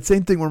again, it's that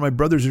same thing where my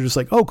brothers are just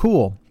like, oh,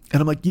 cool.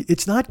 And I'm like,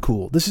 it's not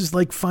cool. This is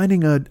like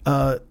finding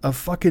a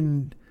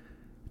fucking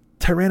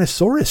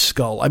Tyrannosaurus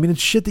skull. I mean, it's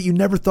shit that you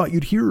never thought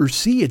you'd hear or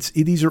see.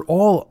 These are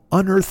all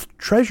unearthed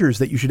treasures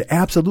that you should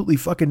absolutely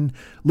fucking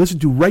listen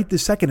to right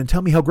this second and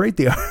tell me how great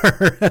they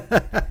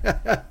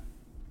are.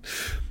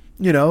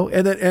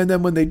 And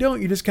then when they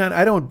don't, you just kind of,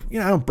 I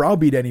don't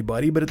browbeat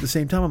anybody, but at the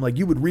same time, I'm like,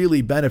 you would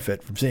really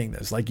benefit from seeing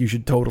this. Like, you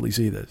should totally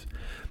see this.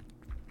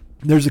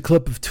 There's a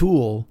clip of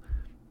Tool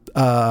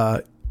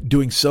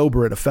doing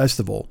Sober at a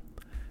festival,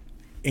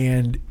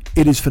 and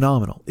it is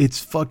phenomenal.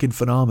 It's fucking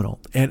phenomenal.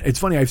 And it's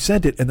funny, I've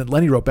sent it, and then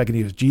Lenny wrote back and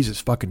he goes, Jesus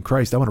fucking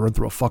Christ, I want to run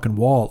through a fucking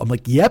wall. I'm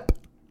like, yep.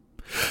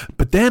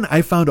 But then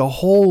I found a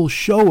whole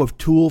show of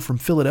Tool from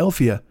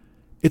Philadelphia.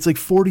 It's like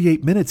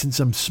 48 minutes in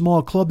some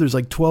small club. There's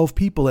like 12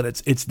 people, and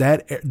it's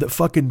the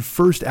fucking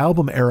first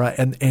album era.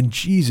 And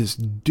Jesus,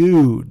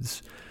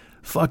 dudes,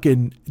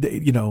 fucking,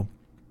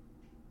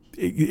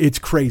 it's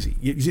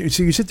crazy.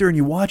 So you sit there and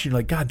you watch, and you're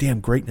like, God damn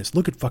greatness.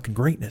 Look at fucking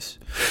greatness.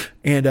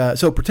 And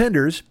so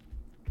Pretenders,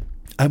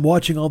 I'm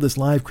watching all this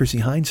live Chrissie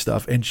Hynde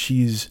stuff, and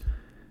she's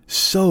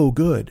so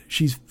good.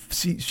 She's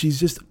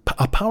just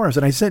a powerhouse.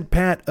 And I sent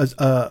Pat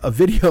a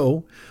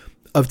video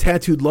of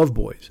Tattooed Love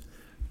Boys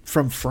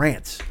from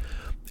France.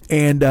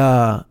 And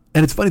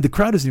it's funny, the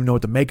crowd doesn't even know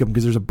what to make of them,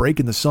 because there's a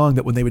break in the song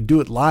that when they would do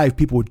it live,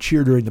 people would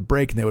cheer during the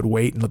break, and they would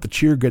wait and let the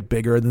cheer get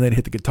bigger, and then they'd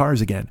hit the guitars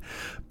again.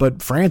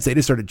 But France, they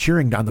just started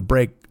cheering down the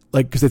break,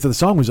 like, because they thought the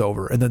song was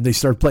over, and then they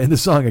started playing the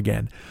song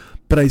again.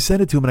 But I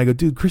sent it to him, and I go,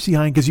 dude, Chrissie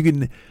Hynde, because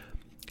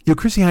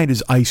Chrissie Hynde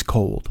is ice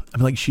cold. I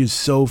mean, like, she is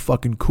so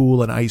fucking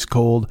cool and ice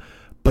cold.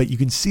 But you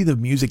can see the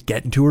music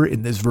getting to her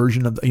in this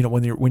version of,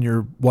 when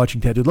you're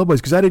watching Tattooed Love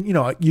Boys. Because I didn't,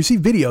 you see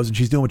videos and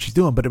she's doing what she's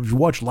doing. But if you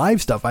watch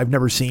live stuff, I've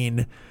never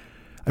seen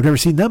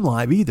them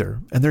live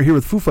either. And they're here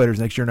with Foo Fighters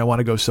next year, and I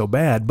want to go so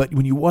bad. But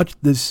when you watch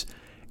this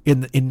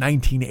in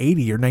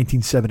 1980 or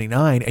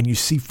 1979, and you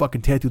see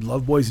fucking Tattooed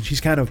Love Boys, and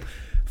she's kind of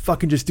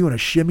fucking just doing a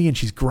shimmy, and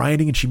she's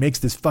grinding, and she makes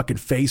this fucking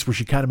face where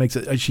she kind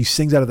of she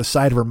sings out of the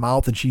side of her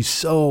mouth, and she's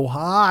so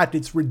hot.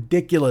 It's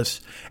ridiculous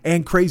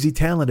and crazy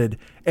talented,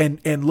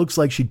 and looks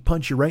like she'd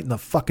punch you right in the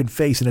fucking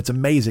face, and it's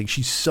amazing.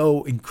 She's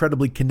so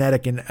incredibly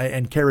kinetic and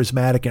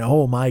charismatic, and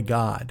oh my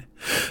God.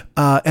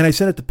 And I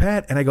sent it to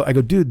Pat, and I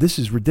go, dude, this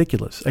is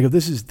ridiculous. I go,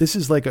 this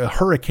is like a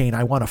hurricane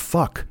I want to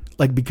fuck.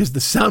 Like, because the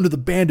sound of the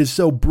band is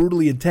so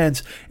brutally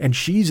intense, and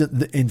she's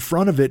in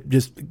front of it,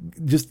 just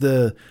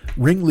the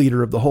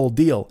ringleader of the whole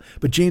deal.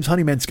 But James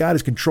Honeyman Scott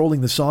is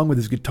controlling the song with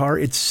his guitar.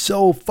 It's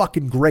so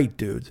fucking great,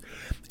 dudes.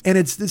 And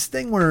it's this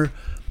thing where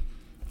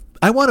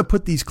I want to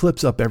put these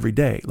clips up every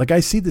day. Like, I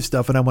see this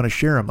stuff and I want to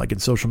share them, like in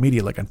social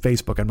media, like on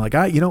Facebook. I'm like,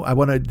 I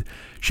want to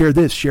share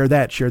this, share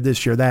that, share this,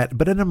 share that.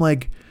 But then I'm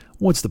like,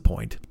 what's the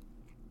point?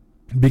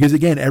 Because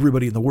again,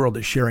 everybody in the world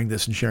is sharing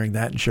this and sharing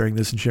that and sharing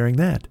this and sharing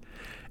that.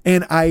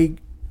 And I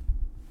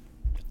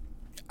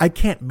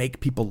can't make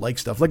people like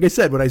stuff. Like I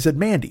said, when I said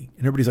Mandy,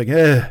 and everybody's like,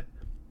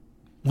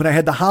 when I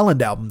had the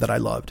Holland album that I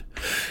loved,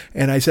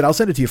 and I said, I'll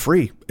send it to you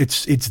free.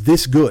 It's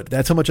this good.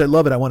 That's how much I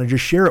love it. I want to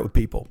just share it with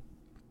people.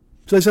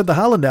 So I sent the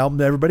Holland album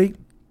to everybody,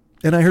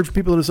 and I heard from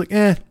people that was like,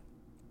 this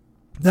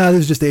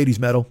is just 80s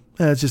metal.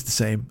 It's just the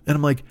same. And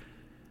I'm like,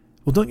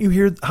 well, don't you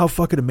hear how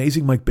fucking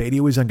amazing Mike Beatty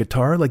is on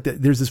guitar? Like,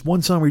 there's this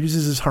one song where he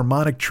uses his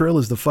harmonic trill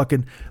as the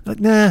fucking, like,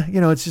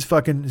 it's just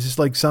fucking, it's just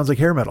like, sounds like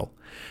hair metal.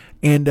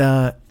 And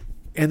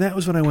that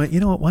was when I went, you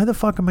know what, why the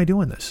fuck am I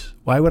doing this?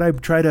 Why would I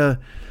try to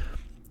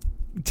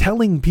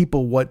telling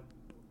people what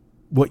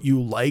you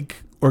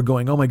like, or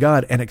going, oh my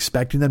God, and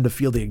expecting them to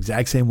feel the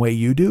exact same way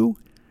you do?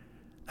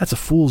 That's a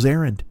fool's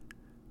errand.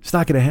 It's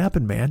not going to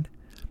happen, man.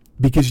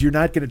 Because you're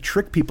not going to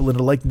trick people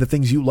into liking the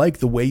things you like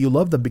the way you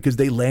love them, because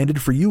they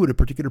landed for you at a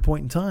particular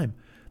point in time.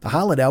 The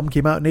Holland album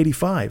came out in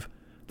 85.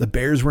 The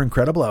Bears were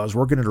incredible. I was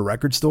working at a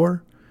record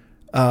store.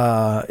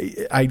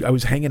 I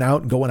was hanging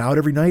out and going out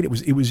every night.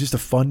 It was just a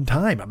fun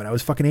time. I mean, I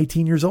was fucking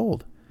 18 years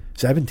old,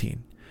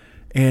 17.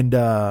 And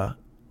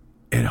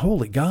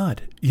holy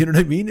God, you know what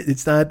I mean?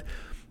 It's not,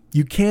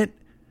 you can't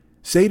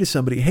say to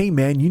somebody, hey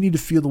man, you need to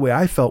feel the way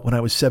I felt when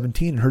I was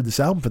 17 and heard this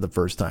album for the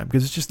first time,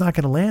 because it's just not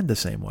going to land the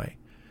same way.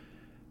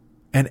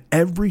 And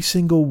every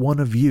single one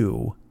of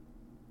you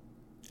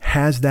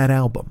has that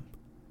album,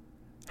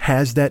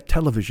 has that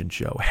television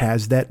show,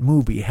 has that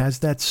movie, has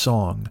that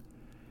song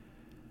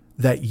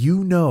that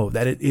you know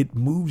that it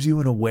moves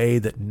you in a way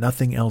that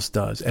nothing else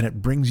does. And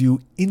it brings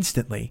you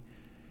instantly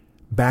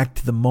back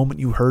to the moment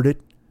you heard it,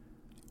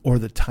 or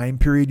the time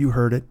period you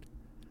heard it,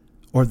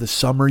 or the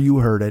summer you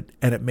heard it.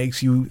 And it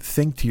makes you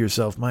think to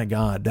yourself, my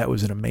God, that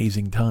was an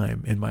amazing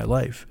time in my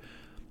life.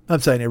 I'm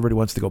not saying everybody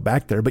wants to go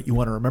back there, but you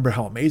want to remember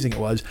how amazing it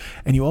was.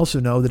 And you also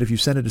know that if you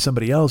sent it to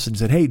somebody else and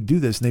said, hey, do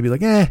this, and they'd be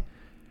like,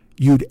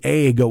 you'd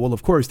A, go, well,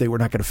 of course they were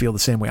not going to feel the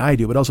same way I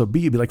do, but also B,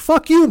 you'd be like,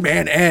 fuck you,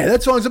 man.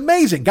 That song's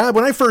amazing. God,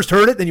 when I first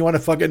heard it, then you want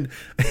to fucking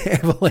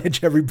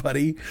avalanche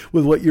everybody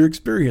with what your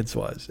experience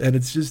was. And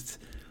it's just,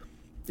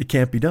 it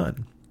can't be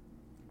done.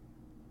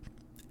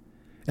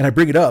 And I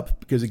bring it up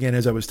because, again,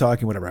 as I was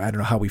talking, whatever, I don't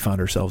know how we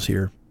found ourselves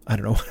here. I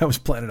don't know what I was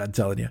planning on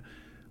telling you,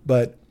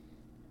 but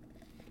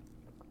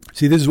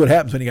see, this is what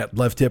happens when you got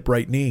left hip,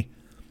 right knee.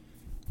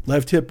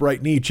 Left hip,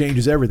 right knee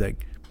changes everything.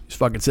 Just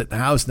fucking sit in the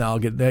house now.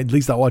 At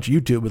least I'll watch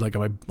YouTube with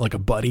like a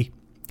buddy.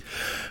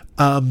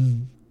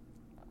 The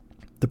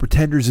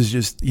Pretenders is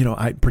just,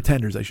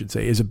 Pretenders, I should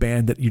say, is a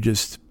band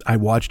that I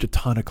watched a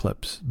ton of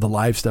clips. The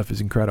live stuff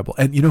is incredible.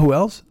 And you know who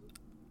else?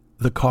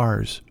 The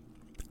Cars.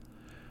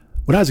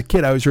 When I was a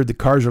kid, I always heard the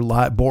Cars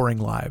are boring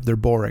live. They're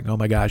boring. Oh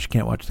my gosh, you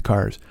can't watch the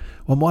Cars.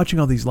 Well, I'm watching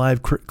all these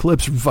live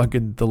clips from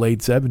fucking the late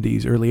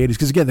 70s, early 80s.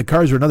 Because again, the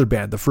Cars are another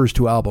band. The first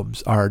two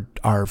albums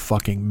are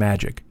fucking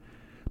magic.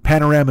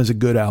 Panorama is a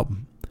good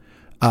album.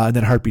 And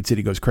then Heartbeat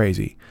City goes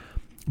crazy.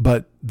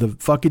 But the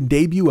fucking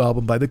debut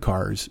album by the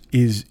Cars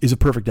is a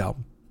perfect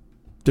album.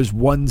 There's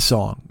one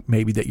song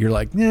maybe that you're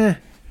like,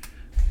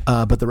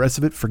 but the rest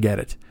of it, forget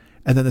it.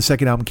 And then the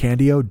second album,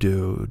 Candio,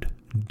 dude.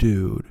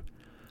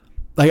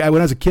 Like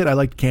when I was a kid, I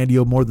liked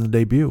Candio more than the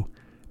debut.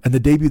 And the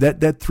debut, that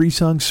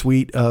 3-song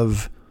suite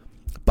of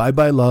Bye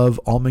Bye Love,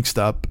 All Mixed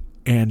Up,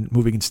 and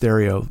Moving in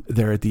Stereo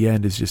there at the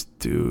end is just,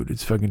 dude,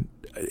 it's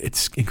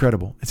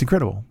incredible. It's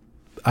incredible.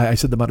 I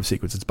said them out of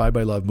sequence. It's Bye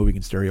Bye Love, Moving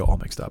in Stereo, All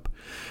Mixed Up.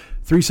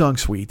 3-song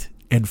suite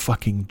and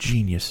fucking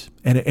genius.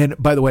 And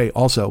by the way,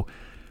 also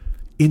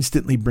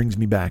instantly brings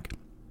me back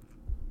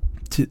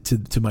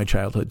to my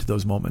childhood, to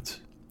those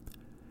moments.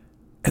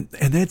 And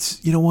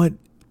that's, you know what?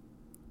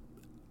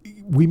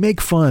 We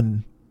make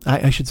fun.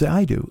 I should say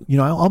I do.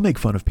 I'll make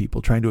fun of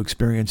people trying to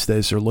experience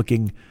this, or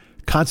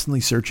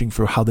constantly searching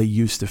for how they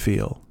used to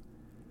feel.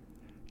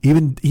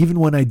 Even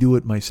when I do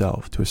it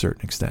myself to a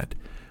certain extent.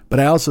 But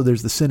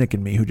there's the cynic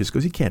in me who just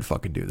goes, you can't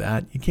fucking do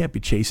that. You can't be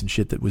chasing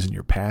shit that was in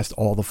your past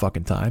all the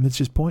fucking time. It's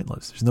just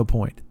pointless. There's no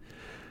point.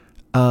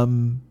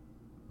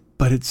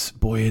 But it's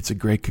a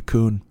great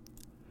cocoon,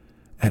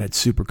 and it's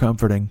super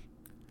comforting.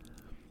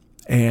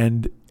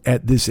 And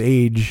at this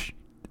age,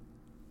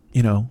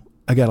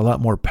 I got a lot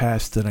more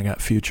past than I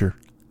got future.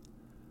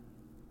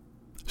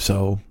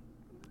 So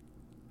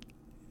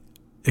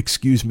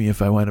excuse me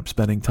if I wind up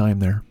spending time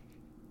there.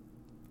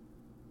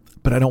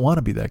 But I don't want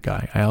to be that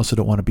guy. I also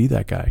don't want to be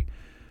that guy.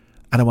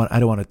 I don't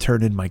want to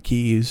turn in my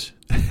keys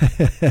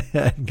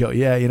and go,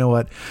 yeah, you know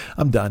what?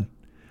 I'm done.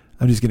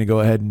 I'm just going to go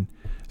ahead and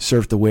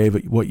surf the wave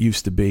of what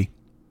used to be,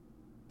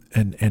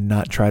 and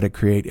not try to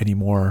create any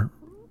more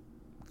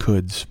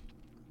coulds.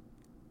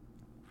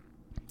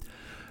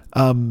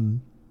 But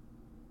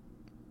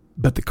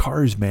the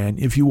Cars, man,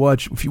 if you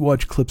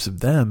watch clips of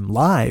them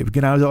live,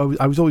 again,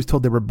 I was always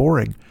told they were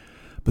boring,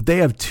 but they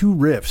have two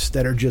riffs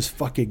that are just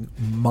fucking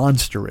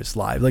monstrous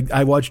live. Like,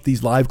 I watched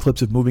these live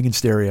clips of Moving in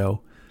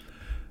Stereo,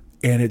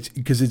 and it's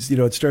because it's, you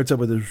know, it starts out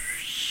with a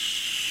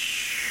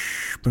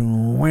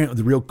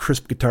the real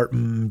crisp guitar,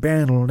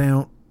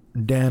 down,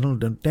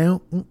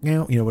 you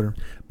know, whatever.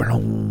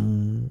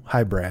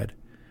 Hi, Brad.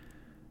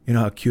 You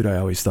know how cute I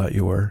always thought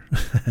you were.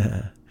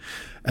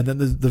 And then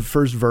the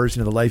first verse,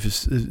 you know,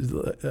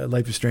 the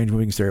Life is Strange,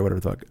 Moving Stereo, whatever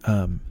the fuck.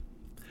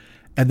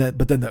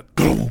 But then the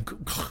gong,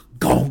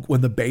 gong,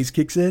 when the bass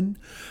kicks in,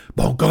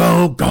 gong,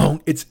 gong,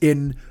 gong, it's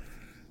a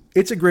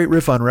great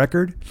riff on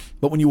record.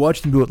 But when you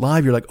watch them do it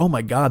live, you're like, oh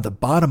my God, the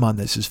bottom on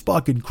this is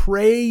fucking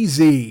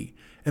crazy.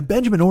 And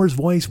Benjamin Orr's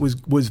voice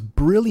was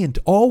brilliant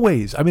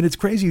always. I mean, it's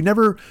crazy.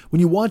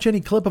 When you watch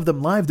any clip of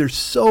them live, they're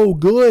so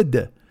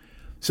good.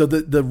 So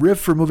the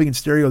riff for Moving in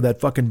Stereo, that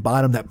fucking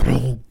bottom, that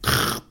boom,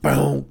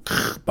 boom,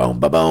 boom,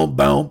 boom,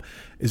 boom,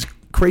 is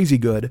crazy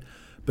good.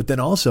 But then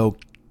also,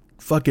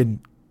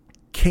 fucking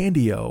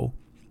Candio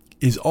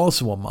is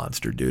also a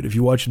monster, dude. If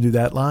you watch him do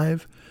that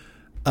live,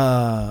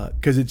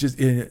 because it's just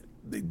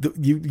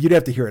you'd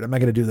have to hear it. I'm not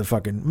gonna do the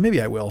fucking.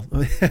 Maybe I will,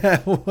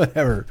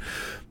 whatever.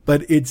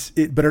 But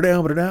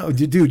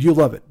dude, you'll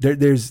love it.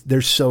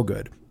 They're so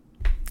good.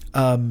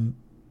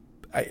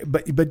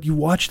 But you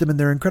watch them and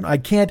they're incredible.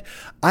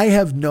 I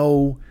have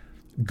no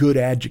good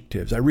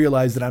adjectives. I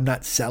realize that I'm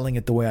not selling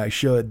it the way I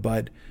should,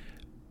 but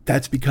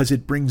that's because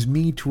it brings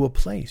me to a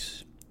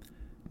place.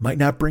 Might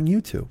not bring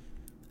you to.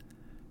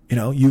 You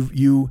know,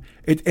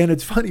 and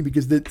it's funny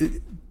because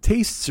the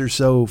tastes are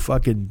so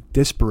fucking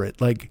disparate.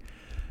 Like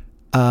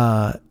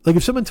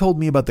if someone told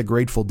me about the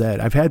Grateful Dead,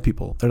 I've had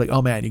people, they're like,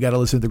 oh man, you got to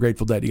listen to the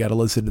Grateful Dead. You got to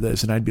listen to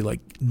this. And I'd be like,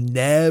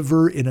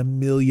 never in a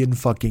million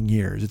fucking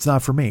years. It's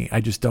not for me.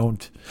 I just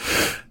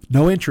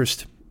no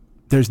interest.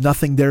 There's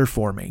nothing there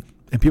for me.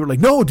 And people are like,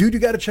 no, dude, you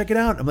got to check it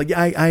out. I'm like,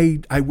 yeah,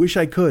 I wish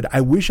I could.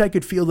 I wish I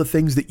could feel the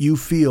things that you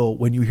feel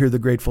when you hear the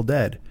Grateful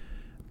Dead,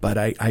 but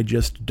I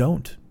just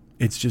don't.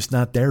 It's just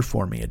not there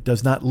for me. It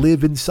does not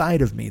live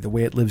inside of me the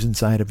way it lives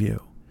inside of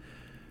you.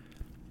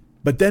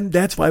 But then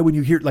that's why when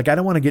you hear, like, I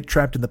don't want to get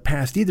trapped in the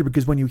past either,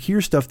 because when you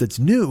hear stuff that's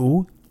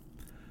new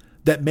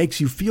that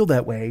makes you feel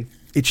that way,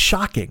 it's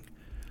shocking.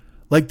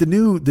 Like the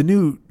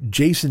new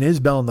Jason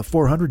Isbell and the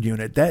 400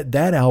 Unit,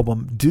 that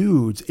album,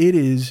 dudes,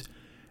 it's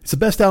the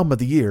best album of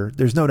the year.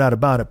 There's no doubt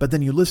about it. But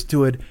then you listen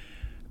to it,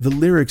 the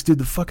lyrics, dude,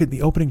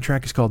 the opening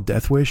track is called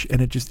Death Wish,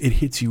 and it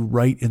hits you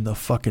right in the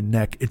fucking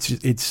neck.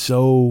 It's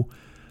so,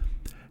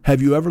 have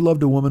you ever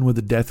loved a woman with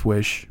a death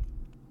wish?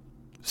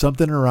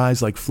 Something in her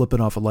eyes like flipping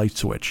off a light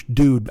switch.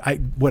 Dude,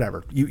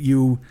 whatever.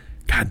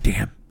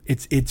 Goddamn.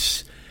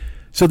 It's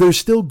so there's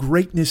still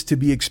greatness to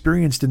be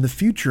experienced in the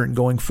future and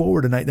going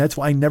forward. And that's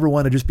why I never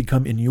want to just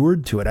become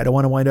inured to it. I don't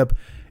want to wind up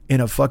in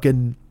a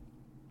fucking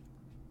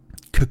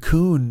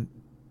cocoon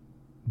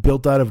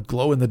built out of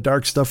glow in the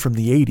dark stuff from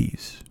the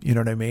 80s. You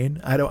know what I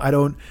mean? I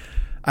don't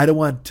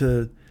want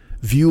to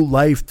view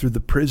life through the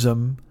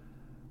prism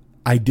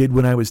I did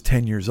when I was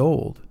 10 years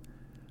old.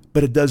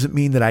 But it doesn't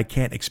mean that I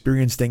can't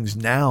experience things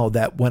now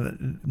that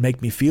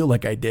make me feel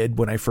like I did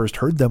when I first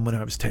heard them when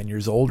I was 10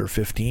 years old or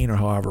 15 or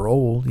however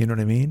old. You know what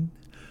I mean?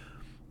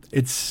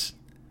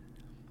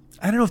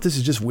 I don't know if this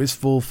is just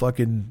wistful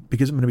fucking,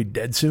 because I'm going to be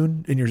dead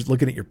soon and you're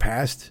looking at your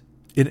past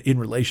in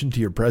relation to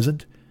your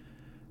present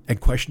and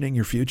questioning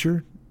your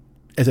future,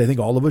 as I think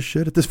all of us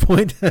should at this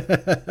point.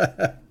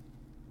 I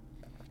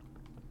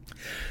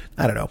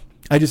don't know.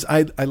 I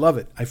love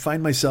it. I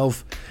find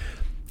myself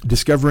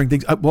discovering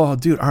things. Well,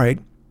 dude, all right.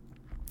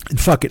 And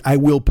fuck it, I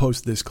will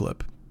post this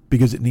clip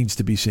because it needs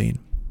to be seen.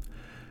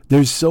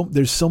 There's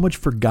so much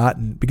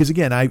forgotten, because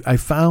again, I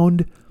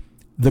found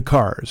the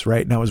Cars,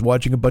 right? And I was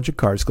watching a bunch of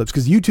Cars clips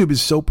because YouTube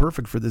is so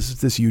perfect for this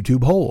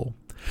YouTube hole.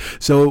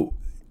 So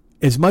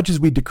as much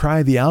as we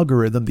decry the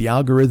algorithm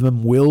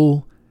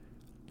will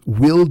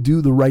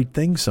do the right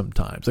thing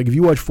sometimes. Like if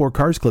you watch 4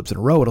 Cars clips in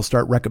a row, it'll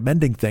start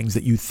recommending things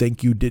that you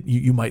think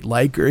you might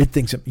like, or it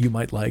thinks you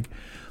might like.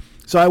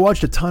 So I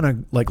watched a ton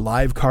of like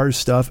live Cars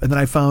stuff, and then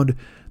I found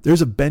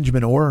there's a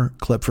Benjamin Orr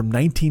clip from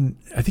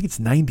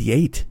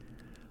 98,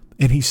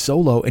 and he's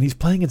solo, and he's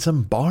playing in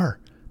some bar.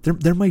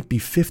 There might be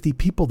 50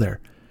 people there,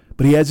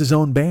 but he has his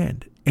own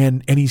band,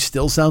 and he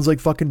still sounds like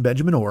fucking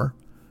Benjamin Orr.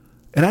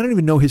 And I don't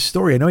even know his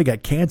story. I know he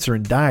got cancer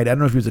and died. I don't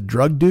know if he was a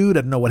drug dude.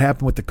 I don't know what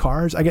happened with the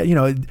Cars.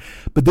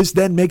 But this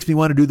then makes me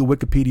want to do the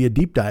Wikipedia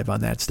deep dive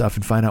on that stuff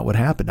and find out what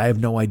happened. I have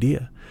no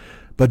idea.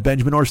 But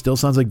Benjamin Orr still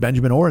sounds like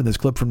Benjamin Orr in this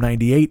clip from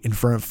 98 in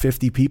front of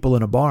 50 people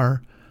in a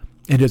bar.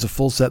 And he does a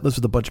full set list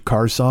with a bunch of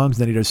Cars songs.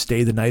 And then he does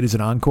Stay the Night as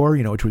an encore,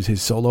 which was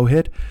his solo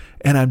hit.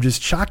 And I'm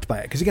just shocked by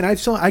it. Because again,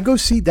 that's who I go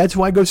see.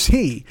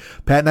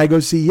 Pat and I go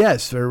see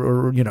Yes,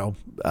 or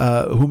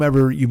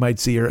whomever you might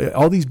see, or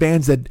all these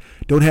bands that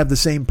don't have the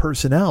same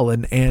personnel.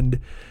 And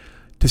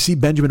to see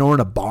Benjamin Orr in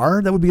a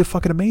bar, that would be a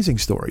fucking amazing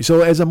story.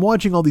 So as I'm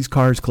watching all these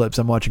Cars clips,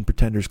 I'm watching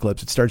Pretenders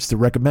clips. It starts to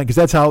recommend, because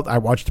that's how I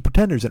watched the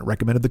Pretenders, and it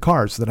recommended the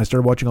Cars. So then I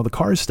started watching all the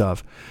Cars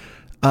stuff.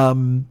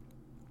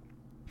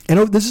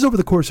 And this is over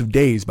the course of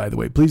days, by the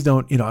way. Please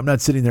don't, I'm not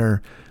sitting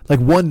there. Like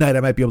one night I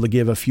might be able to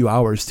give a few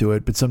hours to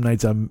it, but some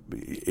nights I'll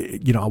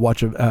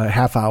watch a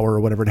half hour or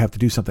whatever and have to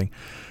do something.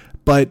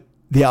 But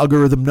the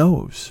algorithm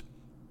knows.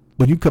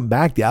 When you come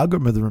back, the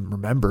algorithm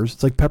remembers.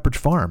 It's like Pepperidge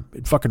Farm.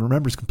 It fucking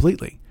remembers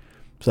completely.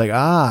 It's like,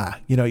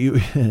 you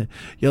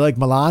you like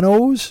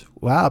Milanos?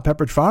 Wow,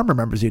 Pepperidge Farm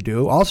remembers you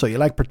do. Also, you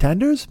like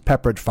Pretenders?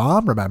 Pepperidge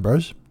Farm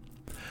remembers.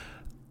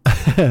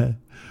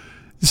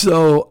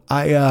 So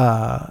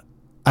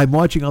I'm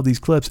watching all these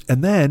clips,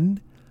 and then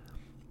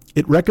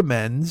it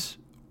recommends,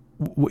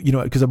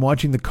 because I'm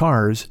watching the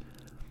Cars,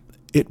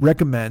 it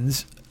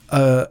recommends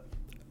a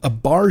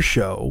bar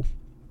show,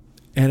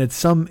 and it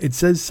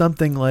says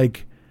something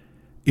like,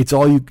 It's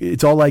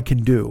all I can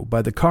do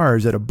by the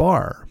Cars at a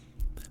bar.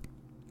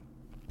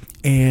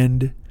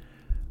 And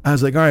I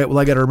was like, all right, well,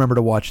 I got to remember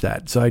to watch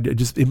that. So I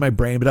just in my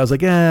brain, but I was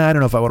like, I don't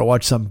know if I want to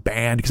watch some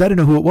band, because I didn't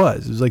know who it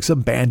was. It was like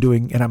some band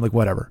doing, and I'm like,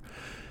 whatever.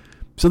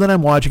 So then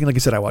I'm watching, and like I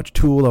said, I watch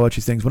Tool, I watch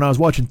these things. When I was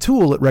watching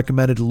Tool, it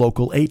recommended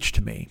Local H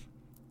to me.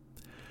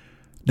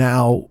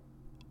 Now,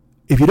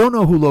 if you don't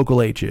know who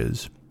Local H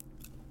is,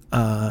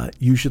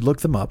 you should look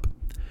them up.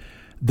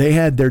 They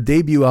had their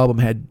debut album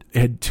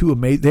had two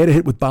amazing. They had a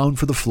hit with "Bound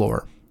for the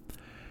Floor,"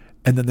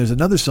 and then there's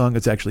another song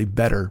that's actually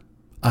better.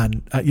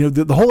 On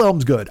the whole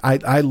album's good.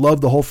 I love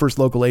the whole first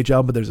Local H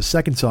album, but there's a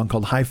second song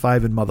called "High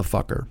Five and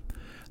Motherfucker."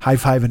 High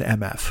Five and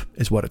MF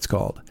is what it's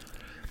called.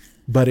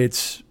 But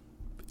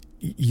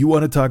you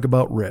want to talk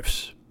about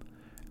riffs,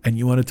 and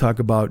you want to talk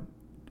about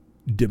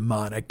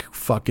demonic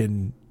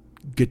fucking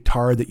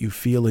guitar that you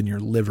feel in your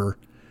liver.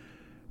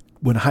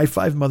 When High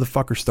Five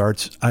Motherfucker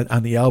starts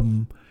on the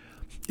album,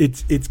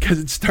 it's because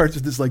it starts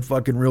with this like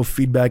fucking real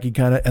feedbacky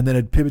kind of, and then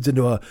it pivots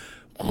into a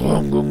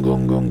gong gong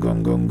gong gong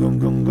gong gong gong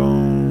gong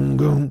gong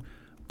gong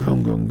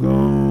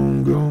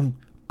gong gong gong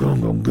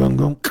gong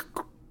gong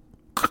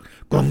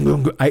gong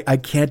gong. I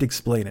can't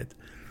explain it.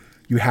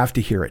 You have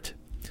to hear it.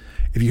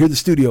 If you hear the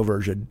studio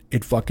version,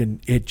 it's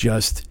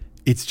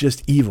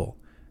just evil.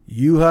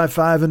 You high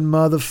fiving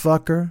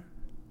motherfucker.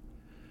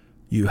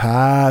 You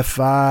high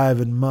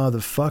fiving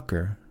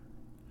motherfucker.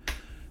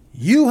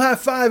 You high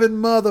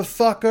fiving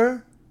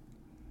motherfucker.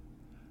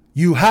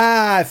 You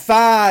high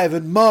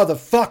fiving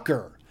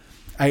motherfucker.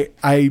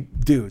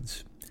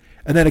 Dudes.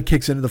 And then it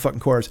kicks into the fucking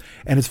chorus.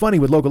 And it's funny,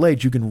 with Local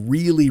H, you can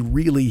really,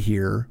 really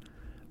hear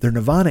their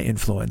Nirvana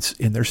influence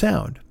in their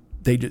sound.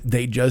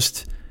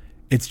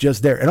 It's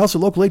just there. And also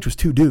Local H was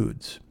two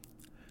dudes.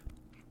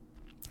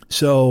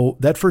 So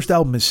that first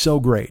album is so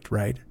great,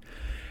 right?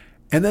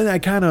 And then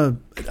it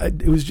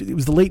was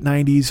the late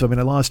 90s. So I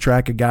lost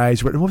track of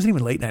guys. It wasn't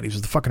even late 90s. It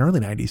was the fucking early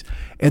 90s.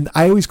 And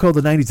I always call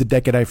the 90s the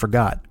decade I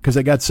forgot, because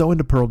I got so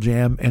into Pearl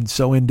Jam and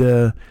so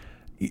into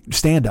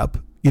stand up.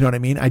 You know what I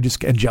mean? And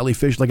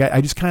Jellyfish, and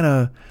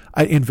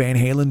Van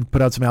Halen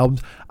put out some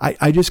albums.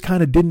 I just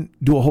kind of didn't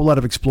do a whole lot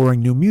of exploring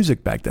new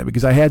music back then,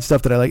 because I had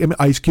stuff that I like.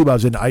 Ice Cube, I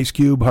was into Ice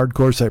Cube,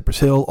 Hardcore, Cypress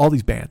Hill, all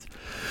these bands.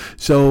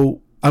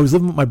 So I was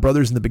living with my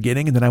brothers in the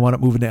beginning, and then I wound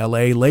up moving to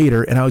LA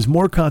later, and I was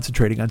more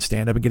concentrating on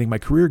stand-up and getting my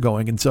career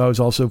going. And so I was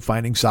also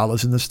finding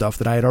solace in the stuff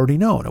that I had already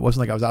known. It wasn't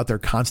like I was out there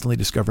constantly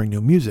discovering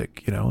new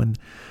music, and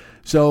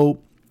so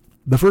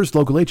the first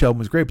Local H album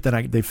was great, but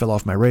then they fell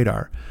off my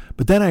radar.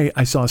 But then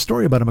I saw a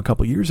story about them a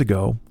couple years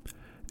ago,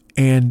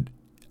 and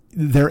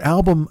their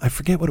album, I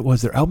forget what it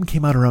was. Their album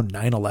came out around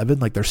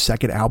 9/11, like their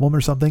second album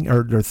or something,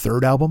 or their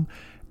third album.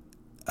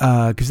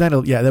 Because that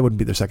wouldn't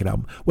be their second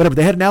album. Whatever.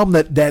 They had an album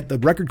that the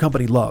record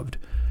company loved,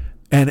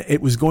 and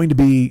it was going to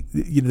be,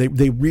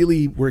 they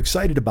really were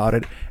excited about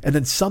it. And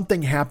then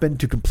something happened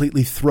to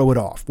completely throw it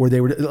off, where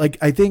they were like,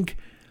 I think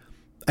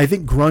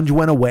grunge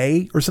went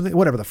away or something,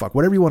 whatever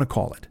you want to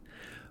call it.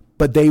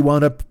 But they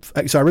wound up,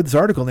 so I read this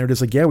article and they were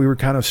just like, yeah, we were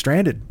kind of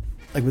stranded,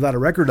 like without a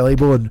record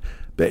label.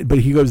 But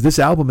he goes, this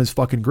album is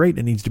fucking great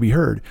and it needs to be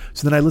heard.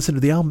 So then I listened to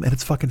the album and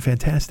it's fucking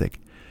fantastic.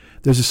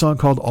 There's a song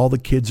called All the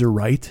Kids Are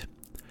Right.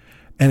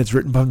 And it's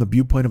written from the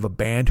viewpoint of a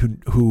band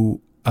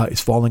who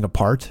is falling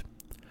apart.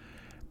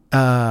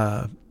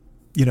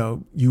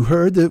 You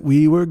heard that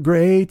we were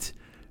great,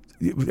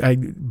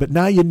 but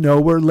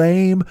now we're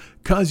lame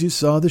because you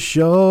saw the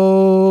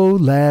show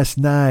last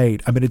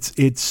night.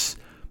 It's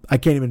I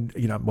can't even,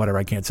 whatever,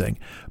 I can't sing.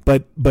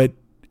 But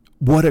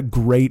what a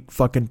great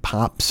fucking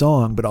pop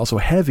song, but also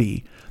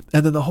heavy.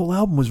 And then the whole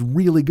album was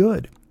really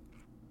good.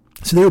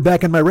 So they were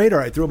back on my radar.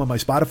 I threw them on my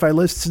Spotify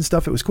lists and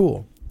stuff. It was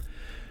cool.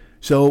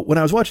 So when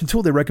I was watching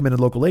Tool, they recommended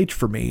Local H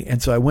for me.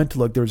 And so I went to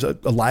look. There was a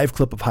live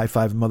clip of High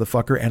Five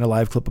Motherfucker and a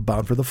live clip of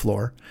Bound for the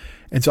Floor.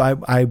 And so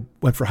I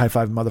went for High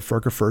Five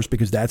Motherfucker first,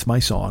 because that's my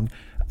song.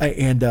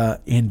 And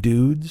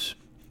dudes,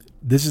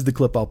 this is the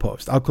clip I'll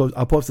post. I'll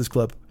post this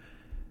clip,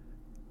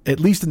 at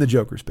least in the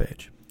Joker's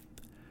page.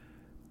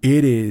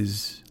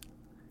 It's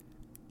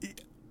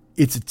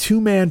a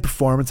two-man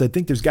performance. I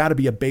think there's got to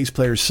be a bass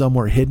player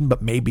somewhere hidden,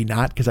 but maybe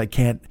not, because I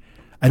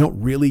don't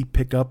really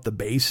pick up the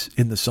bass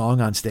in the song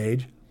on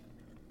stage.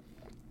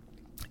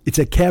 It's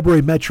at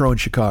Cabaret Metro in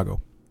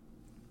Chicago.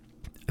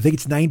 I think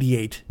it's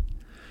 98.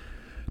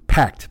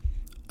 Packed.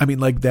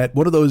 Like that,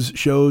 one of those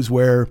shows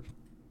where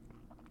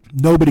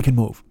Nobody can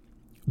move.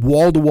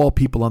 Wall to wall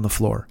people on the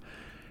floor.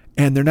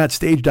 And they're not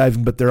stage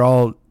diving, but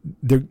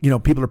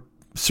people are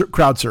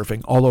crowd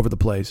surfing all over the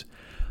place.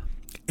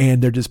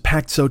 And they're just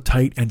packed so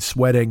tight and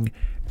sweating.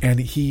 And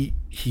he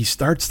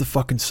starts the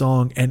fucking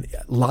song, and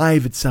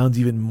live it sounds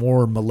even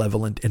more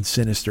malevolent and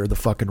sinister, the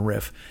fucking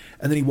riff.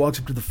 And then he walks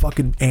up to the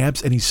fucking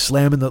amps and he's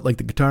slamming the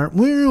guitar,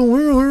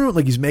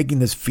 like he's making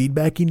this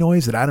feedbacky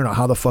noise that I don't know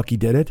how the fuck he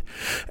did it.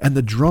 And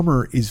the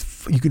drummer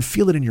you can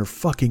feel it in your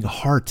fucking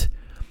heart.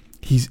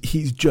 He's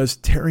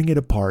just tearing it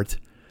apart.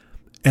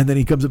 And then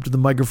he comes up to the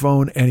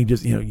microphone and he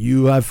just,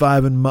 you high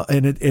five and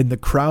the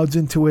crowd's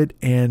into it,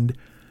 and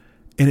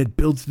it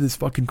builds to this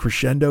fucking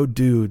crescendo,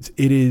 dudes.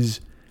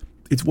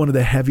 It's one of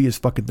the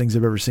heaviest fucking things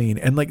I've ever seen.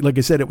 And like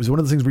I said, it was one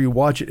of the things where you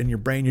watch it and your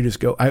brain, you just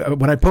go,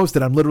 when I post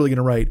it, I'm literally going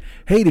to write,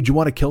 hey, did you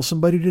want to kill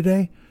somebody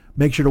today?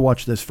 Make sure to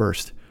watch this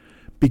first,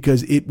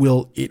 because it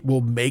will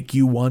make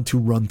you want to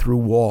run through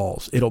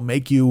walls. It'll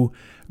make you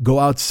go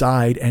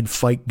outside and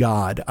fight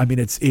God. I mean,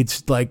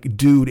 it's like,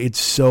 dude, it's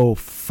so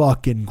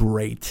fucking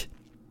great.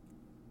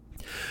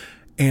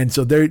 And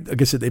so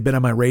like I said, they've been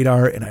on my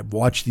radar, and I've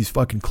watched these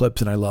fucking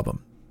clips and I love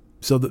them.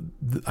 So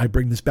I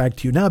bring this back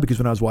to you now because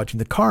when I was watching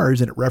The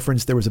Cars and it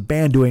referenced there was a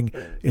band doing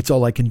It's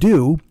All I Can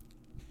Do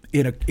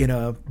in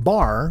a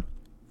bar,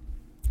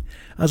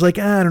 I was like,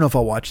 I don't know if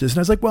I'll watch this. And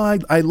I was like, well,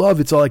 I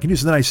love It's All I Can Do.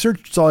 So then I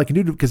searched It's All I Can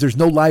Do because there's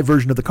no live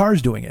version of The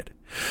Cars doing it.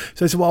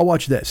 So I said, well, I'll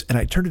watch this. And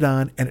I turned it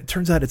on, and it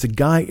turns out it's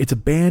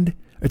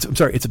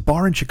a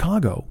bar in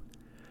Chicago.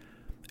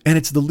 And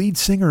it's the lead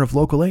singer of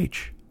Local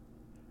H.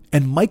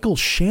 And Michael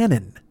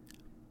Shannon,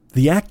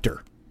 the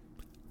actor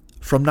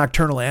from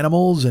Nocturnal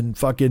Animals and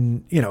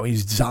fucking,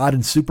 he's Zod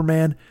and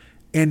Superman.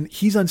 And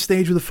he's on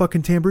stage with a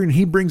fucking tambourine.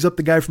 He brings up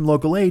the guy from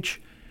Local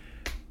H,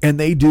 and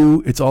they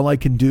do It's All I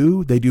Can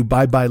Do. They do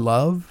Bye Bye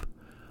Love,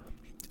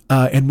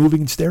 and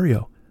Moving in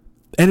Stereo.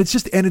 And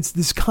it's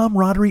this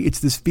camaraderie. It's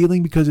this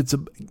feeling because it's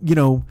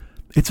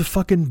a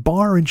fucking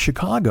bar in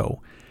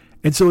Chicago.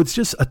 And so it's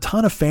just a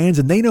ton of fans,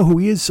 and they know who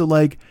he is. So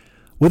like,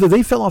 whether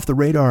they fell off the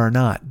radar or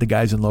not, the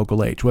guys in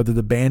Local H, whether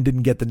the band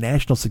didn't get the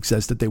national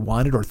success that they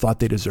wanted or thought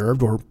they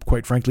deserved, or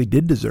quite frankly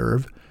did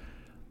deserve,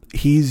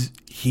 he's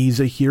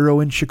a hero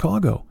in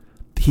Chicago.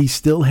 He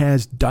still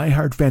has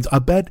diehard fans. I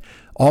bet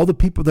all the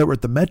people that were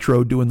at the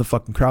Metro doing the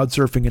fucking crowd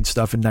surfing and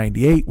stuff in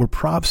 98 were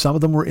props. Some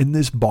of them were in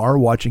this bar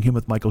watching him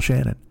with Michael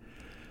Shannon.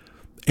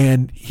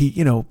 And they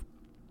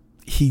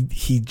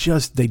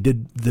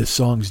did the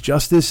songs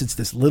justice. It's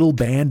this little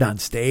band on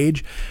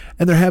stage,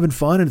 and they're having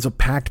fun, and it's a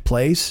packed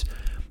place.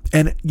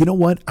 And you know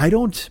what? I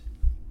don't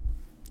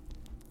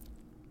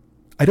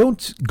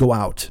go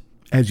out,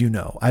 as you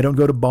know. I don't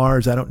go to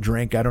bars. I don't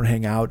drink. I don't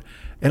hang out.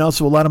 And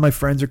also, a lot of my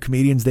friends are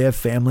comedians. They have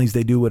families.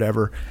 They do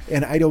whatever.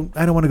 And I don't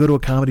want to go to a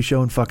comedy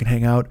show and fucking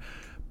hang out.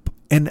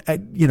 And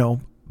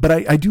but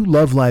I do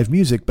love live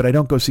music, but I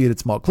don't go see it at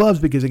small clubs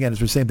because, again,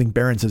 it's the same thing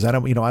Barron says. I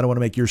don't want to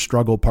make your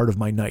struggle part of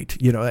my night,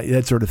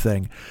 that sort of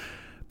thing.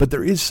 But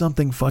there is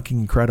something fucking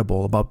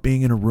incredible about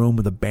being in a room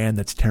with a band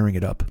that's tearing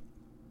it up.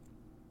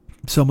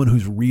 Someone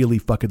who's really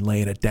fucking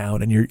laying it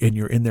down, and you're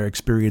in there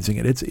experiencing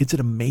it. It's an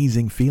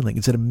amazing feeling.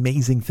 It's an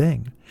amazing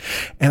thing.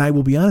 And I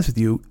will be honest with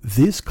you,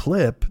 these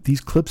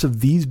clips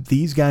of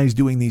these guys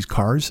doing these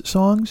Cars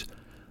songs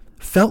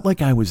felt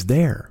like I was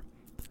there.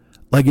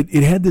 Like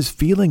it had this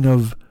feeling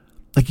of,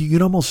 like, you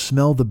could almost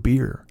smell the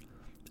beer.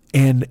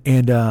 And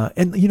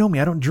you know me,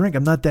 I don't drink.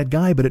 I'm not that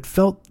guy, but it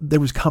felt there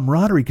was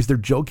camaraderie because they're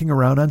joking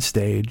around on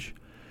stage.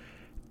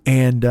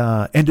 And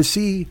to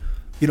see,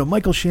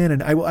 Michael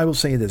Shannon, I will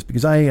say this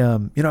because I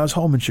was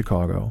home in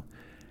Chicago,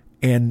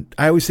 and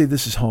I always say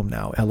this is home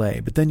now,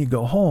 LA, but then you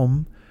go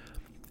home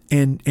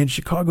and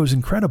Chicago's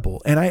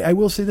incredible. And I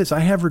will say this, I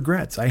have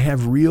regrets. I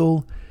have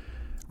real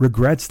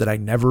regrets that I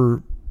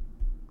never,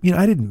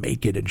 I didn't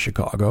make it in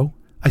Chicago.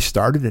 I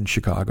started in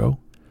Chicago.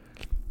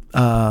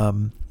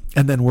 And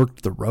then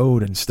worked the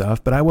road and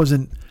stuff, but I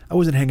wasn't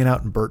hanging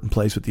out in Burton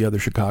Place with the other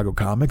Chicago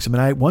comics. I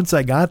mean, once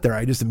I got there,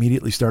 I just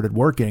immediately started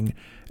working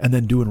and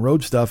then doing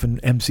road stuff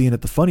and emceeing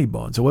at the Funny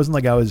Bone. So it wasn't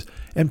like I was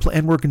and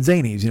working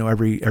Zanies,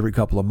 every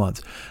couple of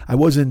months. I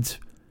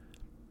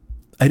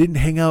didn't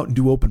hang out and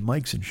do open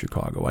mics in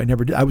Chicago. I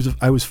never did. I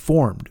was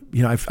formed.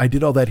 I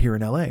did all that here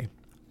in LA,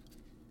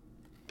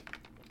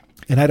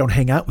 and I don't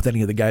hang out with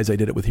any of the guys I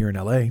did it with here in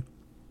LA.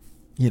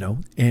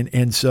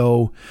 And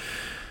so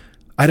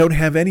I don't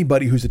have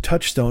anybody who's a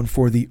touchstone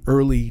for the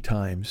early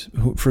times,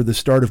 for the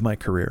start of my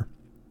career.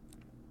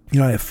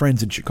 I have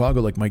friends in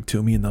Chicago like Mike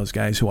Toomey and those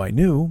guys who I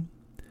knew.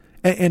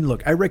 And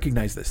look, I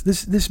recognize this.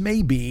 This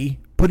may be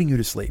putting you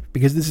to sleep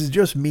because this is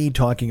just me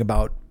talking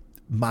about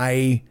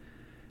my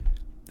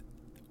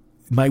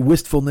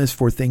wistfulness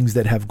for things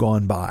that have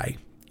gone by,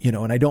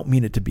 and I don't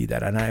mean it to be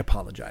that. And I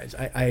apologize.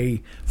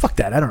 I fuck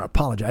that. I don't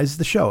apologize. It's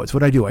the show. It's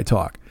what I do. I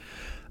talk.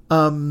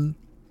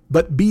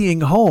 But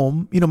being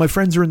home, my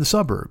friends are in the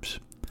suburbs.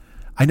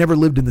 I never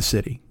lived in the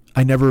city.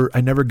 I never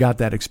got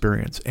that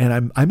experience,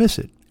 and I miss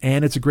it.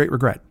 And it's a great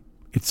regret.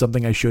 It's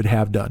something I should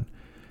have done.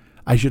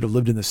 I should have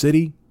lived in the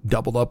city.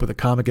 doubled up with a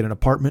comic in an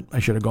apartment. I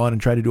should have gone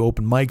and tried to do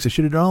open mics. I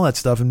should have done all that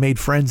stuff and made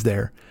friends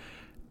there.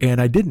 And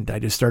I didn't. I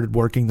just started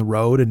working the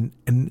road.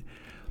 And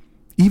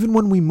even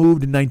when we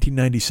moved in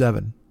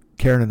 1997,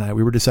 Karen and I,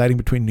 we were deciding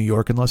between New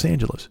York and Los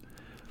Angeles.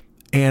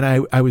 And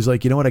I was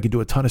like, you know what? I could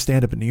do a ton of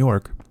stand-up in New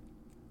York,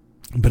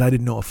 but I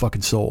didn't know a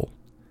fucking soul.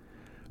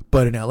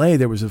 But in LA,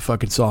 there was a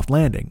fucking soft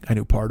landing. I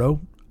knew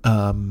Pardo.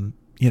 I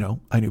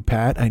knew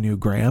Pat. I knew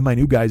Graham. I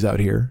knew guys out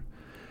here.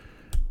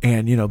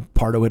 And,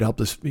 Pardo had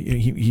helped us.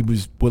 He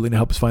was willing to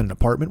help us find an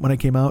apartment when I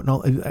came out. And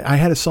all. I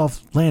had a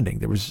soft landing.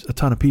 There was a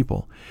ton of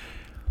people.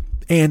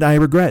 And I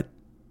regret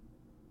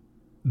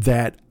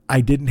that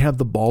I didn't have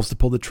the balls to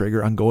pull the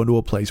trigger on going to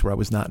a place where I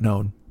was not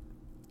known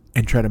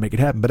and try to make it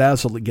happen. But that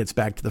also gets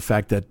back to the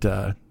fact that,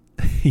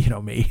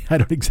 me, I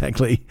don't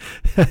exactly,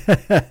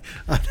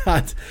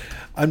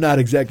 I'm not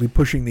exactly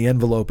pushing the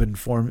envelope in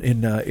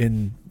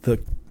the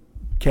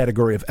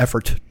category of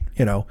effort,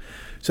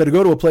 So to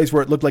go to a place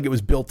where it looked like it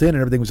was built in and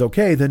everything was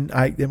okay, then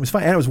it was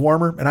fine. And it was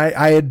warmer. And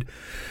I had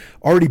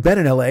already been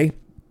in LA,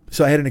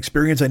 so I had an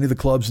experience. I knew the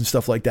clubs and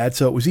stuff like that,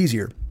 so it was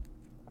easier.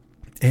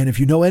 And if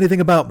you know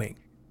anything about me,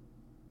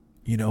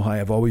 you know how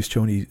I've always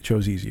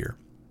chose easier.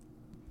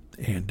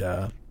 And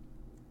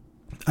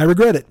I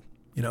regret it.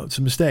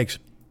 Some mistakes.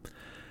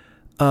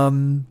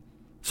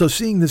 So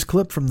seeing this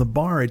clip from the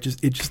bar, it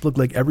just looked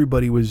like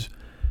everybody was.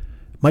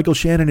 Michael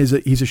Shannon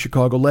he's a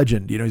Chicago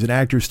legend. He's an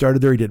actor who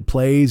started there. He did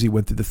plays. He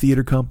went through the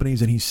theater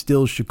companies, and he's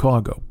still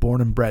Chicago,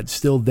 born and bred,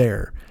 still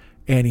there.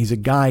 And he's a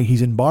guy.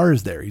 He's in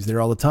bars there. He's there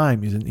all the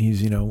time.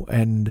 He's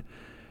and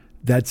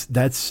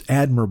that's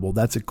admirable.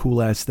 That's a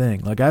cool ass thing.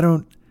 Like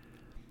I'm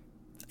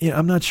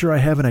not sure I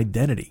have an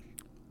identity.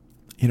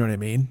 You know what I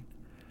mean?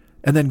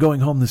 And then going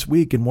home this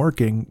week and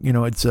working,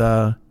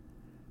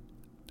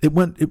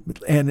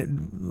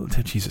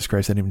 Jesus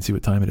Christ, I didn't even see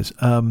what time it is.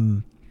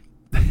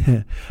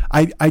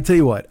 I tell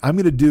you what, I'm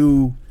going to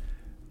do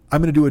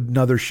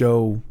another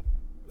show.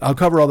 I'll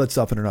cover all that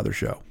stuff in another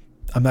show.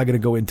 I'm not going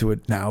to go into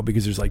it now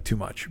because there's like too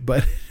much,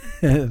 but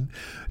it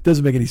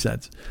doesn't make any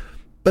sense.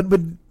 But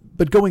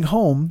going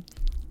home,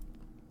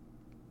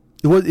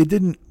 it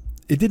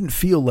didn't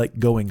feel like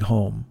going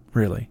home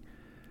really.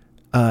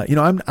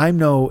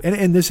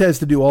 And this has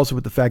to do also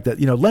with the fact that,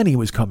 Lenny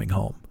was coming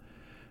home,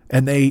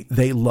 and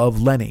they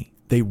love Lenny.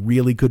 They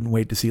really couldn't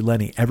wait to see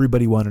Lenny.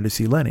 Everybody wanted to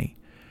see Lenny,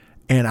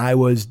 and I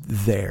was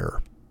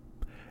there.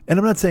 And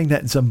I'm not saying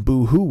that in some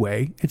boo-hoo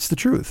way. It's the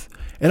truth.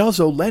 And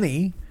also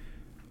Lenny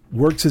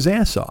works his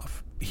ass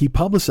off. He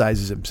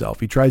publicizes himself.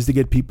 He tries to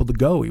get people to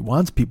go. He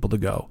wants people to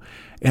go.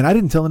 And I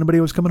didn't tell anybody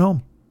I was coming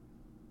home.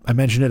 I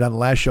mentioned it on the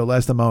last show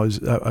last time I was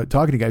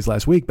talking to you guys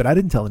last week, but I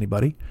didn't tell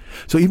anybody.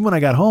 So even when I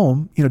got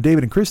home,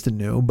 David and Kristen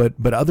knew, but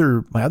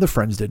my other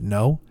friends didn't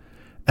know.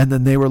 And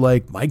then they were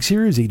like, Mike's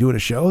here. Is he doing a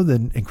show?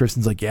 And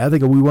Kristen's like, yeah. They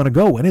go, we want to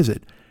go. When is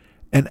it?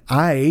 And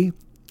I,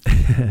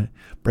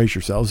 brace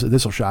yourselves.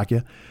 This will shock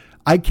you.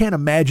 I can't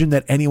imagine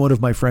that any one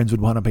of my friends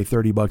would want to pay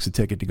 $30 a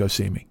ticket to go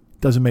see me.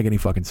 Doesn't make any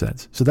fucking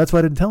sense. So that's why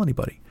I didn't tell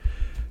anybody.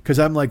 Because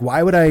I'm like,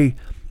 why would I?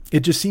 It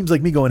just seems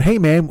like me going, hey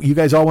man, you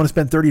guys all want to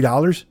spend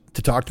 $30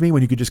 to talk to me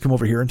when you could just come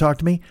over here and talk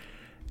to me.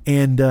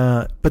 And,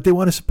 but they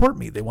want to support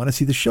me. They want to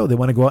see the show. They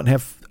want to go out and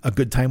have a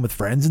good time with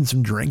friends and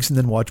some drinks and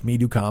then watch me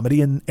do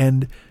comedy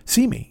and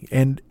see me.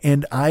 And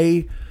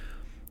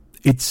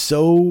it's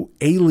so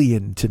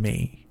alien to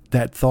me,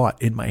 that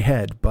thought in my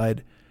head.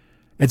 And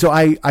so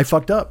I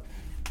fucked up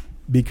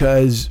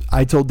because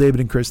I told David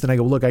and Kristen, I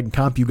go, look, I can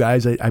comp you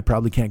guys. I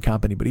probably can't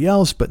comp anybody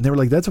else. But they were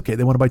like, that's okay.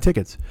 They want to buy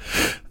tickets.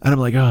 And I'm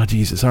like, oh,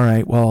 Jesus. All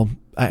right. Well,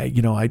 I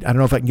don't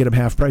know if I can get them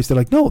half price. They're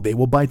like, no, they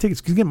will buy tickets.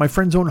 Because again, my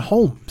friends own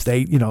homes.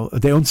 They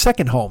own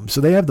second homes.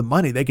 So they have the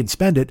money. They can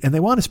spend it and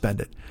they want to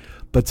spend it.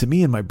 But to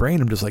me in my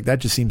brain, I'm just like, that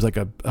just seems like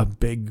a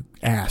big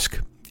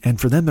ask. And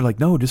for them, they're like,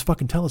 no, just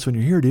fucking tell us when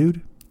you're here,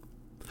 dude.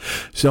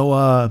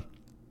 So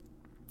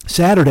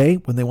Saturday,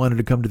 when they wanted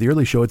to come to the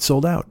early show, it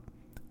sold out.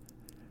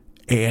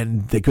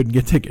 And they couldn't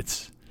get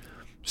tickets.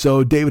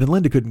 So David and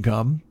Linda couldn't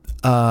come.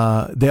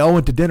 They all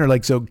went to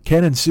dinner. So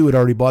Ken and Sue had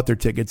already bought their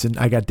tickets, and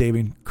I got Dave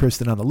and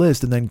Kristen on the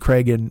list. And then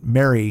Craig and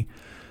Mary,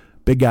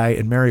 Big Guy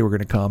and Mary, were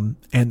going to come.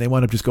 And they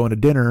wound up just going to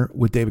dinner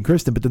with Dave and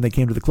Kristen. But then they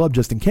came to the club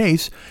just in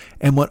case.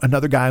 And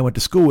another guy I went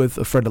to school with,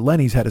 a friend of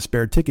Lenny's, had a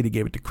spare ticket. He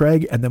gave it to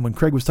Craig. And then when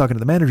Craig was talking to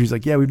the manager, he's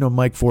like, yeah, we've known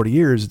Mike 40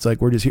 years. It's like,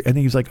 we're just here. And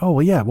then he was like, oh,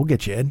 well, yeah, we'll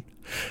get you in.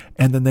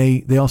 And then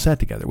they all sat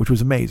together, which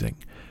was amazing.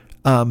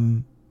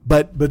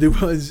 But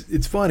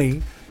it's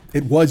funny.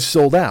 It was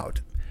sold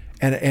out.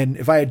 And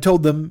if I had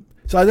told them,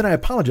 so then I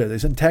apologized. I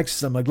sent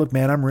texts. I'm like, look,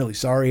 man, I'm really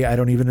sorry. I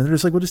don't even, and they're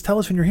just like, well, just tell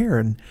us when you're here.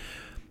 And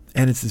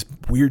it's this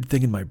weird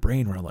thing in my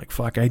brain where I'm like,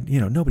 fuck,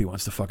 nobody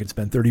wants to fucking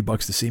spend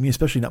 $30 to see me,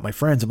 especially not my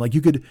friends. I'm like,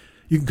 you can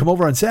come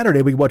over on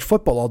Saturday. We can watch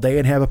football all day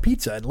and have a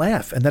pizza and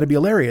laugh. And that'd be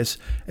hilarious.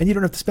 And you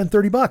don't have to spend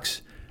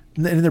 $30.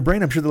 And in their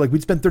brain, I'm sure they're like,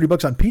 we'd spend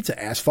 $30 on pizza,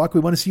 ass fuck.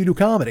 We want to see you do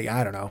comedy.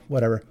 I don't know,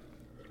 whatever.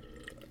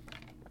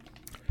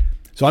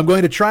 So I'm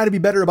going to try to be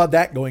better about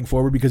that going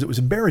forward, because it was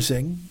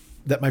embarrassing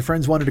that my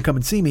friends wanted to come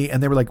and see me.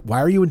 And they were like, why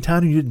are you in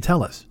town and you didn't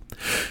tell us?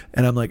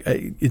 And I'm like,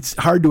 it's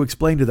hard to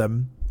explain to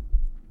them.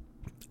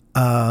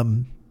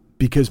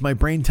 because my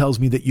brain tells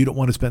me that you don't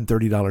want to spend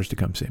 $30 to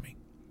come see me.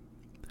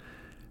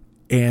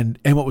 And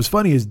what was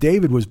funny is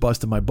David was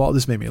busting my balls.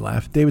 This made me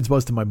laugh. David's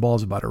busting my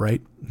balls about it, right?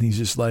 And he's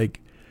just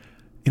like,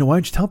 why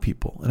don't you tell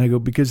people? And I go,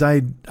 because I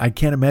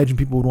can't imagine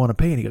people would want to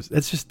pay. And he goes,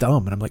 that's just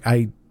dumb. And I'm like,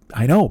 I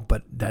know,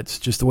 but that's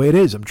just the way it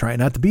is. I'm trying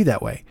not to be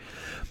that way.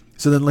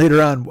 So then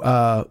later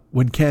on,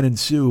 when Ken and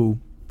Sue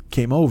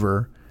came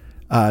over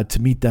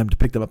to meet them, to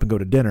pick them up and go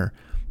to dinner,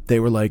 they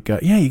were like,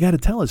 yeah, you got to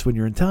tell us when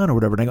you're in town or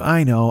whatever. And I go,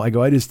 I know.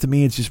 To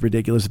me, it's just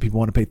ridiculous that people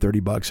want to pay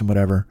 $30 and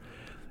whatever.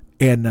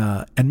 And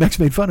Mex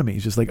made fun of me.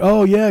 He's just like,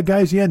 oh yeah,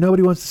 guys, yeah,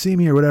 nobody wants to see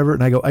me or whatever.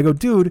 And I go,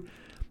 dude,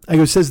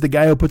 says the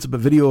guy who puts up a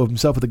video of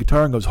himself with a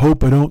guitar and goes,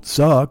 hope I don't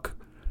suck,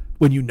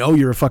 when you know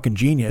you're a fucking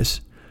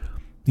genius.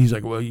 He's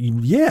like, well,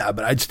 yeah,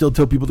 but I'd still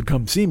tell people to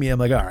come see me. I'm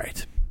like, all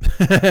right,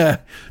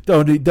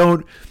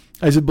 don't.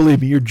 I said,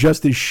 believe me, you're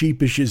just as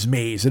sheepish as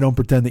me, so don't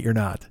pretend that you're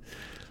not.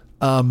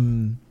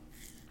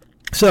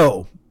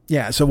 So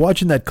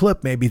watching that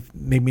clip made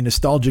me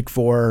nostalgic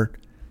for,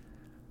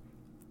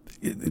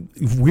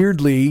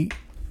 weirdly,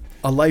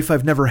 a life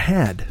I've never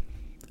had.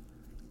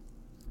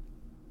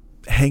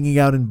 Hanging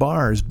out in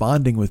bars,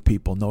 bonding with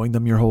people, knowing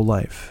them your whole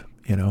life,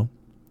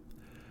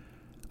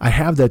 I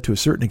have that to a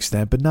certain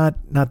extent, but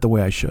not the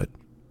way I should.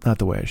 Not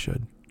the way I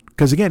should.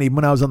 Because again, even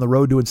when I was on the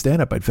road doing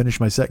stand-up, I'd finish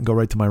my set and go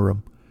right to my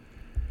room.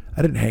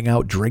 I didn't hang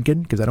out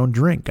drinking because I don't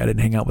drink. I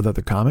didn't hang out with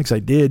other comics. I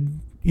did,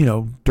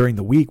 during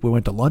the week. We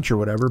went to lunch or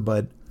whatever,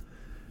 but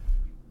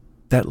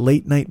that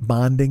late night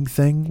bonding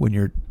thing when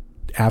you're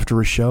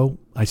after a show,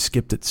 I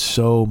skipped it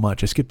so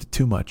much. I skipped it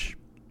too much.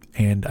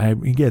 And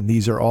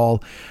these are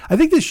all, I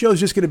think this show is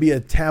just going to be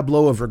a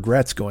tableau of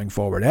regrets going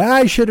forward.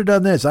 I should have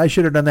done this. I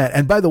should have done that.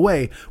 And by the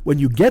way, when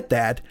you get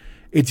that,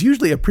 it's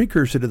usually a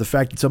precursor to the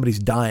fact that somebody's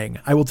dying.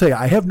 I will tell you,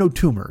 I have no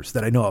tumors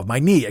that I know of. My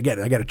knee,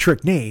 again, I got a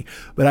trick knee,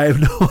 but I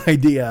have no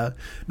idea.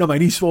 No, my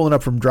knee's swollen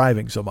up from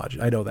driving so much.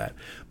 I know that.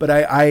 But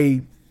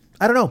I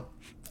don't know.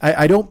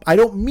 I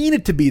don't mean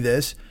it to be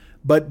this,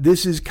 but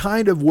this is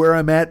kind of where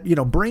I'm at,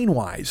 brain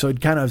wise. So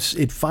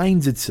it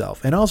finds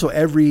itself. And also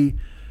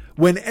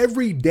when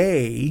every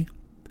day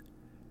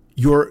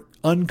you're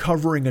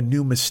uncovering a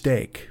new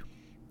mistake,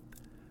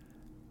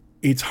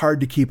 it's hard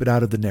to keep it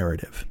out of the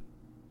narrative.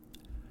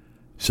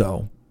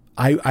 So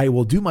I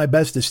will do my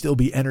best to still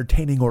be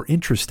entertaining or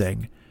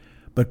interesting,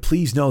 but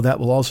please know that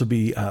will also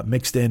be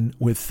mixed in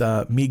with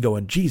me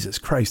going, Jesus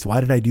Christ, why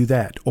did I do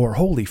that? Or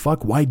holy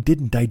fuck, why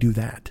didn't I do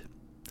that?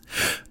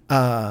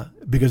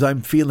 Because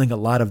I'm feeling a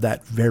lot of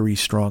that very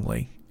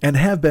strongly and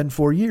have been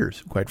for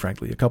years, quite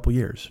frankly, a couple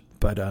years.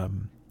 But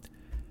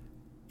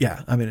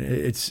yeah, I mean,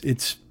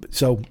 it's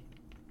so,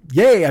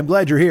 yay, I'm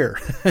glad you're here.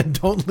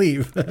 Don't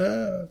leave.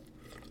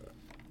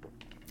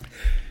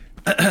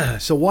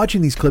 So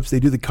watching these clips, they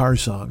do the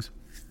Cars songs.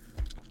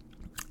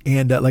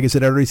 And like I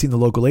said, I'd already seen the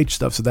Local H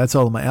stuff, so that's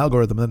all in my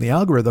algorithm. And then the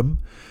algorithm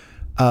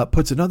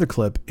puts another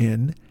clip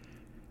in,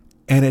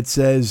 and it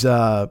says,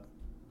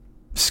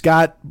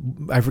 Scott,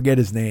 I forget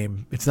his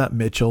name. It's not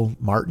Mitchell,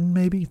 Martin,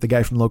 maybe? The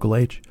guy from Local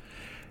H.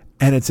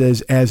 And it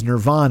says, as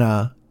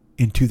Nirvana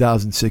in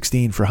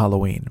 2016 for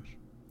Halloween.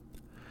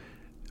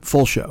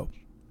 Full show.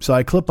 So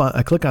I click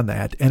on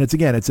that, and it's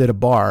at a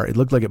bar. It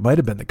looked like it might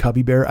have been the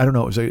Cubby Bear. I don't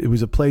know. It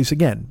was a place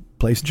in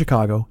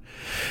Chicago,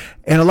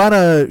 and a lot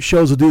of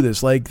shows will do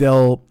this. Like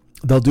they'll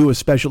do a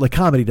special. Like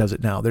comedy does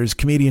it now. There's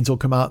comedians will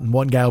come out, and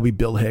one guy will be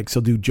Bill Hicks.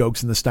 He'll do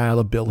jokes in the style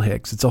of Bill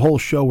Hicks. It's a whole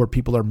show where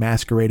people are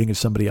masquerading as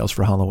somebody else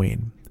for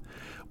Halloween.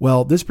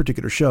 Well, this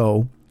particular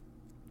show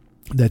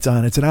that's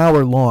on, it's an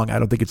hour long. I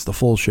don't think it's the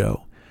full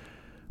show,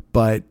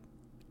 but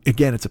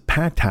again, it's a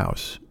packed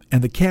house.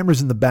 And the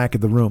camera's in the back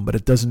of the room, but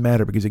it doesn't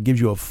matter because it gives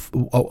you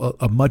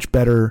a much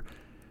better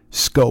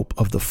scope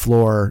of the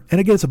floor. And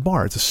again, it's a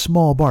bar. It's a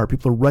small bar.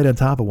 People are right on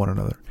top of one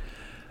another.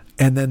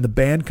 And then the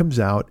band comes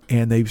out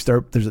and there's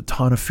a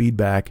ton of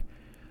feedback.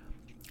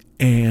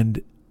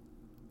 And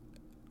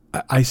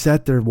I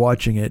sat there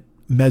watching it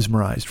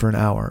mesmerized for an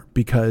hour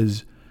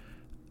because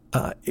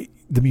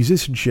the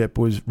musicianship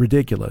was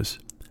ridiculous.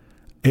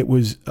 It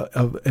was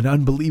an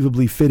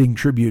unbelievably fitting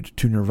tribute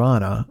to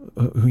Nirvana,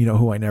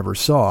 who I never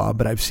saw,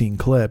 but I've seen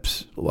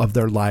clips of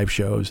their live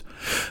shows.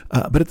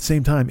 But at the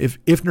same time,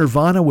 if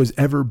Nirvana was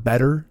ever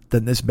better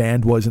than this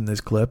band was in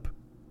this clip,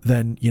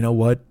 then you know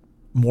what?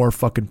 More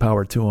fucking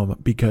power to them,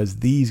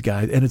 because these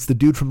guys, and it's the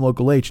dude from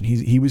Local H, and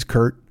he was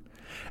Kurt,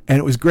 and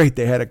it was great.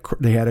 They had a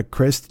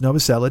Chris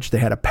Novoselic, they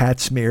had a Pat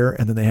Smear,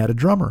 and then they had a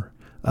drummer,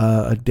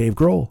 Dave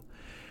Grohl.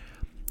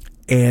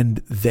 And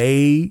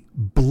they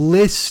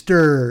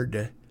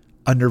blistered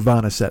a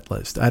Nirvana set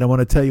list. I don't want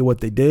to tell you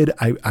what they did.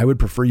 I would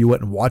prefer you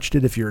went and watched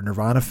it if you're a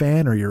Nirvana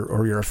fan or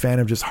you're a fan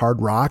of just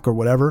hard rock or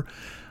whatever.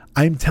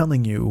 I'm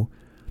telling you,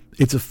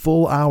 it's a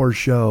full hour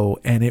show,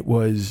 and it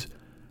was.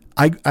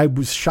 I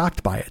was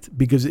shocked by it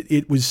because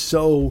it was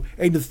so.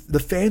 And the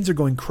fans are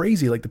going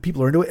crazy. Like the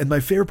people are into it, and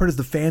my favorite part is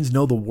the fans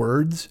know the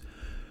words,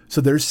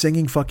 so they're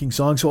singing fucking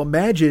songs. So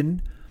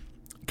imagine.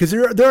 Because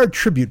there are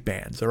tribute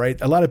bands, all right?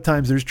 A lot of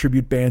times there's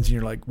tribute bands and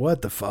you're like,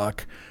 what the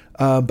fuck?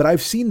 But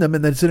I've seen them,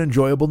 and it's an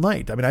enjoyable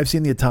night. I mean, I've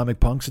seen the Atomic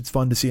Punks. It's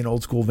fun to see an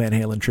old school Van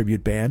Halen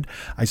tribute band.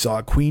 I saw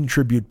a Queen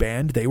tribute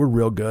band. They were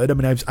real good. I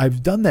mean,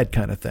 I've done that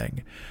kind of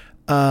thing.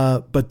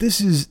 But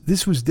this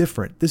was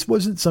different. This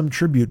wasn't some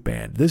tribute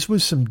band. This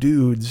was some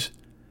dudes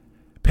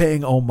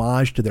paying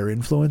homage to their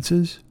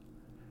influences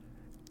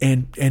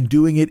and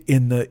doing it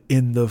in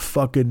the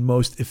fucking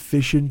most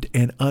efficient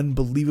and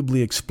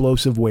unbelievably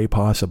explosive way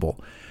possible,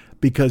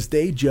 because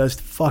they just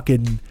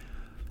fucking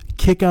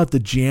kick out the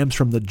jams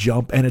from the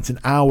jump, and it's an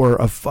hour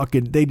of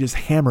fucking, they just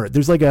hammer it.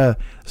 There's like a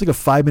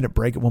 5-minute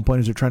break at one point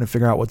as they're trying to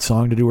figure out what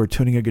song to do or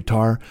tuning a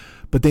guitar,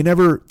 but they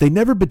never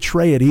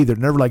betray it either.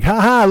 They're never like,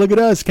 haha, look at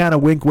us, kind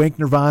of wink wink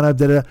Nirvana.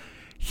 Da-da.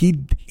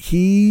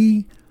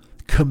 He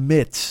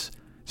commits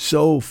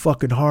so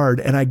fucking hard,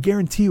 and I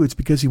guarantee you it's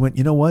because he went,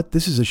 you know what,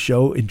 this is a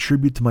show in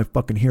tribute to my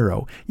fucking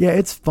hero. Yeah,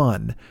 it's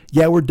fun.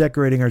 Yeah, we're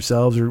decorating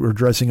ourselves, or we're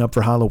dressing up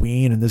for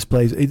Halloween, and this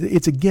place,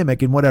 it's a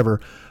gimmick and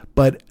whatever,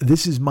 but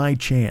this is my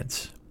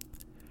chance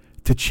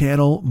to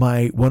channel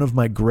one of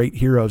my great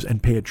heroes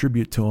and pay a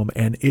tribute to him.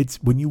 And it's,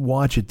 when you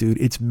watch it,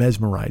 dude, it's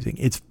mesmerizing.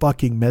 It's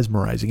fucking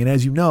mesmerizing. And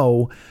as you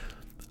know,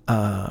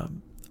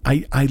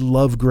 I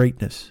love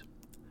greatness.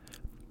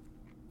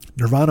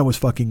 Nirvana was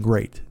fucking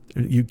great.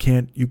 You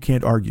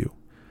can't argue.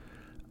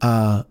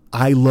 I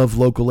love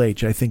Local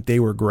H. I think they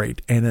were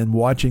great. And then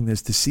watching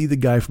this, to see the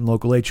guy from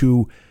Local H,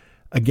 who,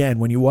 again,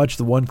 when you watch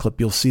the one clip,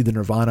 you'll see the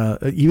Nirvana,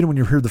 even when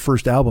you hear the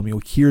first album, you'll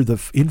hear the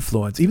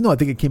influence, even though I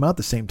think it came out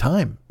the same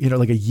time,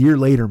 like a year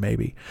later,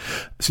 maybe.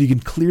 So you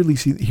can clearly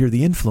hear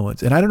the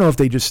influence. And I don't know if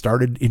they just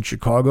started in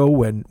Chicago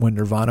when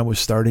Nirvana was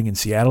starting in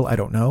Seattle. I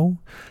don't know.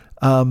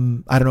 I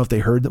don't know if they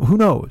heard them. Who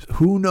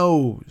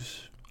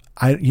knows?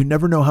 You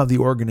never know how the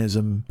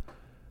organism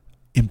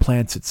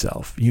implants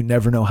itself. You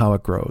never know how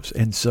it grows.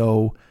 And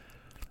so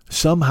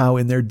somehow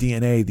in their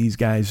DNA, these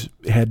guys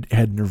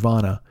had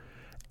Nirvana,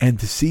 and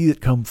to see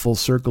it come full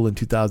circle in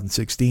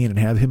 2016 and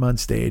have him on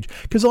stage.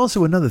 Because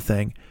also another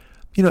thing,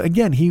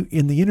 again, he,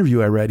 in the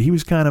interview I read, he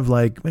was kind of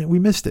like, man, we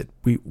missed it.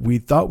 We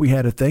thought we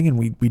had a thing, and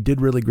we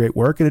did really great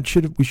work, and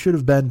we should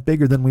have been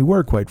bigger than we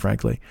were, quite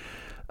frankly,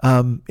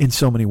 in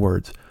so many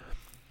words.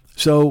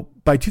 So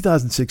by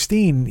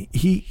 2016,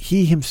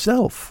 he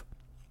himself,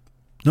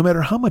 no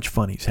matter how much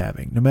fun he's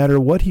having, no matter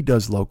what he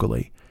does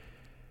locally,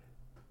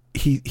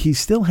 he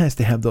still has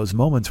to have those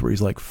moments where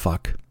he's like,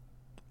 fuck,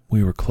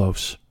 we were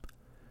close.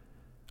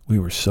 We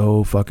were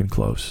so fucking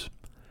close.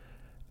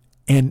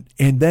 And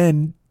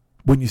then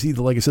when you see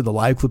like I said, the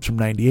live clips from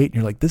 98, and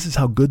you're like, this is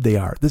how good they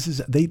are.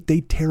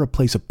 They tear a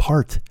place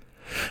apart.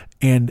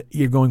 And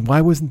you're going,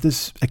 why wasn't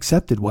this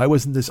accepted? Why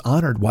wasn't this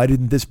honored? Why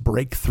didn't this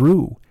break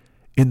through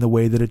in the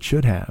way that it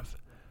should have?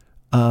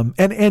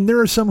 And there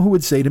are some who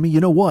would say to me,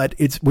 you know what?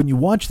 It's when you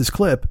watch this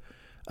clip,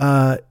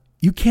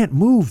 you can't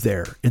move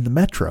there in the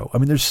metro. I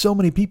mean, there's so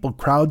many people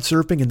crowd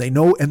surfing, and they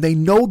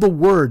know the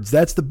words.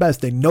 That's the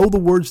best. They know the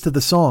words to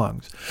the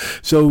songs.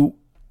 So,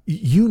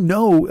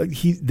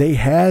 they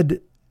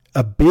had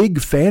a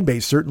big fan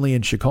base, certainly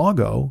in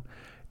Chicago.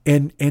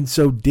 And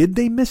so did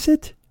they miss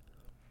it?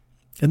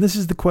 And this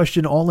is the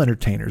question all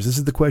entertainers, this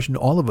is the question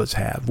all of us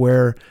have,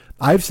 where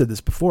I've said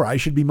this before, I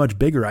should be much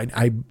bigger.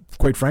 I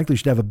quite frankly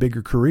should have a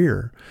bigger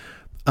career.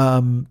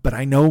 But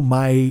I know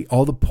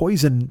all the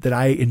poison that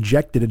I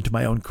injected into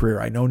my own career.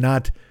 I know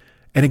not,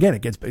 and again,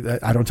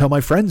 I don't tell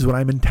my friends when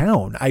I'm in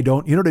town. I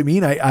don't, you know what I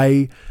mean?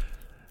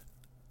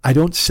 I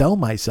don't sell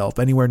myself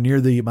anywhere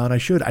near the amount I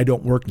should. I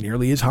don't work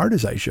nearly as hard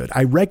as I should.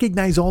 I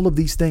recognize all of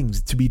these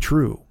things to be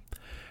true.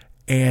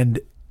 And,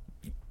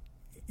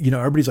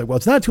 everybody's like, well,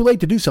 it's not too late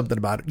to do something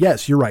about it.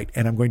 Yes, you're right.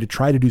 And I'm going to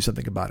try to do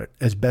something about it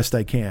as best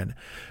I can.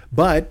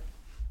 But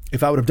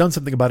if I would have done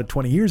something about it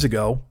 20 years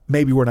ago,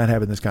 maybe we're not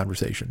having this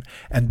conversation.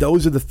 And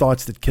those are the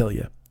thoughts that kill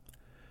you.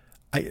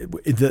 I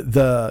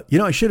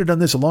should have done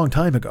this a long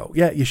time ago.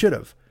 Yeah, you should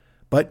have,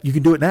 but you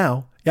can do it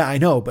now. Yeah, I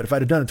know. But if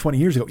I'd have done it 20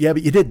 years ago, yeah,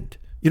 but you didn't.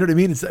 You know what I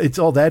mean? It's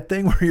all that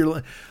thing where you're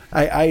like,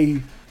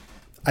 I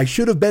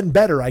should have been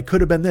better. I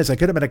could have been this. I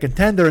could have been a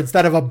contender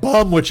instead of a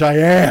bum, which I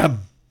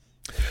am.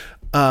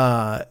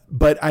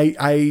 But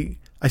I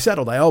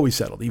settled. I always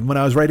settled. Even when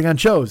I was writing on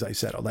shows, I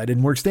settled. I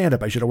didn't work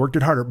stand-up. I should have worked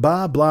it harder.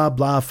 Blah, blah,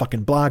 blah,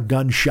 fucking blah,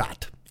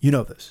 gunshot. You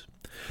know this.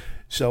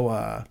 So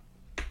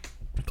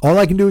all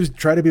I can do is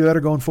try to be better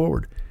going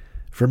forward.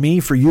 For me,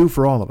 for you,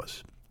 for all of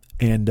us.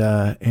 And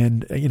I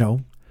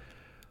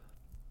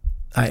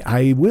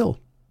will.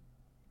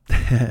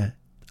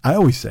 I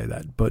always say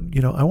that, but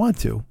I want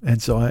to.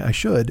 And so I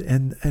should.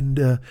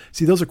 And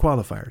see, those are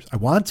qualifiers. I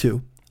want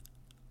to.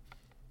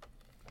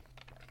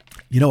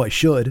 I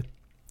should.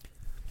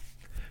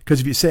 Because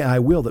if you say I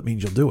will, that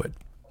means you'll do it.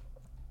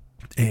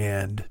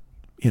 And,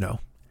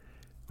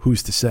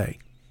 who's to say?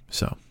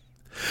 So,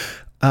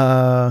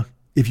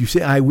 if you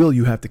say I will,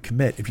 you have to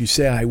commit. If you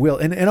say I will,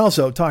 and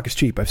also talk is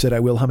cheap. I've said I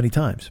will how many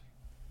times?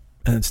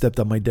 And then stepped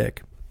on my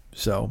dick.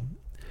 So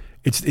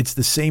it's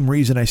the same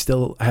reason I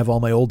still have all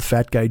my old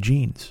fat guy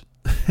jeans.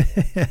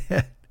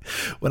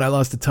 When I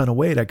lost a ton of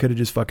weight, I could have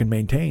just fucking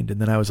maintained.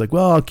 And then I was like,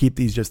 well, I'll keep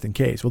these just in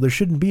case. Well, there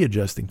shouldn't be a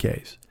just in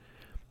case.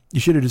 You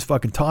should have just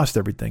fucking tossed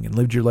everything and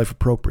lived your life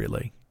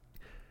appropriately.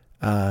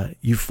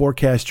 You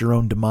forecast your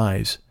own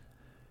demise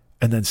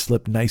and then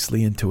slip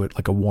nicely into it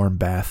like a warm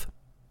bath.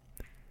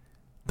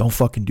 Don't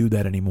fucking do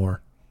that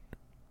anymore.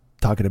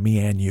 Talking to me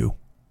and you.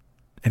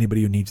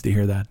 Anybody who needs to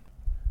hear that.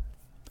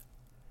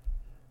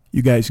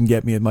 You guys can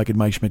get me at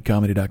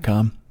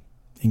mike@MikeSchmidtComedy.com.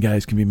 You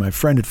guys can be my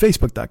friend at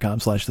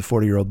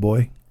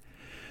Facebook.com/the40yearoldboy.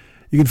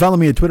 You can follow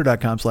me at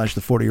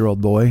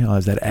Twitter.com/the40yearoldboy. Oh,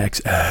 is that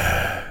X?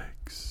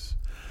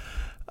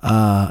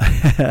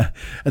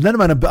 And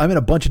then I'm in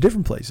a bunch of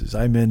different places.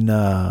 I'm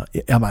on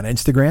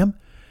Instagram.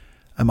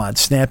 I'm on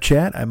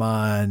Snapchat. I'm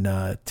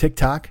on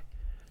TikTok.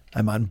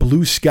 I'm on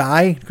Blue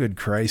Sky. Good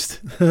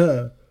Christ.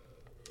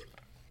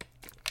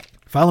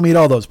 Follow me at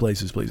all those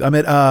places, please. I'm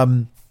at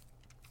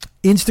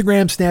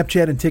Instagram,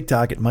 Snapchat, and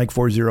TikTok at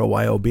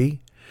Mike40YOB.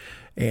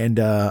 And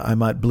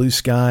I'm at Blue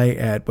Sky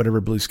at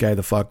whatever Blue Sky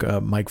the fuck,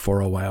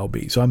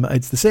 Mike40YOB. So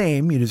it's the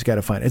same. You just got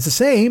to find it. It's the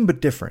same, but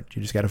different.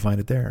 You just got to find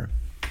it there.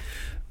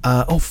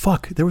 Oh,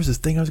 fuck. There was this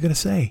thing I was going to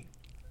say.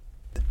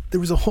 There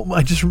was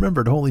I just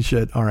remembered. Holy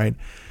shit. All right.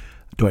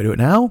 Do I do it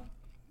now?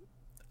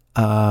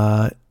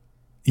 I'll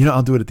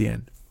do it at the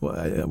end.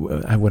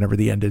 Whenever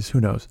the end is. Who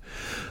knows?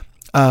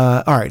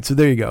 All right. So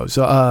there you go.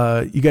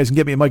 So you guys can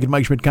get me at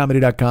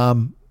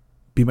Mike@MikeSchmidtComedy.com.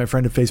 Be my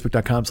friend at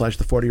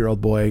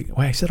Facebook.com/the40yearoldboy.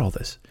 Why I said all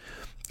this.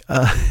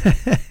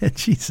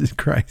 Jesus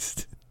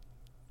Christ.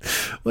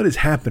 What has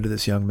happened to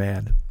this young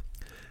man?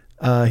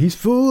 He's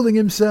fooling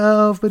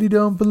himself, but he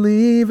don't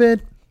believe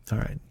it. All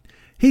right.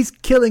 He's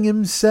killing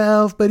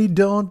himself, but he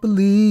don't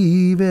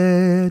believe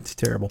it. It's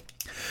terrible.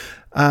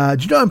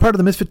 Did you know I'm part of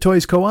the Misfit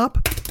Toys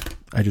Co-op?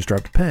 I just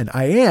dropped a pen.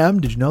 I am.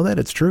 Did you know that?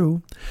 It's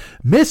true.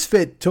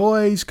 Misfit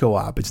Toys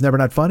Co-op. It's never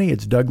not funny.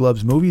 It's Doug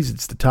Loves Movies.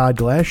 It's the Todd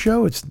Glass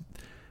Show.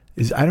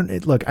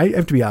 Look, I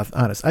have to be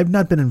honest. I've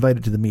not been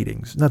invited to the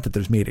meetings. Not that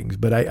there's meetings,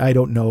 but I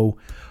don't know.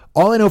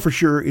 All I know for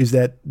sure is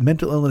that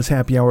Mental Illness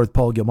Happy Hour with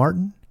Paul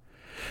Gilmartin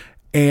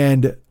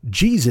and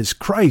Jesus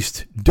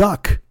Christ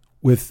Duck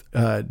with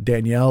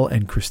Danielle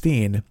and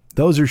Christine.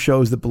 Those are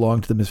shows that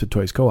belong to the Misfit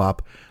Toys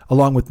Co-op,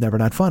 along with Never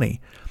Not Funny.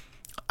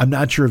 I'm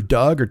not sure if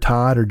Doug or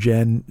Todd or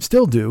Jen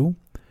still do,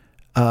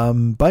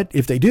 but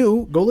if they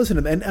do, go listen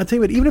to them. And I'll tell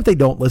you what, even if they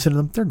don't listen to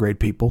them, they're great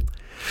people.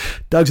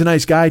 Doug's a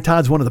nice guy.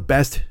 Todd's one of the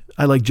best.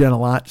 I like Jen a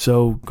lot,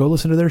 so go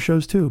listen to their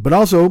shows too. But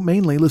also,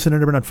 mainly, listen to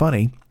Never Not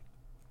Funny.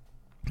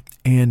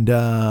 And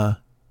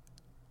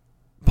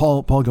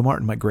Paul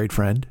Gilmartin, my great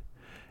friend.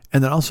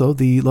 And then also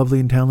the lovely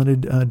and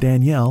talented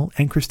Danielle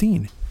and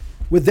Christine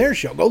with their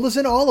show. Go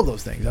listen to all of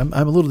those things. I'm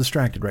a little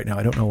distracted right now.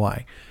 I don't know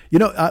why.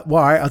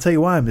 Why? I'll tell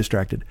you why I'm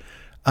distracted.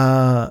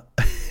 You're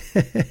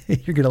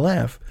going to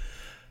laugh.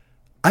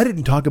 I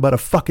didn't talk about a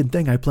fucking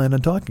thing I planned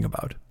on talking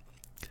about.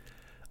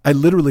 I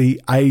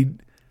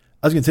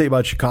was going to tell you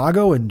about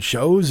Chicago and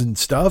shows and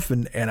stuff,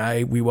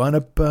 and we wound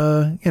up,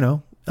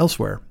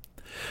 elsewhere.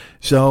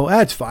 So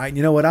that's fine.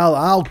 You know what?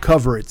 I'll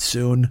cover it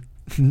soon.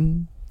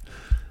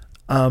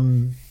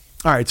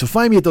 All right. So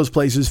find me at those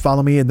places.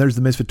 Follow me, and there's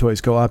the Misfit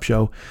Toys Co-op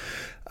show.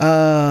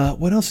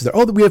 What else is there?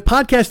 Oh, we have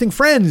podcasting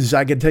friends.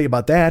 I can tell you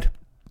about that.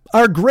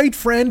 Our great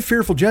friend,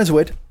 Fearful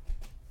Jesuit,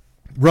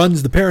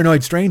 runs the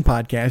Paranoid Strain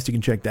podcast. You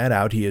can check that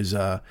out. He has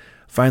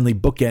finally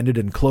bookended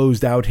and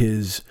closed out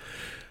his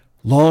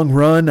long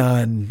run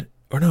on,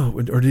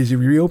 or is he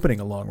reopening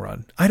a long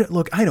run? I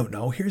don't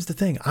know. Here's the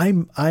thing.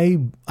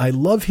 I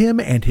love him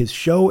and his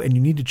show, and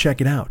you need to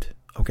check it out.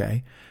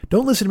 Okay.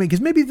 Don't listen to me,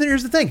 because maybe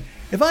here's the thing.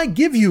 If I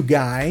give you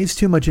guys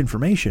too much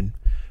information,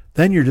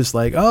 then you're just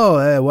like,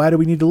 why do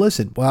we need to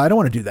listen? Well, I don't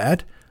want to do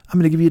that. I'm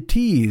going to give you a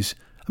tease.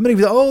 I'm going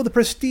to give you the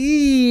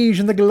prestige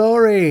and the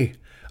glory.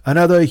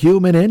 Another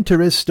human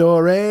interest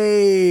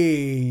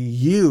story.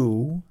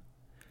 You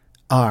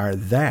are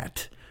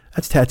that.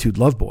 That's Tattooed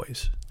Love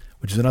Boys,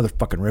 which is another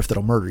fucking riff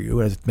that'll murder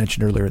you, as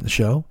mentioned earlier in the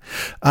show.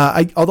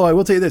 Although I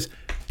will tell you this,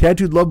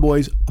 Tattooed Love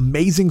Boys,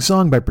 amazing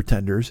song by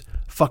Pretenders,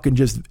 fucking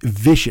just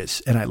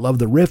vicious. And I love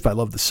the riff. I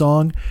love the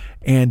song.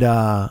 And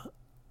I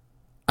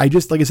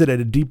just, like I said, I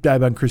had a deep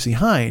dive on Chrissy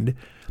Hind.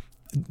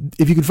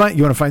 If you want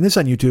to find this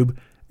on YouTube,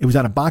 it was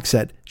on a box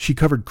set. She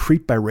covered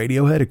Creep by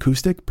Radiohead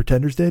acoustic,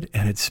 Pretenders did,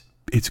 and it's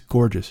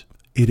gorgeous.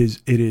 It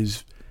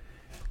is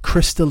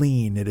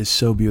crystalline. It is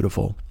so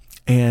beautiful.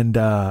 And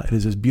it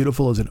is as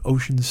beautiful as an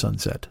ocean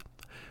sunset.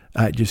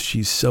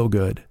 She's so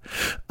good.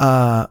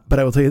 But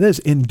I will tell you this,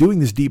 in doing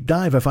this deep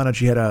dive, I found out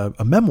she had a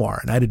memoir,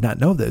 and I did not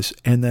know this.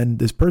 And then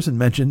this person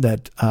mentioned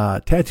that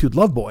Tattooed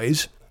Love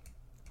Boys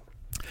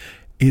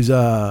is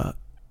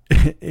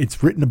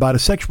it's written about a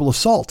sexual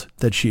assault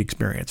that she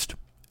experienced.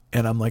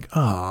 And I'm like,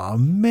 oh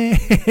man,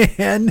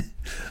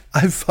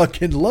 I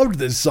fucking loved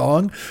this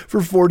song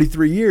for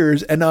 43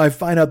 years. And now I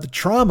find out the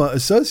trauma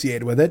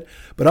associated with it,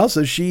 but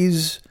also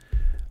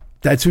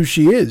that's who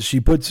she is. She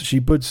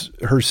puts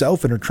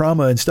herself and her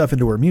trauma and stuff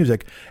into her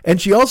music.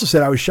 And she also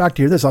said, I was shocked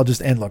to hear this. I'll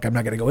just end. Look, I'm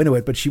not going to go into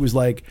it, but she was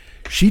like,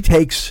 she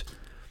takes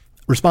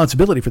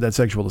responsibility for that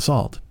sexual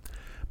assault,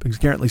 because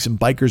apparently some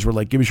bikers were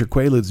like, give us your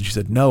Quaaludes. And she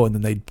said no. And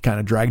then they kind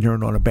of dragged her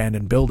into an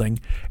abandoned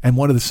building. And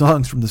one of the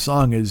songs from the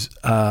song is,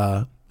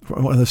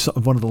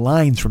 one of the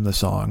lines from the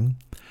song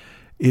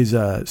is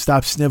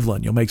 "Stop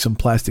sniveling, you'll make some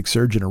plastic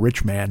surgeon a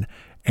rich man."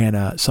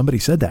 And somebody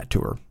said that to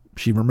her.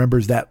 She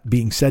remembers that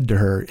being said to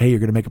her. Hey, you're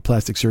going to make a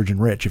plastic surgeon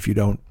rich if you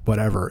don't,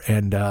 whatever.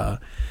 And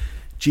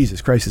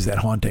Jesus Christ, is that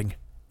haunting?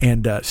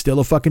 And still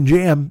a fucking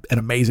jam, an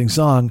amazing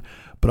song,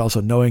 but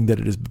also knowing that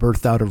it is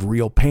birthed out of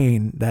real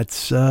pain.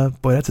 That's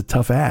that's a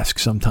tough ask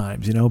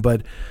sometimes, you know.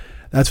 But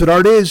that's what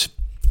art is,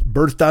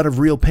 birthed out of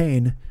real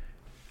pain,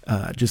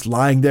 just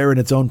lying there in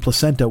its own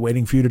placenta,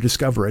 waiting for you to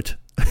discover it.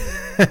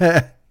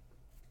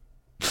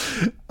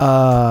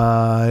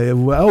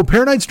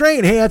 Paranoid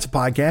Strain. Hey, that's a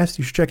podcast.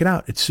 You should check it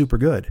out. It's super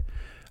good.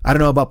 I don't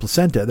know about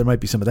placenta. There might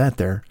be some of that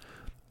there.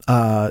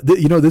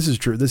 This is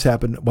true. This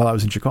happened while I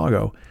was in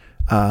Chicago.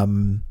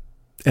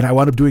 And I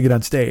wound up doing it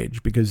on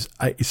stage because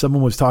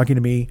someone was talking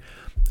to me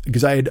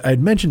because I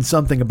had mentioned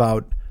something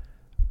about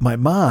my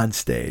mom on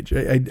stage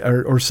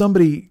or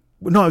somebody.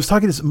 No, I was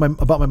talking to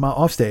about my mom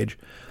off stage,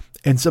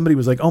 and somebody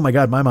was like, "Oh my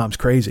God, my mom's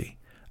crazy."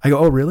 I go,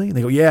 "Oh really?" And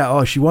they go, "Yeah.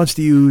 Oh, she wants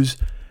to use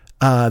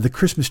the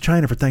Christmas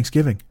china for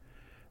Thanksgiving."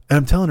 And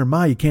I'm telling her,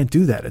 "Ma, you can't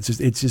do that. It's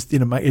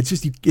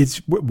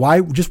just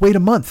why just wait a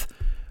month?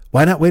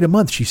 Why not wait a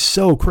month? She's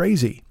so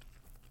crazy."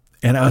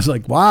 And I was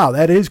like, wow,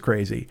 that is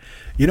crazy.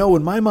 You know,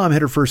 when my mom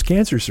had her first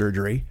cancer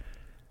surgery,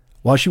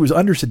 while she was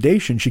under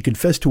sedation, she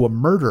confessed to a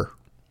murder.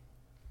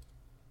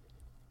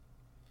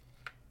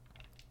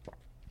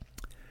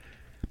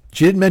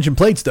 She didn't mention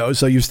plates though,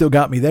 so you still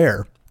got me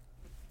there.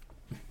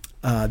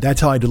 That's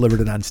how I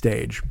delivered it on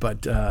stage.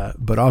 But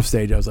off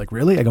stage, I was like,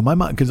 really? I go, my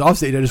mom, because off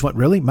stage, I just went,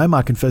 really? My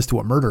mom confessed to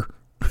a murder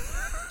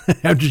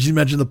after she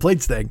mentioned the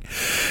plates thing.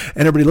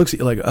 And everybody looks at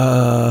you like,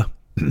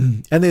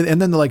 and then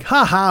they're like,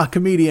 ha ha,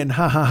 comedian,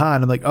 ha ha ha.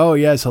 And I'm like, oh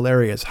yes,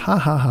 hilarious. Ha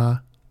ha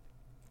ha.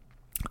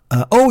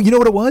 You know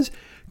what it was?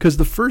 Because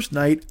the first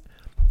night,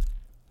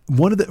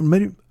 one of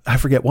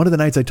the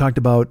nights I talked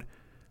about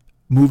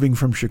moving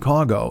from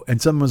Chicago,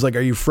 and someone was like,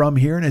 are you from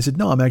here? And I said,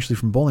 no, I'm actually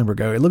from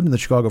Bolingbrook. I lived in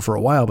Chicago for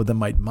a while, but then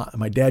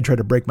my dad tried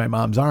to break my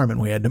mom's arm and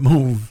we had to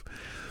move.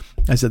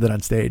 I said that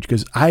on stage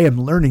because I am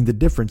learning the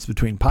difference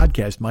between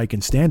podcast mic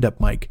and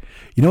stand-up mic.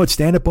 You know what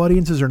stand-up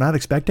audiences are not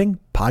expecting?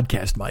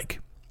 Podcast mic.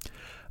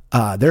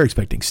 They're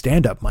expecting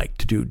stand-up mic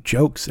to do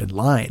jokes and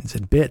lines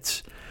and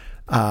bits.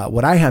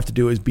 What I have to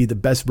do is be the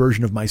best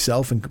version of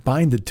myself and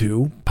combine the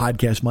two,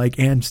 podcast mic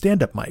and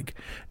stand-up mic.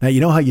 Now, you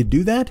know how you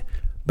do that?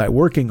 By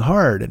working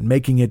hard and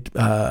making it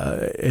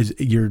as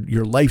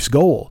your life's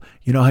goal.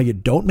 You know how you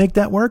don't make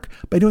that work?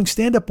 By doing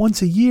stand-up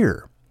once a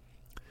year.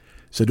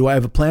 So do I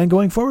have a plan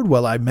going forward?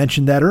 Well, I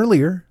mentioned that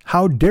earlier.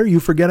 How dare you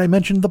forget I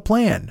mentioned the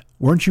plan?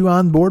 Weren't you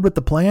on board with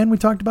the plan we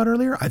talked about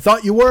earlier? I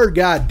thought you were,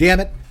 God damn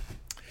it.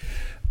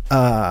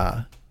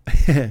 All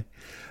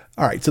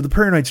right. So the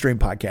Paranoid Strain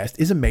podcast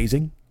is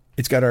amazing.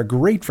 It's got our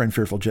great friend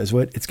Fearful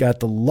Jesuit. It's got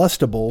the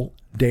lustable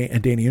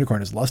Dana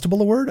Unicorn. Is lustable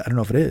a word? I don't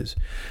know if it is.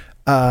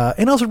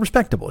 And also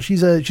respectable.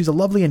 She's a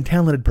lovely and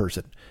talented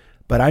person,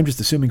 but I'm just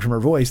assuming from her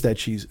voice that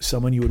she's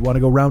someone you would want to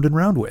go round and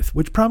round with,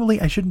 which probably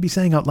I shouldn't be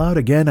saying out loud.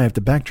 Again, I have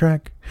to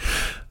backtrack.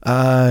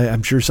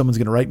 I'm sure someone's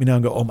going to write me now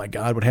and go, oh my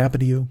God, what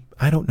happened to you?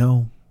 I don't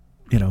know.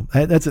 You know,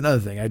 that's another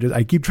thing.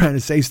 I keep trying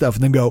to say stuff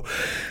and then go,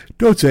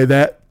 don't say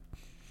that.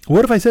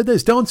 What if I said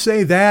this? Don't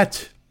say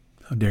that.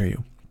 How dare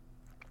you?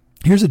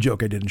 Here's a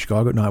joke I did in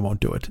Chicago. No, I won't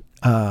do it.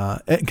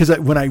 Because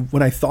when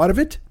I thought of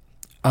it,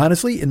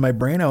 honestly, in my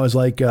brain, I was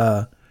like,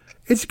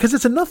 it's because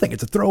it's a nothing.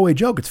 It's a throwaway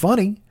joke. It's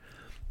funny.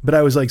 But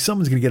I was like,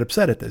 someone's going to get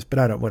upset at this, but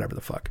I don't, whatever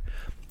the fuck.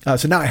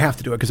 So now I have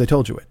to do it because I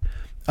told you it.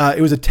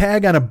 It was a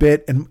tag on a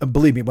bit. And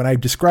believe me, when I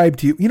described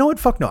to you, you know what?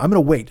 Fuck no. I'm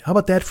going to wait. How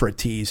about that for a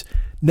tease?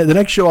 The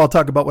next show, I'll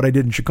talk about what I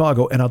did in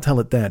Chicago and I'll tell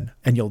it then.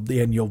 And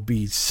you'll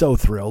be so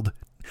thrilled.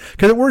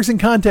 Because it works in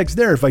context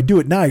there. If I do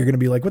it now, you're going to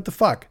be like, what the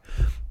fuck?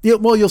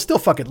 You'll still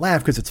fucking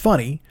laugh because it's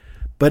funny.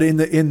 But in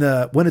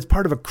the when it's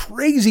part of a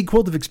crazy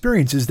quilt of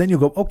experiences, then you'll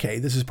go, okay,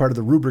 this is part of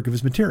the rubric of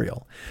his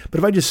material. But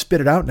if I just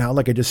spit it out now,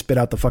 like I just spit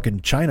out the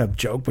fucking China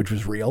joke, which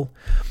was real.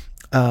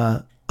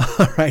 All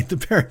right, the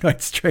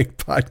Paranoid Strain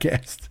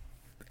podcast.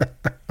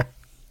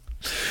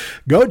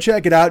 Go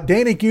check it out.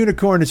 Danic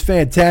Unicorn is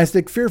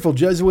fantastic. Fearful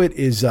Jesuit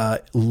is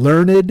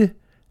learned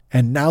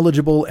and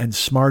knowledgeable and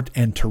smart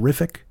and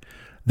terrific.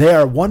 They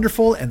are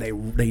wonderful and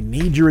they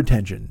need your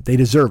attention. They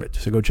deserve it.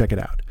 So go check it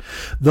out.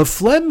 The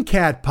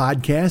Phlegmcat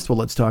podcast. Well,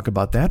 let's talk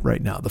about that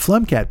right now. The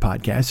Phlegmcat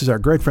podcast is our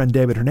great friend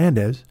David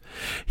Hernandez.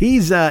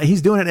 He's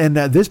doing it. And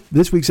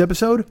this week's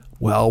episode,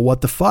 well,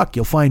 what the fuck?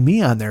 You'll find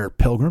me on there,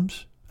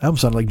 pilgrims. I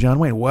almost sounded like John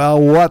Wayne. Well,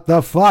 what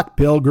the fuck,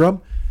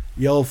 pilgrim?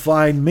 You'll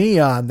find me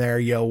on there,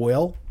 you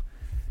will.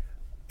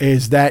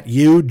 Is that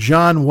you,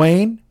 John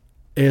Wayne?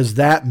 Is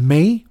that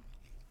me?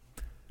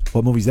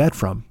 What movie's that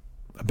from?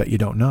 I bet you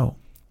don't know.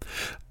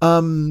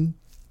 And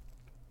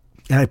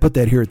I put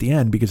that here at the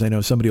end because I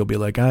know somebody will be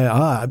like,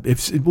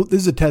 this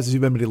is a test if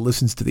anybody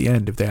listens to the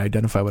end, if they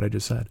identify what I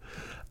just said.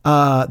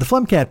 The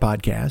Phlegmcat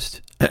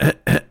podcast,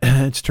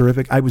 it's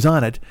terrific. I was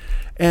on it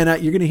and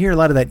you're going to hear a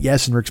lot of that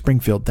Yes and Rick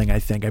Springfield thing. I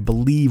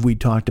believe we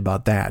talked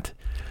about that,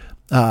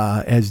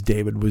 as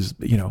David was,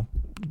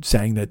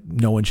 saying that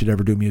no one should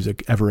ever do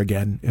music ever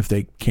again if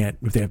they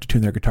have to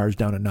tune their guitars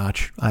down a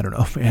notch. I don't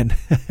know, man.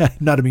 I'm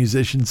not a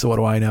musician, so what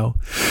do I know?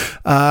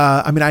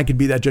 I mean, I can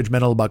be that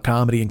judgmental about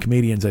comedy and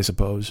comedians, I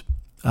suppose.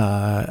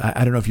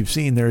 I don't know if you've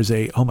seen, there's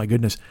a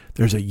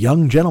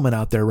young gentleman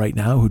out there right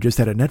now who just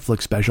had a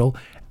Netflix special,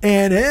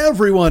 and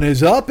everyone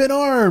is up in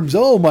arms.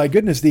 Oh my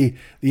goodness. The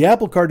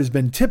apple cart has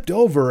been tipped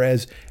over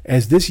as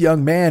this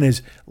young man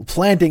is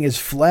planting his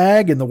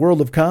flag in the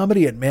world of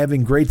comedy and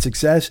having great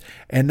success.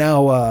 And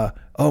now,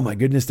 oh my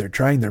goodness, they're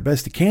trying their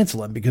best to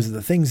cancel him because of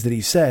the things that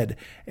he said.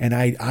 And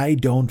I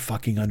don't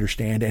fucking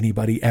understand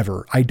anybody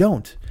ever. I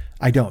don't.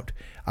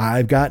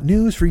 I've got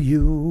news for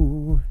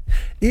you.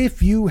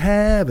 If you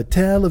have a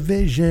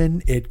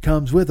television, it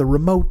comes with a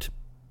remote.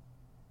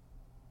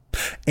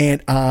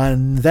 And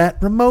on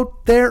that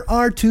remote, there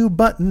are 2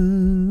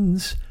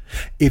 buttons.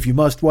 If you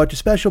must watch a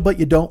special, but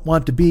you don't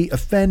want to be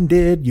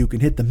offended, you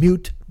can hit the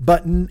mute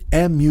button.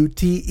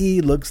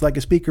 M-U-T-E, looks like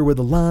a speaker with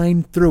a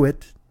line through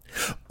it.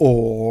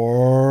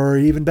 Or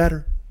even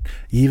better,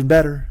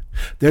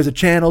 there's a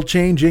channel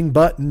changing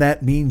button.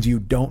 That means you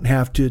don't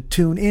have to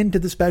tune into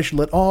the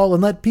special at all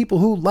and let people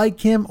who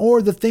like him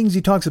or the things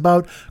he talks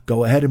about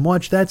go ahead and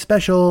watch that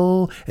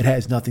special. It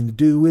has nothing to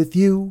do with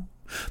you.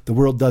 The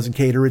world doesn't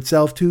cater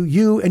itself to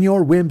you and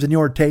your whims and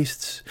your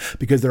tastes,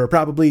 because there are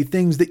probably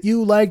things that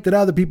you like that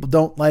other people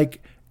don't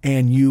like,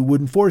 and you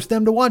wouldn't force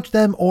them to watch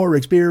them or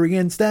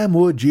experience them,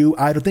 would you?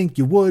 I don't think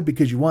you would,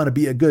 because you want to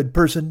be a good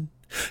person.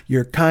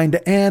 You're kind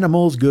to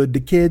animals, good to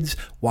kids.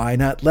 Why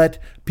not let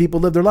people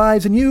live their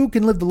lives and you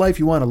can live the life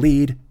you want to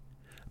lead?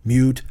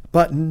 Mute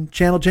button,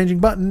 channel changing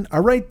button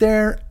are right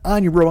there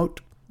on your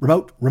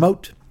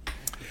remote.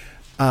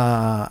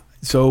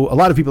 So a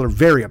lot of people are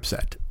very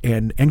upset,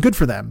 and good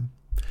for them.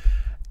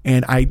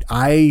 And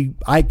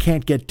I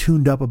can't get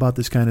tuned up about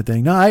this kind of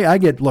thing. No, I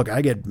get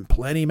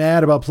plenty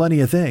mad about plenty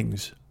of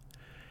things.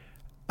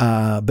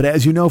 But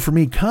as you know, for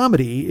me,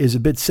 comedy is a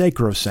bit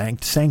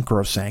sacrosanct.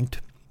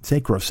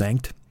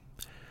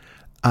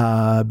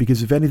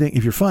 Because if anything,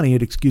 if you're funny,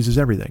 it excuses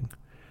everything.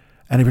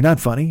 And if you're not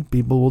funny,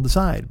 people will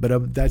decide.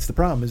 But that's the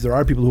problem, is there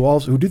are people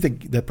who do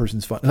think that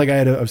person's funny. Like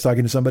I was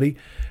talking to somebody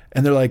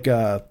and they're like,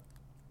 I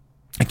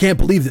can't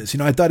believe this.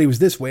 I thought he was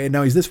this way and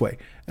now he's this way.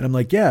 And I'm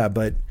like, yeah,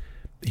 but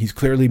he's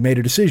clearly made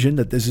a decision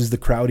that this is the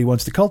crowd he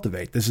wants to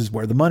cultivate. This is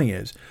where the money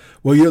is.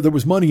 Well, there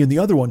was money in the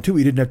other one too.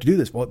 He didn't have to do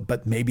this. Well,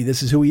 but maybe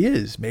this is who he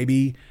is.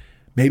 Maybe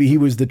he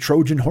was the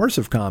Trojan horse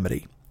of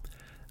comedy.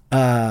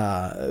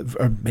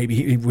 Or maybe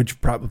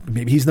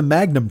he's the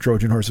Magnum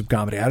Trojan horse of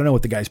comedy. I don't know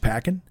what the guy's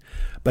packing,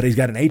 but he's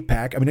got an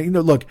 8-pack. I mean,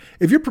 look,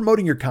 if you're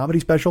promoting your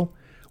comedy special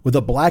with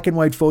a black and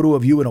white photo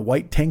of you in a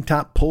white tank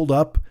top pulled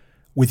up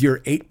with your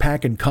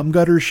 8-pack and cum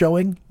gutters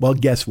showing, well,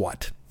 guess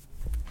what?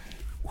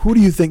 Who do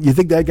you think? You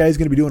think that guy's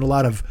going to be doing a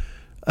lot of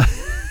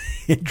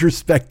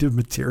introspective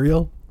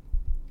material?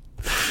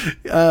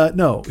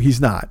 No,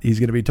 he's not. He's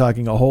going to be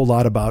talking a whole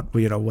lot about,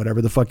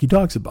 whatever the fuck he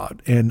talks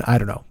about. And I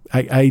don't know.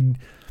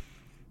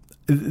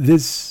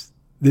 This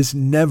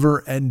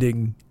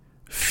never-ending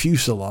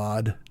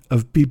fusillade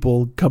of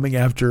people coming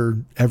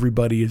after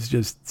everybody is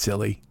just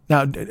silly.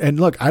 Now, and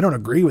look, I don't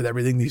agree with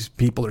everything these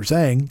people are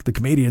saying, the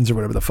comedians or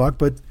whatever the fuck,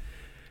 but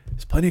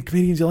there's plenty of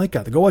comedians you like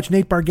out there. Go watch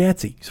Nate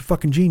Bargatze. He's a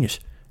fucking genius.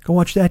 Go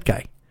watch that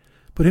guy.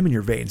 Put him in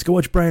your veins. Go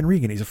watch Brian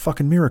Regan. He's a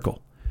fucking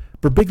miracle.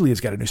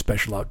 Birbiglia's got a new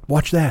special out.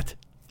 Watch that.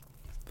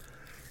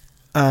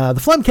 The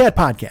Phlegmcat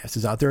podcast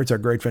is out there. It's our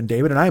great friend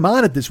David, and I'm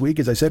on it this week.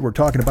 As I said, we're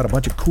talking about a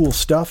bunch of cool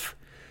stuff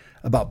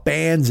about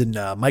bands and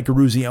Mike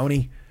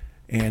Eruzione,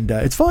 and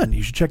it's fun.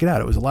 You should check it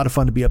out. It was a lot of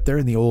fun to be up there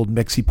in the old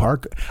Mexi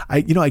Park.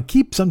 I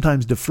keep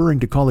sometimes deferring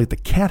to call it the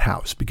Cat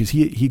House, because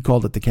he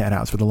called it the Cat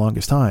House for the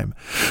longest time.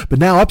 But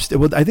now upstairs,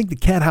 well, I think the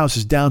Cat House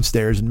is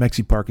downstairs and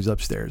Mexi Park is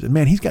upstairs. And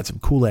man, he's got some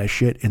cool ass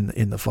shit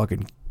in the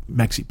fucking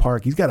Mexi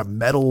Park. He's got a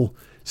metal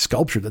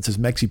sculpture that says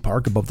Mexi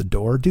Park above the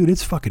door. Dude,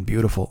 it's fucking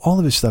beautiful. All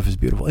of his stuff is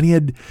beautiful.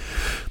 And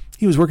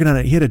he was working on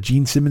it. He had a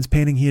Gene Simmons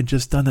painting he had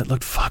just done that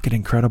looked fucking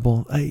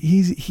incredible.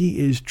 He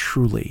is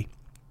truly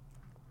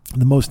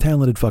the most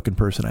talented fucking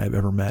person I have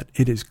ever met.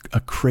 It is a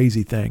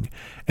crazy thing.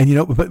 And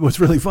but what's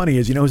really funny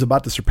is, who's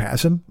about to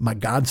surpass him? My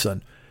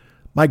godson.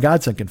 My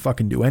godson can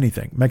fucking do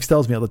anything. Mex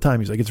tells me all the time,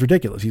 he's like, it's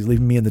ridiculous. He's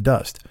leaving me in the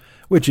dust,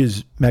 which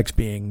is Mex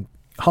being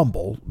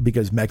humble,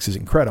 because Mex is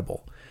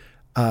incredible.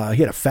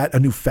 He had a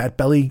new Fat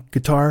Belly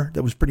guitar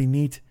that was pretty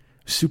neat,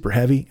 super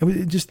heavy.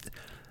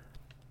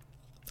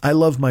 I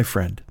love my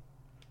friend.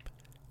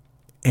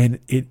 And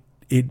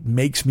it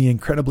makes me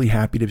incredibly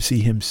happy to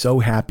see him so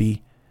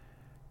happy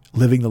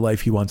living the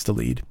life he wants to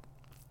lead,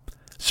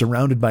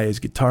 surrounded by his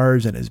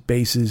guitars and his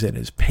basses and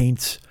his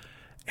paints,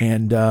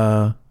 and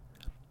a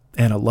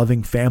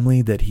loving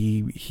family that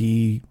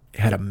he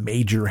had a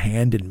major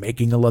hand in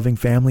making a loving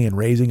family and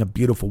raising a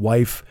beautiful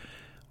wife.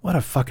 What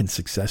a fucking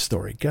success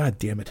story. God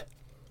damn it.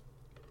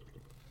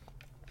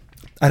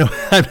 I'm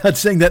not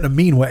saying that in a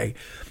mean way.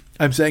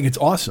 I'm saying it's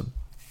awesome.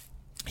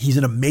 He's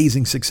an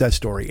amazing success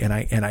story, and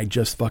I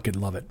just fucking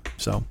love it.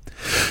 So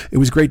it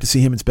was great to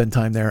see him and spend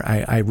time there.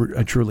 I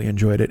truly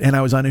enjoyed it, and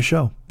I was on his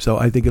show, so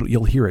I think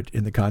you'll hear it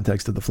in the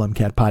context of the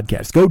Flemcat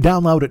podcast. Go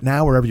download it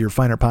now wherever your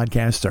finer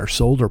podcasts are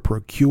sold or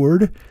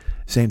procured.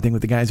 Same thing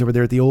with the guys over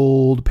there at the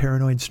Old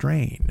Paranoid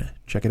Strain.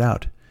 Check it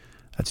out.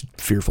 That's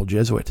Fearful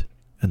Jesuit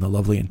and the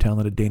lovely and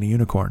talented Dana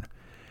Unicorn.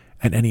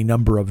 And any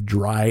number of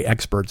dry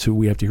experts who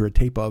we have to hear a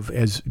tape of,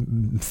 as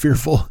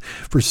Fearful,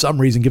 for some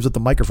reason, gives up the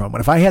microphone.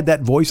 But if I had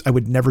that voice, I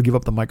would never give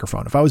up the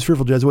microphone. If I was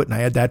Fearful Jesuit and I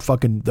had that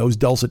those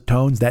dulcet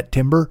tones, that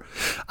timbre,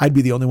 I'd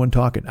be the only one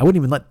talking. I wouldn't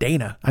even let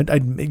Dana.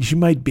 She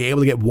might be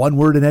able to get one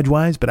word in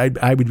edgewise,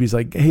 but I would be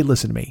like, hey,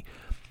 listen to me.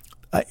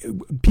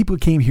 People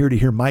came here to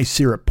hear my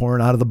syrup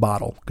pouring out of the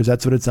bottle, because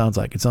that's what it sounds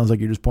like. It sounds like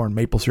you're just pouring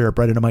maple syrup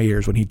right into my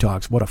ears when he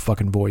talks. What a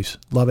fucking voice.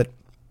 Love it.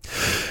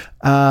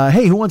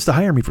 Hey, who wants to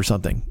hire me for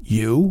something?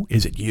 You?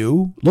 Is it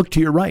you? Look to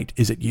your right.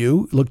 Is it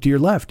you? Look to your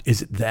left.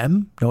 Is it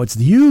them? No, it's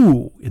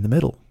you in the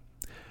middle.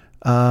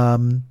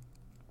 I'm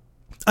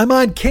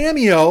on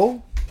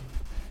Cameo.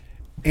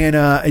 And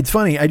it's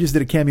funny. I just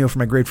did a cameo for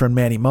my great friend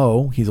Manny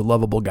Moe. He's a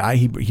lovable guy.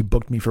 He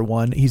booked me for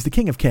one. He's the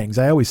king of kings.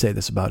 I always say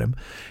this about him.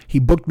 He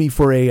booked me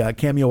for a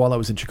cameo while I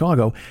was in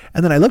Chicago.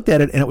 And then I looked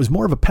at it, and it was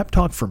more of a pep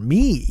talk for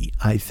me,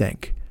 I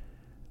think,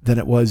 than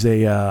it was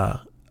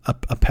a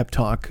pep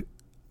talk.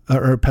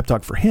 Or a pep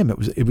talk for him.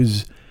 It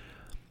was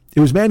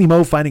Manny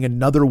Moe finding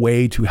another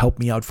way to help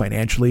me out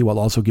financially while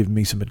also giving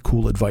me some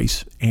cool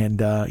advice.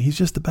 And he's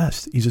just the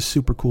best. He's a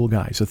super cool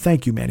guy. So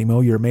thank you, Manny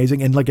Moe. You're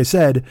amazing. And like I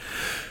said,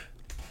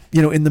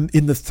 you know, in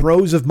the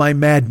throes of my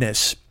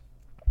madness,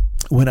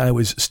 when I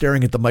was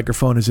staring at the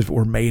microphone as if it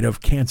were made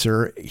of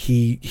cancer,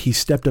 he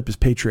stepped up his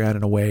Patreon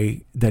in a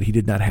way that he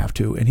did not have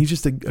to. And he's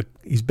just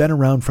he's been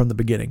around from the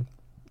beginning.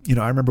 You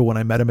know, I remember when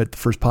I met him at the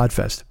first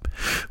Podfest,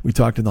 we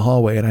talked in the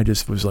hallway, and I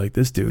just was like,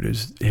 this dude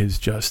is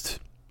just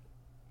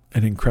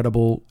an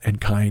incredible and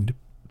kind,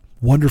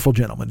 wonderful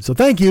gentleman. So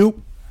thank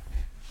you,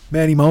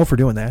 Manny Moe, for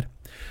doing that.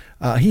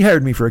 He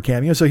hired me for a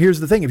cameo. So here's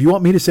the thing. If you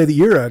want me to say that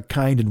you're a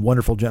kind and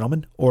wonderful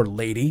gentleman, or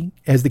lady,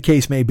 as the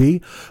case may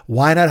be,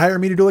 why not hire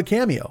me to do a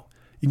cameo?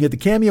 You can get the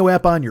Cameo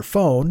app on your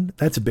phone.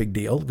 That's a big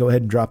deal. Go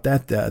ahead and drop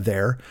that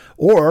there.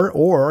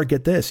 Or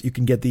get this. You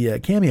can get the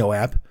Cameo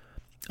app.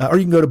 Or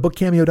you can go to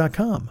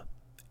bookcameo.com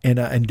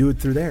and do it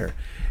through there.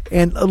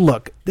 And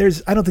look,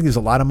 I don't think there's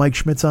a lot of Mike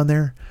Schmitz on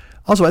there.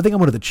 Also, I think I'm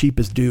one of the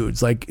cheapest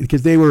dudes,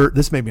 because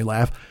this made me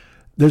laugh.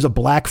 There's a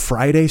Black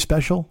Friday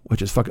special,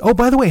 which is fucking, oh,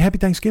 by the way, happy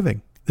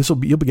Thanksgiving.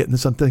 You'll be getting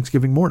this on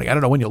Thanksgiving morning. I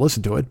don't know when you'll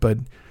listen to it, but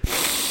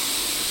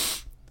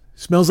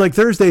smells like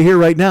Thursday here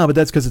right now, but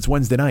that's because it's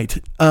Wednesday night.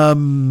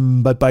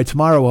 But by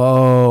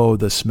tomorrow,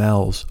 the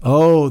smells.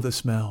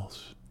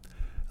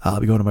 I'll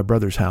be going to my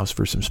brother's house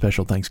for some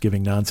special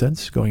Thanksgiving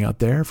nonsense, going out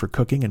there for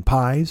cooking and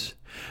pies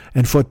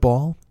and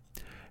football.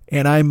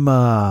 And I'm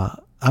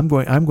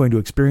going to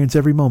experience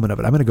every moment of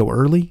it. I'm going to go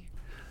early.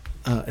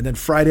 And then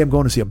Friday, I'm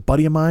going to see a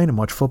buddy of mine and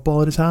watch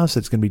football at his house.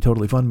 It's going to be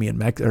totally fun. Me and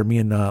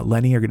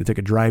Lenny are going to take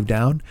a drive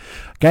down.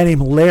 A guy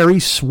named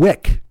Larry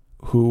Swick,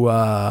 who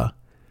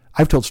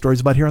I've told stories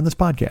about here on this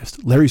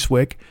podcast. Larry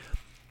Swick.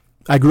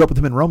 I grew up with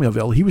him in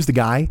Romeoville. He was the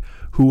guy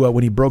who,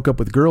 when he broke up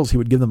with girls, he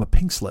would give them a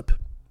pink slip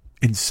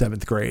in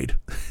 7th grade.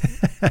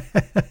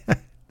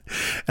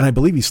 And I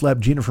believe he slapped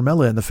Gina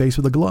Formella in the face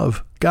with a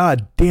glove.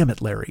 God damn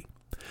it, Larry.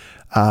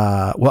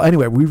 Well,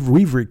 anyway,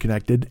 we've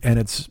reconnected, and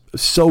it's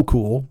so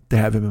cool to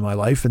have him in my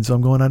life. And so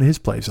I'm going on to his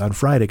place on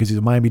Friday because he's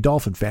a Miami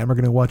Dolphin fan. We're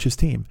going to watch his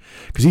team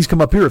because he's come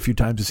up here a few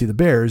times to see the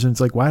Bears. And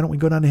it's like, why don't we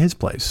go down to his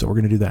place? So we're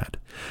going to do that.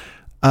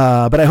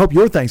 But I hope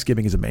your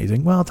Thanksgiving is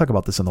amazing. Well, I'll talk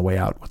about this on the way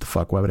out. What the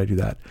fuck? Why would I do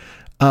that?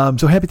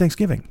 So happy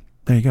Thanksgiving.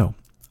 There you go.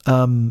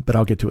 But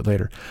I'll get to it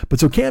later. But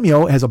so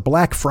Cameo has a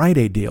Black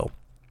Friday deal.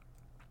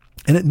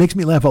 And it makes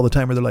me laugh all the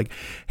time where they're like,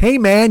 hey,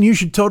 man, you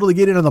should totally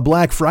get in on the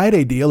Black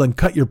Friday deal and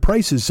cut your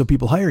prices so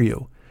people hire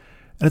you.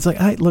 And it's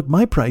like, look,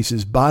 my price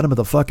is bottom of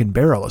the fucking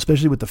barrel,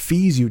 especially with the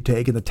fees you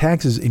take and the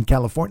taxes in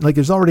California. Like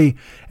there's already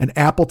an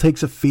Apple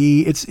takes a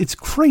fee. It's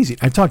crazy.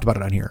 I've talked about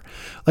it on here.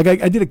 Like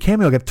I did a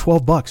Cameo, I got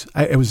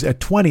 $12. It was at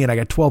 20 and I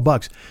got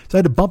 $12. So I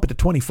had to bump it to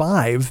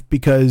 25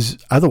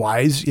 because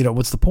otherwise,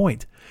 what's the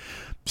point?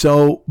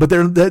 So, but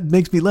that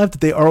makes me laugh that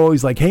they are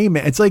always like, hey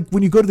man, it's like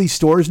when you go to these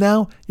stores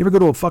now, you ever go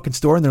to a fucking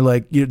store and they're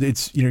like,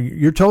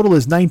 your total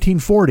is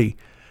 $19.40.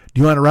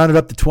 Do you want to round it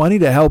up to 20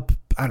 to help,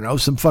 I don't know,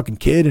 some fucking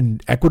kid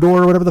in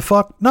Ecuador or whatever the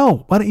fuck?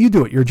 No, why don't you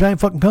do it? You're a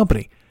giant fucking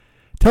company.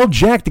 Tell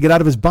Jack to get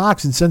out of his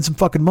box and send some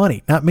fucking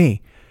money, not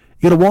me.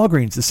 You go to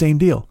Walgreens, the same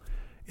deal.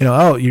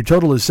 Your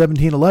total is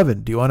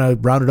 $17.11. Do you want to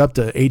round it up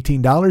to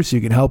 $18 so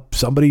you can help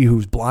somebody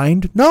who's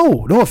blind?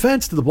 No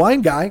offense to the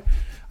blind guy.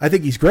 I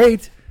think he's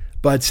great.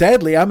 But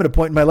sadly, I'm at a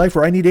point in my life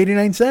where I need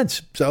 89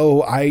 cents.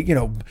 So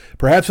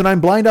perhaps when I'm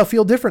blind, I'll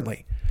feel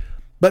differently.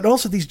 But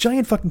also these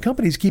giant fucking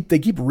companies keep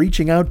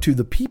reaching out to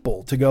the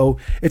people to go,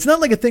 it's not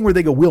like a thing where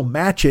they go, we'll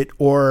match it.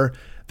 Or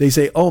they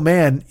say, oh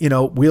man,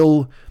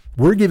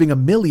 we're giving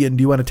 $1 million.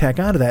 Do you want to tack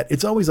onto that?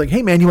 It's always like,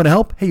 hey man, you want to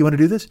help? Hey, you want to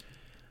do this?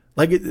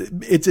 Like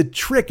it's a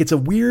trick. It's a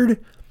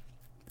weird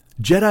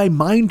Jedi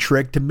mind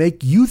trick to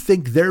make you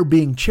think they're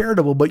being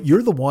charitable, but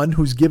you're the one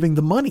who's giving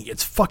the money.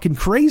 It's fucking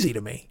crazy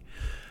to me.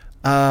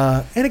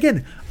 And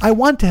again, I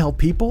want to help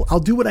people. I'll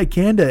do what I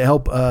can to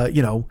help,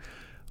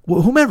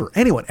 whomever,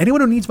 anyone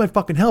who needs my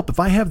fucking help. If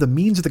I have the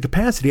means or the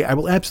capacity, I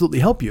will absolutely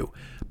help you,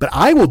 but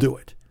I will do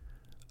it.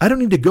 I don't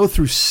need to go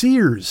through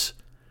Sears.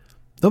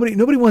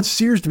 Nobody wants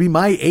Sears to be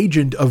my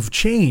agent of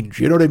change.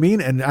 You know what I mean?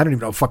 And I don't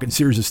even know if fucking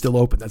Sears is still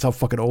open. That's how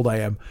fucking old I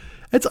am.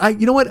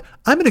 You know what?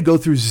 I'm going to go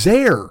through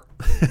Zayre.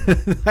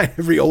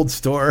 Every old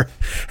store.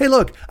 Hey,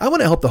 look, I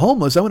want to help the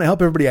homeless. I want to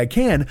help everybody I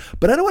can,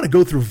 but I don't want to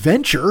go through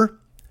Venture.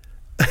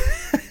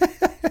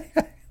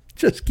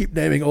 Just keep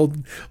naming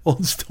old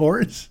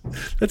stores.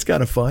 That's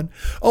kind of fun.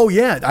 Oh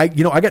yeah. I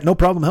got no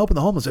problem helping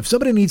the homeless. If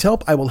somebody needs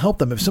help, I will help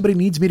them. If somebody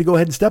needs me to go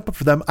ahead and step up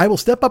for them, I will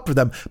step up for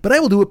them, but I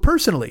will do it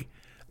personally.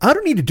 I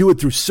don't need to do it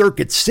through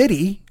Circuit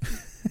City.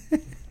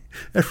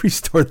 Every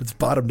store that's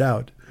bottomed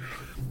out,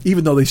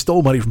 even though they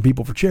stole money from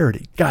people for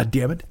charity. God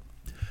damn it.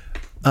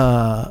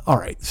 All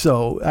right.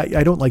 So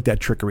I don't like that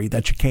trickery,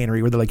 that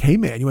chicanery where they're like, hey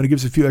man, you want to give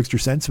us a few extra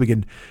cents so we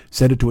can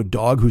send it to a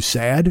dog who's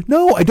sad?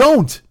 No, I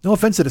don't. No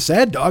offense to the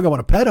sad dog. I want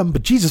to pet him,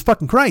 but Jesus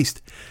fucking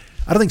Christ.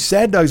 I don't think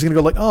sad dog's going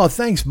to go like, oh,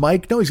 thanks,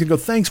 Mike. No, he's going to go,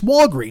 thanks,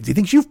 Walgreens. He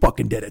thinks you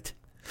fucking did it.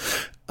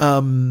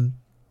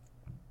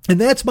 And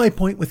that's my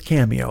point with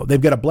Cameo. They've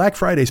got a Black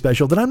Friday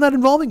special that I'm not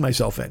involving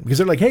myself in because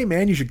they're like, hey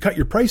man, you should cut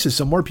your prices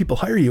so more people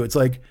hire you. It's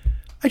like,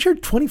 I charge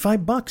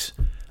 $25.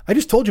 I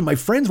just told you my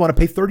friends want to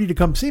pay $30 to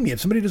come see me.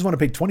 If somebody doesn't want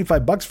to pay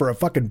 $25 for a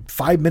fucking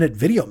 5-minute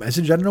video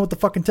message, I don't know what to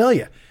fucking tell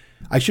you.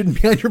 I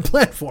shouldn't be on your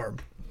platform.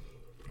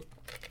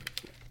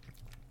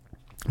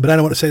 But I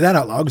don't want to say that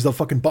out loud because they'll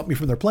fucking bump me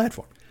from their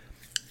platform.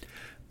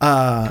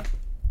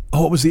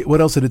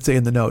 What else did it say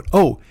in the note?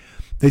 Oh,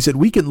 they said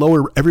we can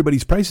lower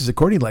everybody's prices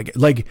accordingly.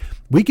 Like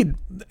we could,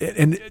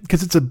 and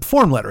because it's a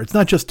form letter, it's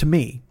not just to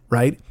me,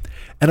 right?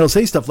 And it'll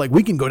say stuff like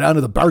we can go down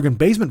to the bargain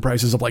basement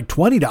prices of like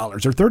 $20 or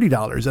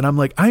 $30. And I'm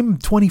like, I'm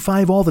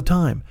 25 all the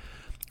time.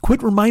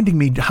 Quit reminding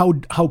me how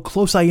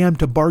close I am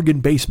to bargain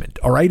basement.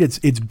 All right.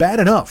 It's bad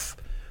enough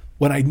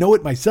when I know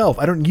it myself.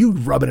 I don't, you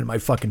rub it in my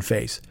fucking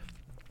face.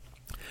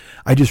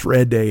 I just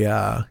read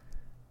a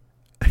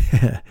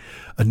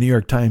New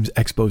York Times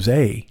expose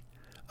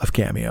of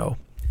Cameo.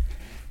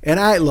 And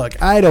I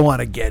don't want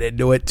to get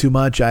into it too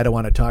much. I don't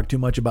want to talk too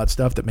much about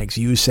stuff that makes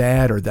you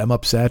sad or them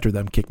upset or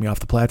them kick me off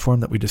the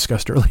platform that we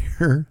discussed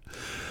earlier.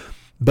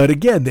 But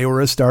again, they were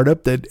a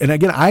startup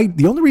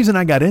the only reason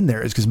I got in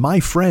there is because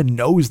my friend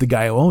knows the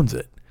guy who owns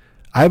it.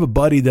 I have a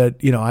buddy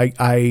that,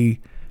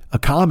 a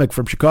comic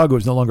from Chicago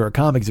is no longer a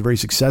comic. He's a very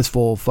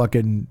successful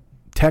fucking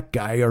tech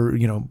guy or,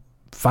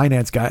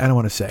 finance guy. I don't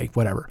want to say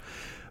whatever,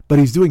 but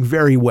he's doing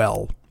very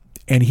well.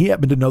 And he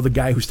happened to know the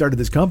guy who started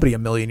this company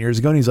 1 million years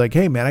ago. And he's like,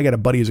 hey, man, I got a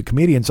buddy who's a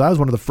comedian. So I was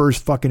one of the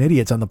first fucking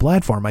idiots on the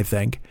platform, I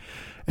think.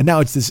 And now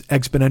it's this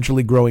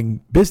exponentially growing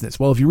business.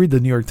 Well, if you read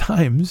the New York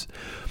Times,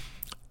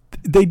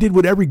 they did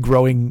what every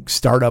growing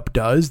startup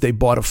does. They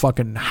bought a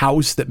fucking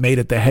house that made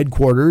it the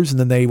headquarters. And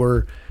then they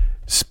were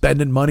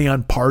spending money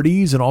on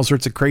parties and all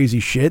sorts of crazy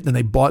shit. And then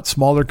they bought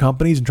smaller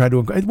companies and tried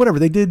to, whatever.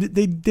 They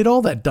did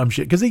all that dumb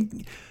shit. Because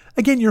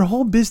again, your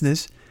whole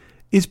business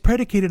is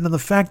predicated on the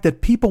fact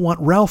that people want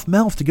Ralph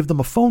Malph to give them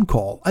a phone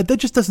call. That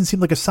just doesn't seem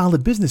like a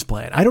solid business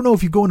plan. I don't know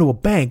if you go into a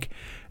bank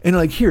and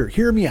like,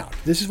 hear me out.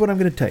 This is what I'm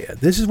going to tell you.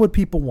 This is what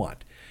people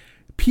want.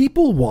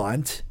 People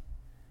want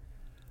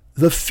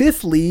the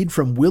fifth lead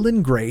from Will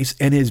and Grace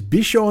and his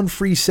Bichon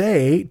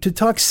Frise to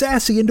talk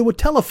sassy into a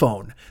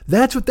telephone.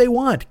 That's what they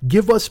want.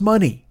 Give us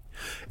money.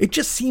 It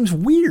just seems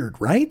weird,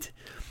 right?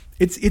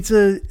 It's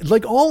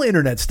like all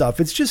internet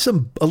stuff. It's just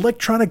some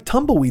electronic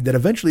tumbleweed that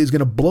eventually is going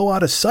to blow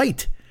out of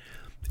sight.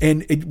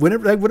 And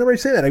whenever I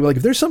say that, I'm like,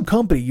 if there's some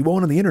company you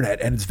own on the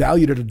internet and it's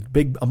valued at a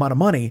big amount of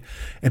money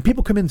and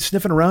people come in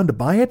sniffing around to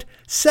buy it,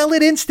 sell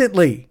it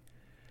instantly.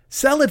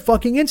 Sell it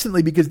fucking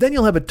instantly because then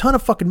you'll have a ton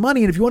of fucking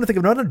money. And if you want to think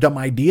of another dumb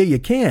idea, you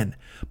can.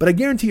 But I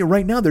guarantee you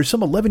right now, there's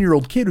some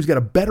 11-year-old kid who's got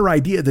a better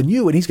idea than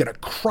you and he's going to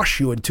crush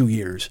you in 2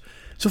 years.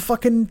 So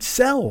fucking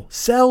sell.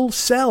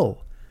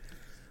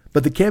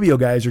 But the Cameo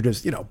guys are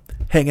just,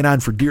 hanging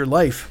on for dear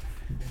life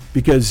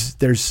because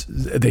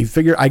they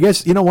figure, I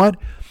guess, you know what?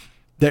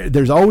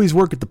 There's always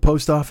work at the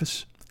post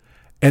office,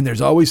 and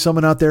there's always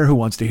someone out there who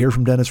wants to hear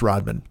from Dennis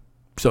Rodman.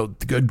 So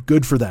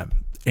good for them.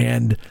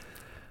 And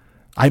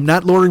I'm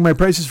not lowering my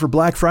prices for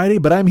Black Friday,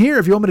 but I'm here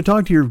if you want me to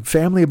talk to your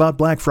family about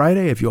Black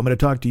Friday, if you want me to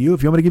talk to you,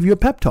 if you want me to give you a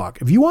pep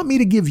talk. If you want me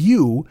to give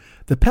you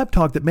the pep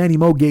talk that Manny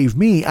Moe gave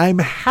me, I'm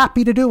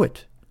happy to do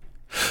it.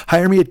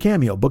 Hire me at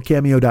Cameo,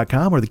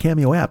 bookcameo.com or the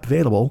Cameo app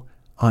available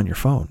on your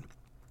phone.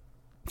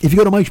 If you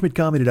go to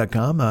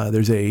MikeSchmidtComedy.com,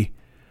 there's a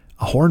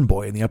horn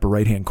boy in the upper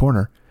right-hand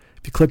corner.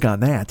 If you click on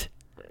that,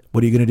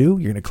 what are you going to do?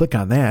 You're going to click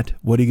on that.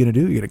 What are you going to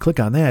do? You're going to click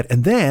on that.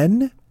 And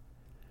then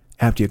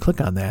after you click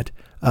on that,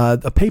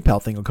 a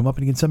PayPal thing will come up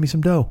and you can send me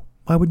some dough.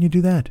 Why wouldn't you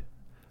do that?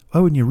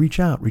 Why wouldn't you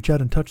reach out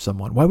and touch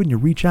someone? Why wouldn't you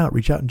reach out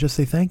and just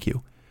say thank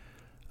you?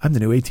 I'm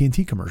the new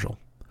AT&T commercial.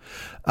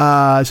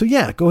 So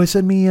yeah, go ahead,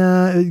 send me,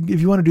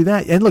 if you want to do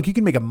that. And look, you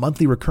can make a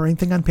monthly recurring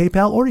thing on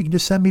PayPal, or you can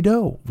just send me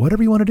dough,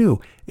 whatever you want to do.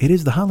 It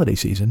is the holiday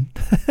season.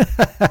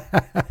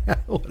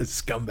 What a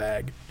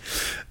scumbag.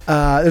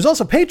 There's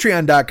also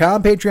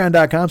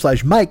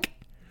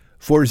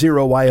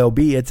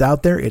patreon.com/Mike40YOB. It's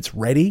out there. It's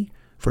ready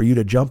for you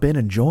to jump in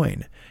and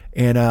join.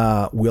 And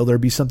will there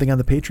be something on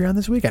the Patreon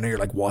this week? I know you're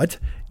like, what?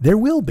 There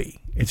will be.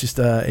 It's just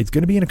it's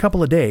going to be in a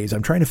couple of days.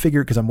 I'm trying to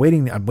figure, because I'm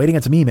waiting on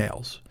some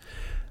emails.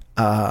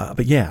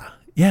 But yeah,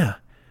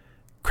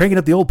 cranking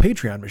up the old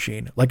Patreon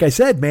machine. Like I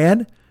said,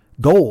 man,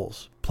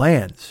 goals,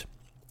 plans.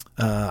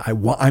 I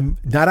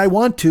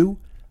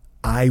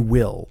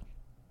will.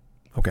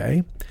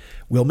 Okay.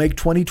 We'll make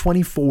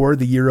 2024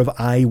 the year of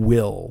I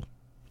will.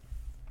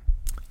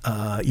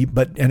 And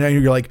then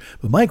you're like,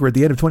 but Mike, we're at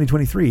the end of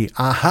 2023.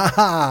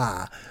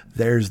 Aha!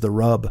 There's the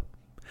rub.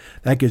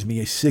 That gives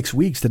me 6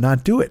 weeks to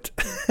not do it.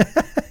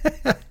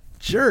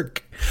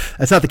 Jerk.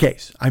 That's not the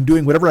case. I'm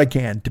doing whatever I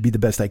can to be the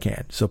best I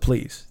can. So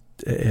please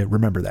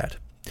remember that.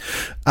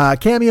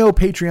 Cameo,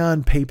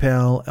 Patreon,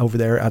 PayPal over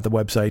there at the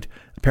website.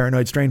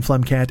 Paranoid Strain,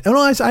 Phlegmcat. Oh, no,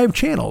 I have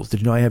channels.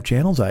 Did you know I have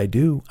channels? I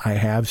do. I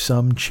have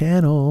some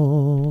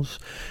channels.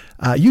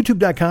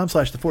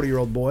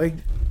 YouTube.com/the40year-old boy.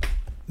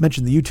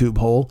 Mentioned the YouTube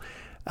hole.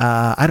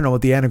 I don't know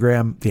what the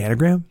anagram,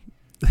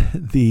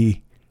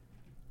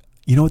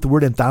 you know what the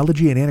word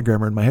anthology and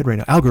anagram are in my head right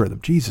now? Algorithm.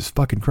 Jesus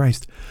fucking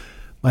Christ.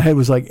 My head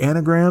was like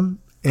anagram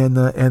and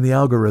the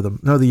algorithm.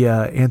 No, the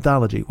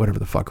anthology, whatever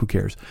the fuck, who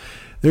cares?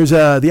 There's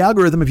the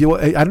algorithm.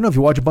 I don't know if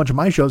you watch a bunch of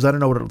my shows, I don't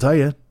know what it'll tell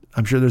you.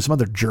 I'm sure there's some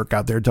other jerk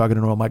out there talking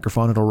into a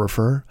microphone. It'll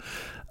refer.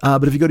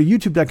 But if you go to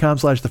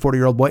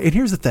youtube.com/the40year-old boy, and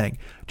here's the thing,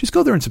 just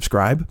go there and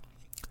subscribe,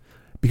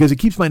 because it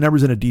keeps my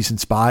numbers in a decent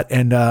spot.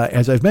 And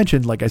as I've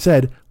mentioned, like I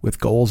said, with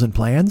goals and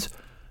plans,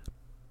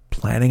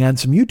 planning on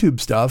some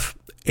YouTube stuff,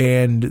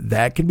 and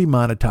that can be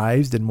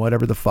monetized and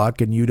whatever the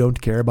fuck, and you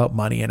don't care about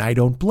money, and I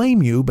don't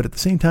blame you, but at the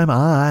same time,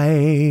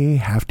 I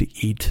have to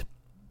eat.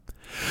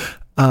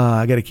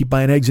 I got to keep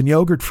buying eggs and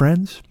yogurt,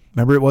 friends.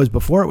 Remember, it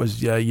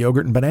was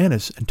yogurt and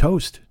bananas and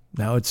toast.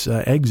 Now it's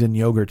eggs and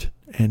yogurt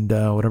and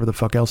whatever the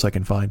fuck else I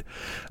can find.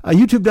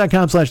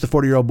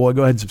 YouTube.com/the40year-old boy.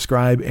 Go ahead and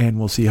subscribe, and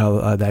we'll see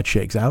how that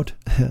shakes out.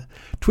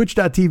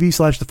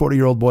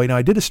 Twitch.tv/the40year-old boy. Now,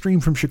 I did a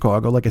stream from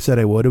Chicago, like I said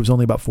I would. It was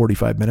only about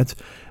 45 minutes.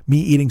 Me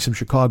eating some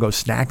Chicago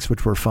snacks,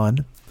 which were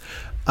fun.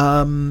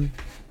 I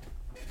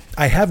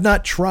have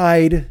not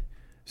tried.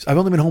 I've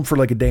only been home for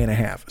like a day and a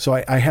half,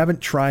 so I haven't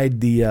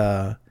tried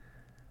the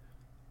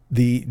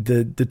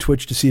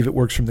Twitch to see if it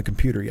works from the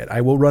computer yet.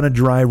 I will run a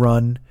dry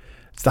run.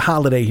 It's the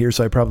holiday here,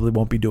 so I probably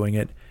won't be doing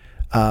it.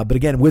 But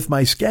again, with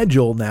my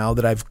schedule now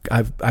that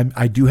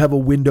I do have a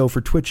window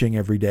for twitching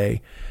every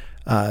day.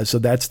 So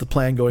that's the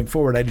plan going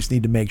forward. I just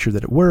need to make sure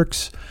that it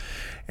works.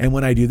 And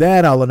when I do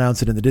that, I'll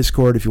announce it in the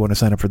Discord. If you want to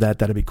sign up for that,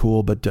 that'd be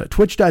cool. But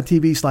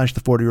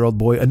twitch.tv/the40year-old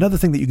boy, another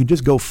thing that you can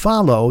just go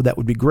follow, that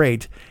would be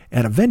great.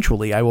 And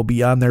eventually I will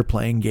be on there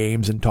playing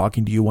games and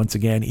talking to you once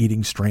again,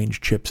 eating strange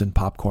chips and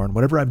popcorn.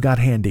 Whatever I've got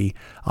handy,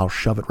 I'll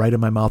shove it right in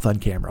my mouth on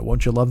camera.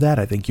 Won't you love that?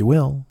 I think you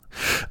will.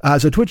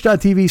 So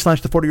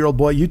twitch.tv/the40year-old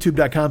boy,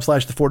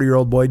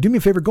 youtube.com/the40year-old boy. Do me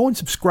a favor, go and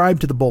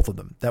subscribe to the both of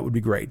them. That would be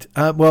great.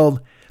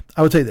 Well,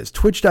 I would say this,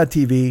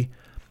 twitch.tv,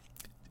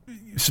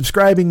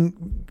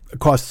 subscribing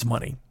costs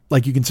money.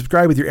 Like, you can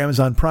subscribe with your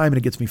Amazon Prime and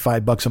it gets me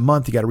 $5 a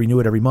month. You got to renew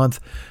it every month.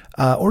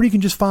 Or you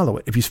can just follow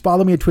it. If you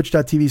follow me at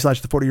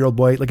twitch.tv/the40year-old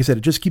boy, like I said,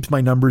 it just keeps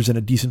my numbers in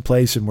a decent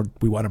place, and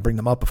we want to bring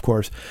them up, of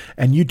course.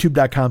 And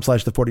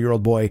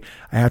youtube.com/the40year-old boy,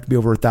 I have to be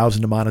over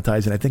 1,000 to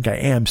monetize, and I think I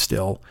am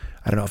still.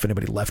 I don't know if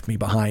anybody left me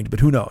behind,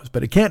 but who knows?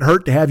 But it can't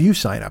hurt to have you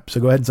sign up.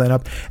 So go ahead and sign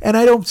up. And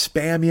I don't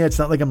spam you. It's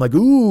not like I'm like,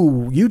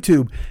 ooh,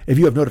 YouTube. If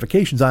you have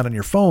notifications on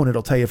your phone,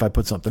 it'll tell you if I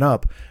put something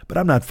up. But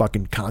I'm not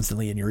fucking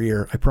constantly in your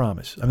ear. I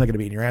promise. I'm not going to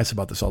be in your ass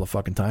about this all the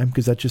fucking time,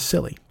 because that's just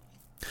silly.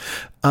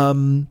 So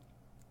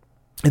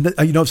now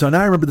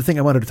I remember the thing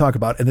I wanted to talk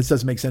about, and this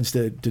doesn't make sense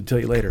to tell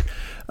you later.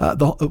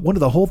 One of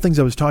the whole things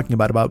I was talking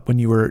about when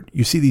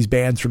you see these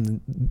bands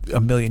from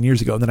a million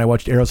years ago, and then I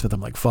watched Aerosmith,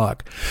 I'm like,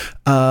 fuck.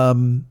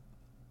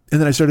 And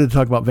then I started to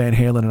talk about Van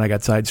Halen, and I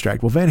got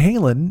sidetracked. Well, Van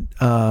Halen,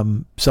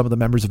 some of the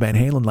members of Van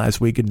Halen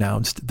last week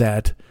announced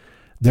that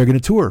they're going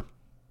to tour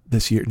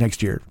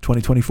next year,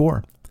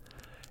 2024.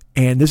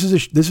 And this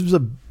was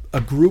a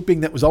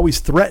grouping that was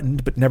always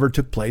threatened but never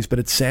took place. But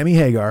it's Sammy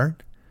Hagar,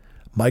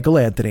 Michael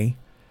Anthony,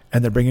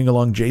 and they're bringing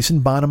along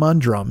Jason Bonham on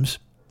drums,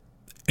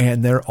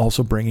 and they're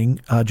also bringing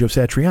Joe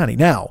Satriani.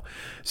 Now,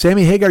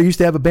 Sammy Hagar used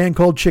to have a band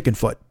called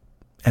Chickenfoot,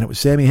 and it was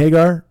Sammy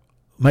Hagar,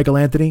 Michael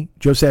Anthony,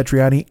 Joe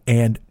Satriani,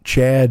 and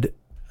Chad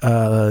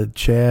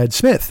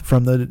Smith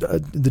from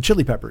the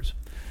Chili Peppers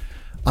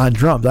on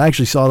drums. I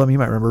actually saw them, you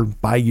might remember,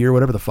 by year,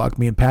 whatever the fuck.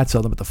 Me and Pat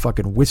saw them at the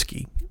fucking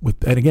Whiskey.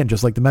 And again,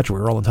 just like the Metro,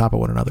 we were all on top of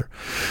one another.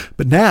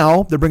 But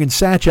now they're bringing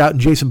Satch out, and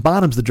Jason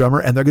Bonham's the drummer,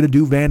 and they're going to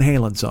do Van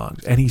Halen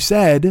songs. And he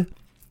said,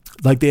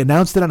 like, they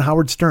announced it on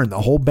Howard Stern, the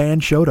whole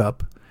band showed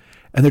up,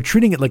 and they're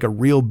treating it like a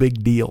real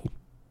big deal.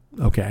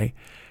 Okay.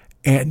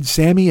 And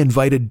Sammy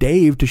invited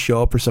Dave to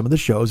show up for some of the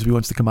shows if he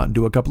wants to come out and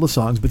do a couple of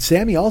songs. But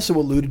Sammy also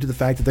alluded to the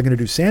fact that they're going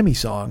to do Sammy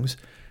songs.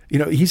 You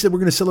know, he said we're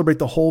going to celebrate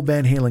the whole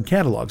Van Halen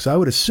catalog. So I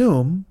would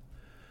assume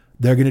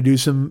they're going to do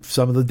some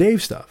of the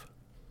Dave stuff.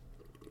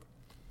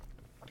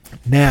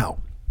 Now,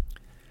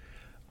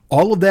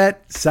 all of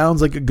that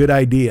sounds like a good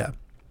idea.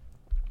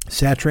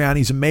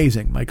 Satriani's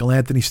amazing. Michael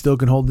Anthony still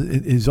can hold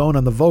his own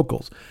on the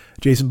vocals.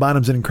 Jason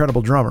Bonham's an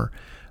incredible drummer.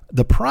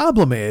 The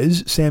problem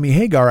is Sammy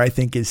Hagar, I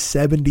think, is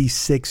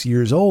 76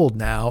 years old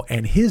now,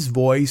 and his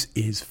voice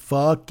is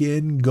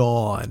fucking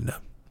gone.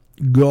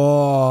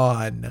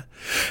 Gone.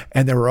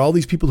 And there were all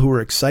these people who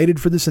were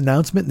excited for this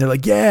announcement, and they're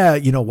like, yeah,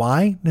 you know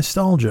why?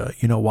 Nostalgia.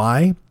 You know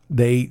why?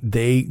 There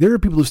are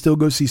people who still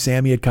go see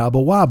Sammy at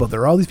Cabo Wabo.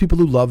 There are all these people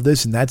who love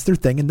this, and that's their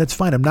thing, and that's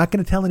fine. I'm not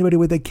going to tell anybody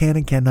what they can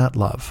and cannot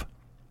love.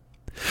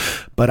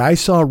 But I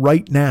saw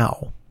Right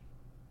Now,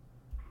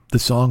 the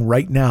song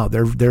Right Now,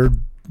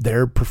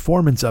 their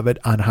performance of it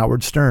on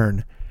Howard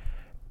Stern.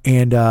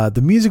 And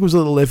the music was a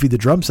little iffy. The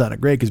drums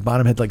sounded great because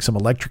Bonham had like some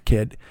electric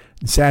kit.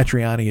 And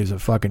Satriani is a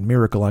fucking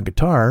miracle on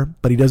guitar,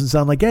 but he doesn't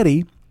sound like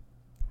Eddie.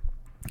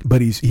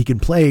 But he can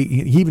play.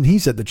 He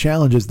said the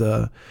challenge is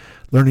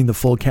learning the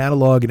full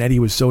catalog. And Eddie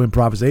was so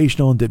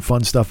improvisational and did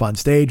fun stuff on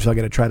stage. So I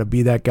got to try to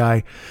be that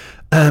guy.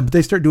 But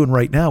they start doing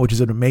Right Now, which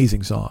is an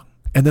amazing song.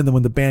 And then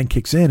when the band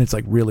kicks in, it's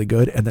like really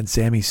good. And then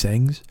Sammy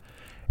sings.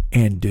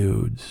 And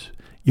dudes,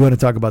 you want to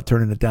talk about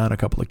turning it down a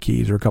couple of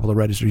keys or a couple of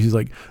registers. He's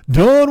like,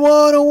 don't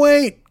want to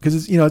wait. Because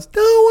it's don't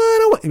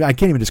want to wait. I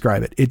can't even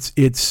describe it.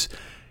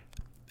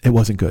 It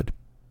wasn't good.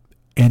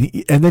 And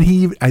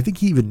then I think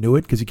he even knew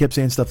it because he kept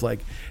saying stuff like,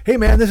 hey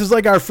man, this is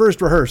like our first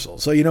rehearsal.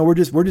 So, we're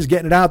just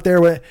getting it out there.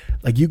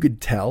 Like you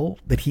could tell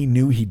that he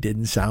knew he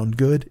didn't sound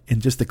good in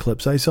just the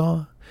clips I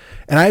saw.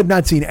 And I have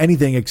not seen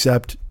anything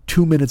except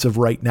 2 minutes of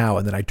Right Now.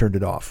 And then I turned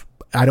it off.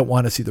 I don't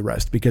want to see the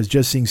rest because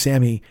just seeing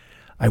Sammy,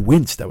 I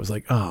winced. I was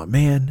like, oh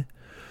man.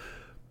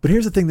 But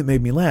here's the thing that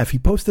made me laugh. He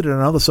posted it on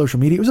all the social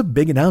media. It was a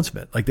big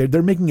announcement. Like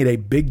they're making it a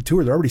big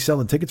tour. They're already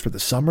selling tickets for the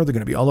summer. They're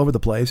going to be all over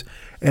the place.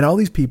 And all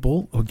these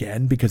people,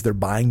 again, because they're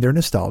buying their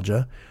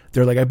nostalgia,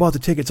 they're like, I bought the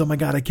tickets. Oh my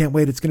God, I can't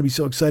wait. It's going to be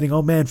so exciting.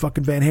 Oh man,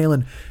 fucking Van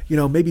Halen.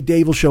 Maybe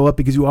Dave will show up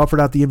because you offered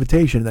out the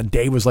invitation. And then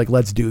Dave was like,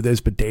 let's do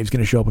this. But Dave's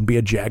going to show up and be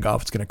a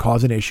jagoff. It's going to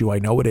cause an issue. I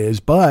know it is.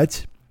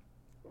 But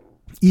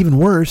even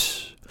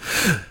worse,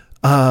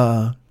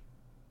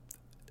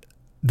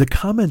 the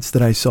comments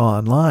that I saw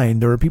online,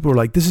 there were people who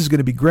were like, this is going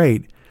to be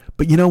great.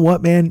 But you know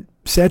what, man?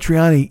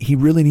 Satriani, he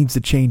really needs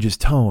to change his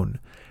tone.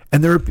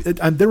 And there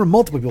were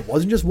multiple people. It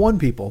wasn't just one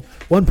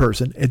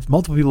person. It's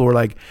multiple people who were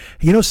like,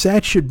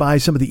 Sat should buy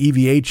some of the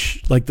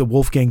EVH, like the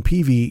Wolfgang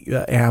Peavy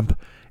amp,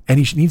 and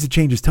he needs to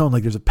change his tone.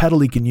 Like there's a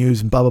pedal he can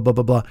use and blah, blah, blah,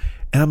 blah, blah.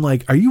 And I'm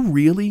like, are you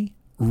really,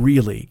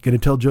 really going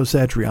to tell Joe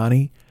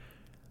Satriani?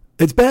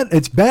 It's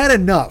bad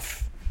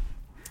enough,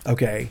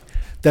 okay,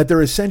 that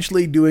they're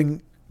essentially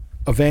doing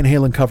a Van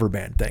Halen cover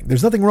band thing.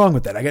 There's nothing wrong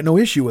with that. I got no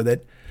issue with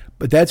it,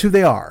 but that's who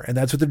they are. And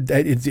that's what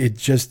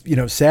it's just,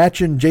 Satch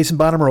and Jason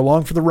Bonham are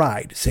along for the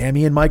ride.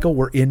 Sammy and Michael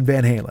were in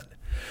Van Halen.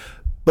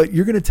 But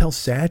you're going to tell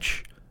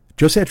Satch,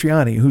 Joe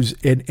Satriani, who's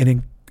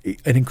an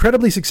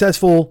incredibly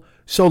successful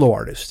solo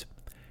artist,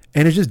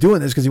 and is just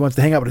doing this because he wants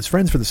to hang out with his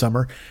friends for the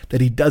summer,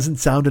 that he doesn't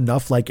sound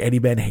enough like Eddie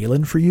Van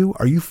Halen for you?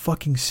 Are you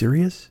fucking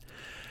serious?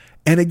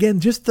 And again,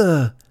 just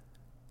the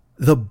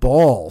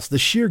balls, the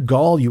sheer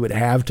gall you would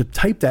have to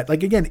type that,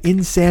 like again,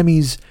 in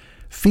Sammy's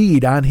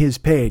feed on his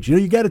page.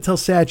 You got to tell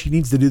Satch he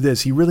needs to do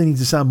this. He really needs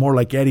to sound more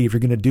like Eddie if you're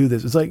going to do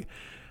this. It's like,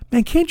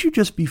 man, can't you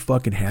just be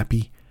fucking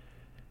happy?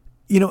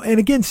 And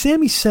again,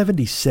 Sammy's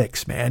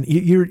 76, man.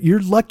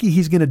 You're lucky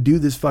he's going to do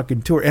this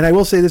fucking tour. And I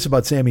will say this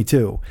about Sammy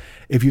too.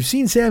 If you've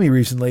seen Sammy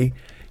recently,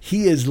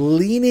 he is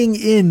leaning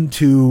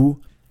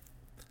into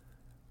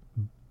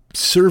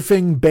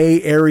surfing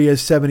Bay Area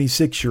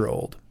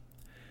 76-year-old.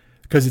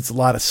 Because it's a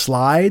lot of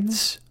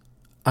slides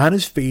on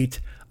his feet,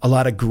 a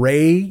lot of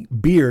gray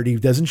beard. He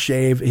doesn't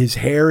shave. His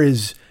hair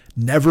is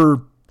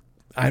never,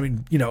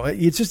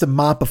 it's just a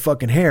mop of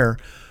fucking hair.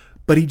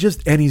 But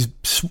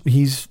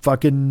he's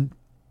fucking,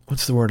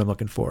 what's the word I'm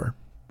looking for?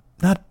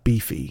 Not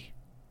beefy.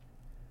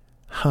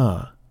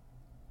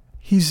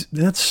 He's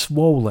not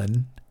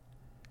swollen.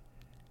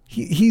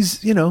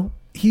 He's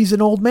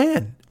an old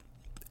man.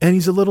 And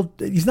he's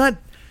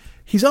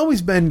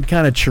always been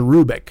kind of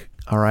cherubic,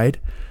 all right?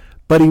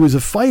 But he was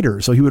a fighter,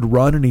 so he would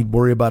run and he'd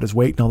worry about his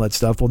weight and all that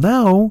stuff. Well,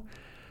 now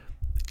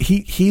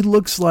he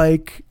looks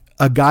like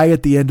a guy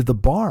at the end of the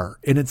bar.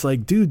 And it's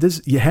like, dude,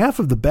 half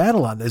of the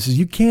battle on this is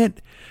you can't,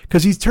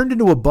 because he's turned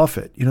into a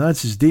Buffett.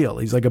 That's his deal.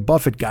 He's like a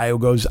Buffett guy who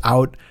goes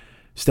out,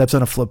 steps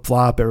on a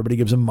flip-flop, everybody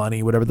gives him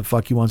money, whatever the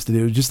fuck he wants to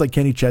do. Just like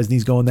Kenny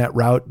Chesney's going that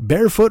route.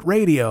 Barefoot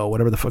radio,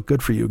 whatever the fuck,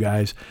 good for you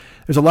guys.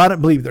 There's a lot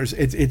of,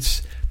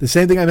 it's the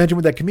same thing I mentioned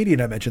with that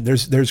comedian I mentioned.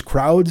 There's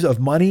crowds of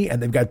money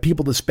and they've got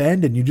people to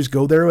spend and you just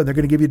go there and they're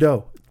going to give you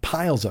dough.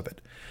 Piles of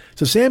it.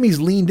 So Sammy's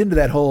leaned into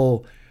that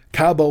whole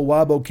Cabo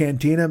Wabo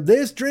Cantina.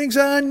 This drink's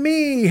on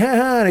me. Ha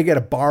ha. They got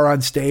a bar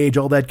on stage,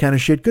 all that kind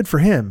of shit. Good for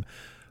him.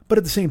 But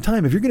at the same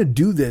time, if you're going to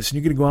do this and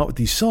you're going to go out with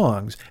these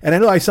songs, and I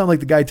know I sound like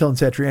the guy telling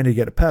Satriani to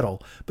get a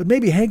pedal, but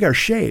maybe Hagar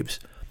shaves.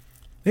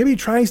 Maybe he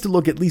tries to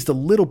look at least a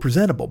little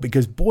presentable,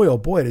 because boy, oh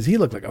boy, does he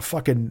look like a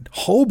fucking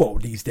hobo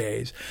these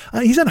days.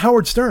 He's on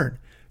Howard Stern.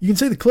 You can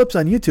see the clips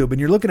on YouTube and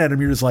you're looking at him,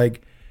 you're just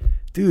like,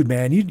 dude,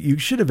 man, you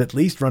should have at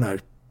least run a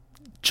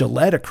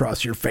Gillette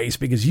across your face,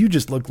 because you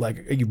just look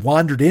like you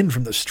wandered in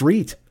from the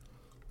street.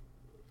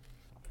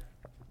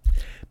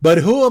 But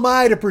who am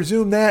I to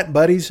presume that,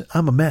 buddies?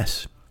 I'm a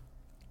mess.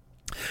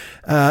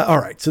 All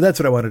right, so that's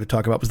what I wanted to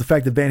talk about, was the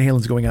fact that Van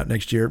Halen's going out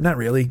next year. Not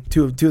really.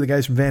 Two of the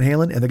guys from Van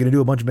Halen, and they're going to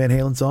do a bunch of Van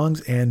Halen songs,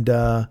 and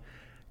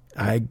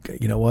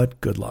you know what?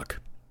 Good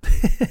luck.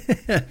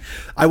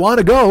 I want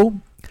to go.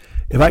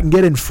 If I can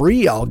get in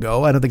free, I'll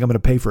go. I don't think I'm going to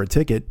pay for a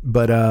ticket,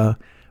 but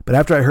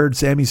after I heard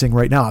Sammy sing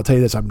Right Now, I'll tell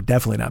you this, I'm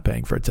definitely not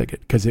paying for a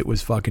ticket, because it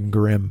was fucking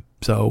grim.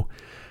 So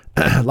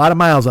a lot of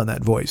miles on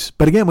that voice.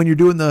 But again, when you're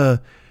doing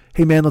the,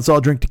 hey man, let's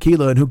all drink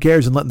tequila and who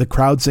cares, and letting the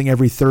crowd sing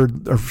every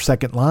third or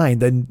second line,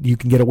 then you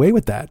can get away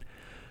with that.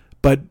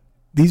 But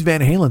these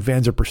Van Halen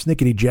fans are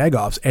persnickety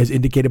jagoffs, as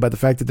indicated by the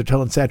fact that they're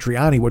telling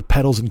Satriani what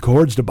pedals and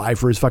chords to buy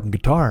for his fucking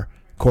guitar.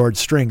 Chords,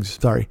 strings,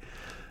 sorry.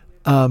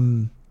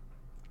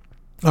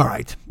 All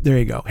right, there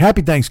you go.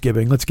 Happy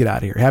Thanksgiving. Let's get out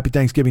of here. Happy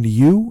Thanksgiving to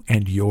you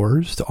and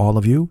yours, to all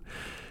of you.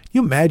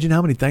 You imagine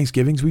how many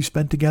Thanksgivings we've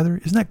spent together?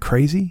 Isn't that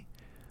crazy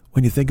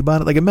when you think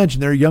about it? Like I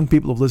mentioned, there are young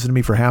people who've listened to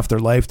me for half their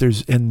life.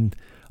 There's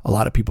a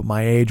lot of people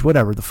my age,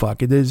 whatever the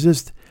fuck. It is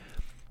just,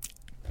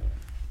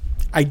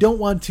 I don't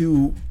want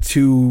to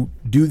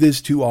do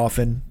this too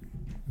often,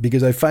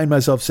 because I find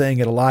myself saying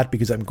it a lot,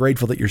 because I'm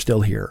grateful that you're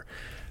still here.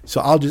 So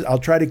I'll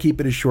try to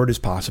keep it as short as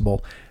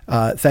possible.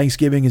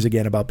 Thanksgiving is,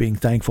 again, about being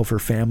thankful for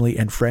family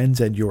and friends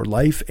and your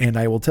life. And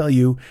I will tell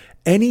you,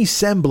 any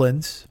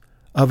semblance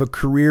of a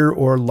career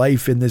or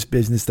life in this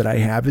business that I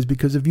have is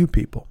because of you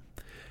people.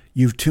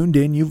 You've tuned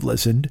in, you've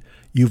listened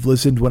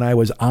when I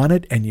was on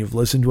it, and you've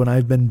listened when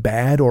I've been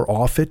bad or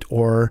off it,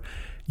 or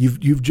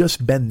you've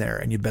just been there,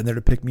 and you've been there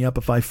to pick me up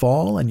if I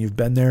fall, and you've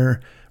been there,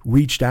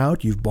 reached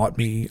out, you've bought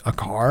me a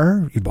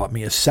car, you bought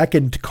me a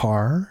second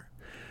car.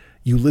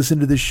 You listen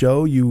to this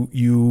show,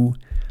 you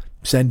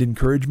send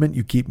encouragement,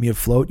 you keep me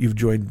afloat, you've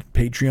joined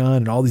Patreon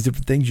and all these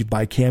different things, you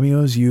buy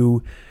cameos,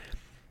 you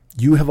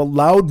have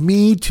allowed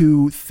me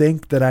to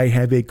think that I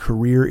have a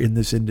career in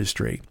this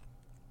industry,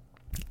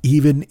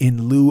 even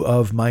in lieu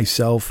of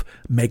myself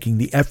making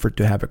the effort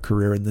to have a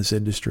career in this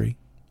industry.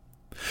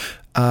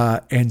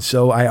 And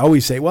so I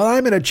always say, well,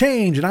 I'm going to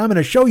change and I'm going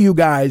to show you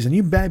guys, and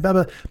you blah, blah,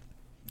 blah.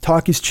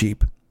 Talk is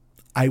cheap.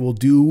 I will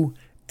do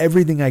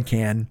everything I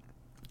can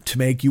to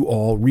make you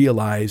all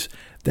realize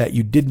that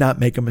you did not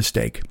make a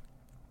mistake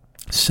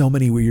so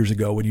many years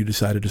ago when you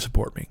decided to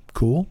support me.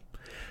 Cool?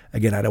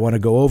 Again, I don't want to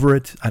go over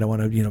it. I don't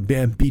want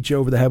to, beat you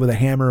over the head with a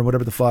hammer or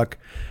whatever the fuck.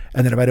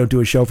 And then if I don't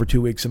do a show for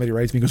 2 weeks, somebody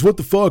writes me and goes, what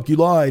the fuck? You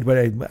lied. But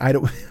I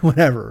don't,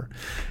 whatever.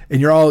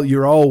 And you're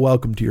all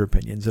welcome to your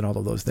opinions and all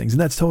of those things. And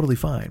that's totally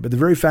fine. But the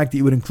very fact that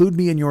you would include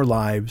me in your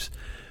lives,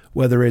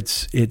 whether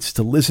it's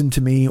to listen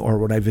to me or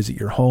when I visit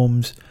your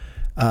homes,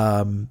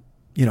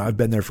 I've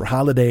been there for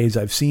holidays.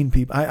 I've seen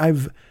people.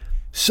 I've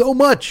so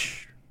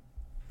much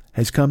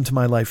has come to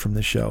my life from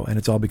this show, and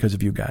it's all because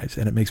of you guys.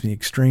 And it makes me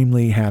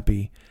extremely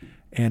happy.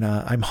 And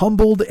I'm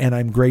humbled and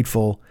I'm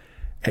grateful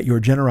at your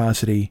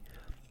generosity,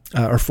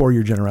 or for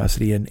your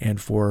generosity,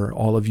 and for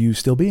all of you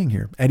still being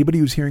here. Anybody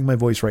who's hearing my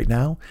voice right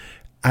now,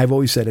 I've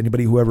always said,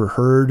 anybody who ever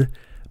heard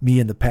me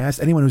in the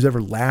past, anyone who's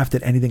ever laughed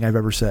at anything I've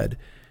ever said,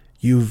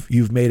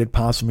 you've made it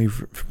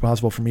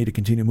possible for me to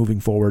continue moving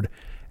forward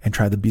and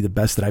try to be the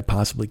best that I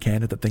possibly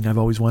can at the thing I've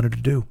always wanted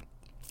to do.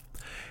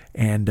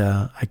 And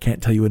I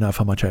can't tell you enough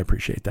how much I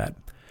appreciate that.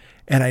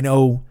 And I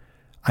know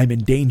I'm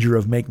in danger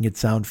of making it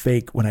sound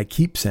fake when I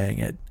keep saying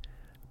it,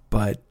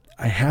 but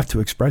I have to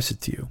express it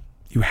to you.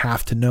 You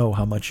have to know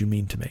how much you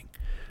mean to me.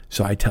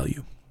 So I tell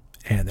you.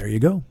 And there you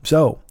go.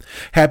 So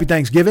happy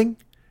Thanksgiving.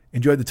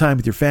 Enjoy the time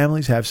with your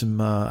families. Have some,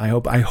 I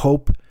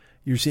hope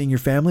you're seeing your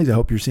families. I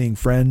hope you're seeing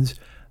friends.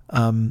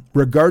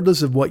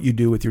 Regardless of what you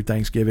do with your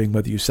Thanksgiving,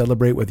 whether you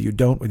celebrate, whether you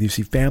don't, whether you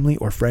see family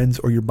or friends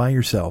or you're by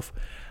yourself,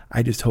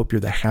 I just hope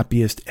you're the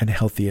happiest and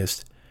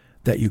healthiest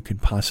that you can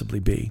possibly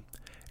be.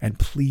 And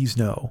please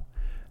know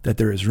that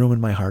there is room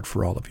in my heart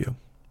for all of you.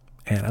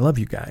 And I love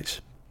you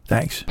guys.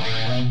 Thanks.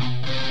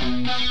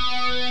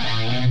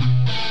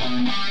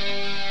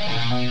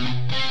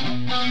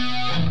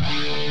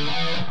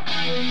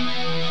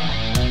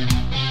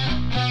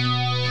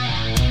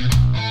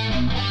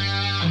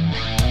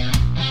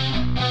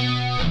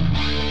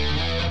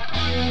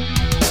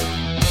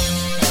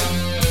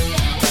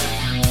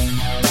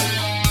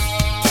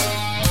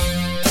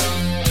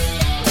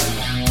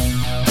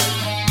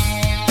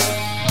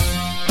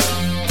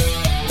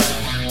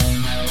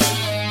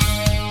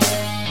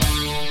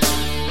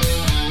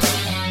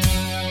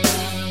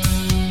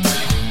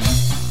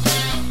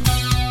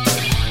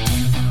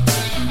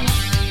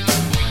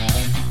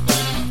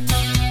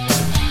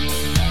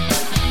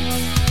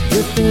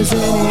 If there's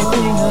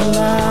anything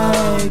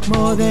I like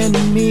more than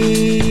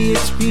me,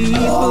 it's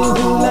people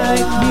who like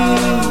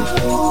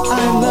me.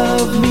 might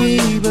love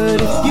me,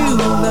 but if you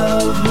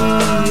love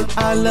me,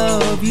 I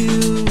love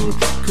you.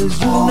 'Cause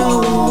you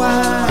know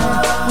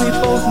why, we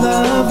both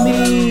love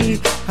me.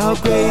 How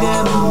great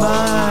am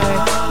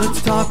I?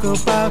 Let's talk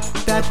about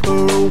that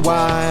for a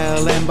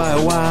while. And by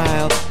a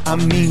while, I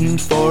mean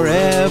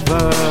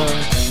forever.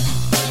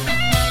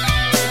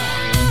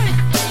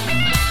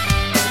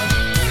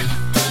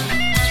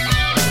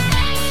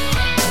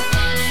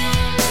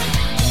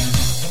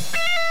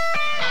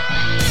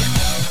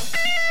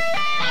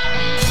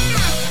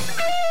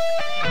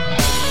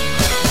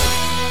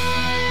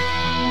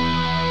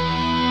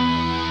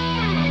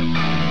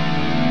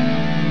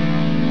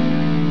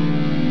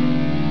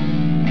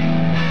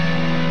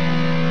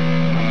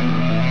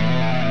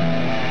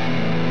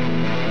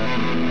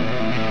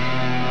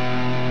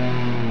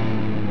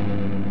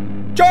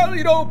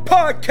 Charlie Doe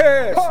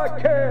Podcast.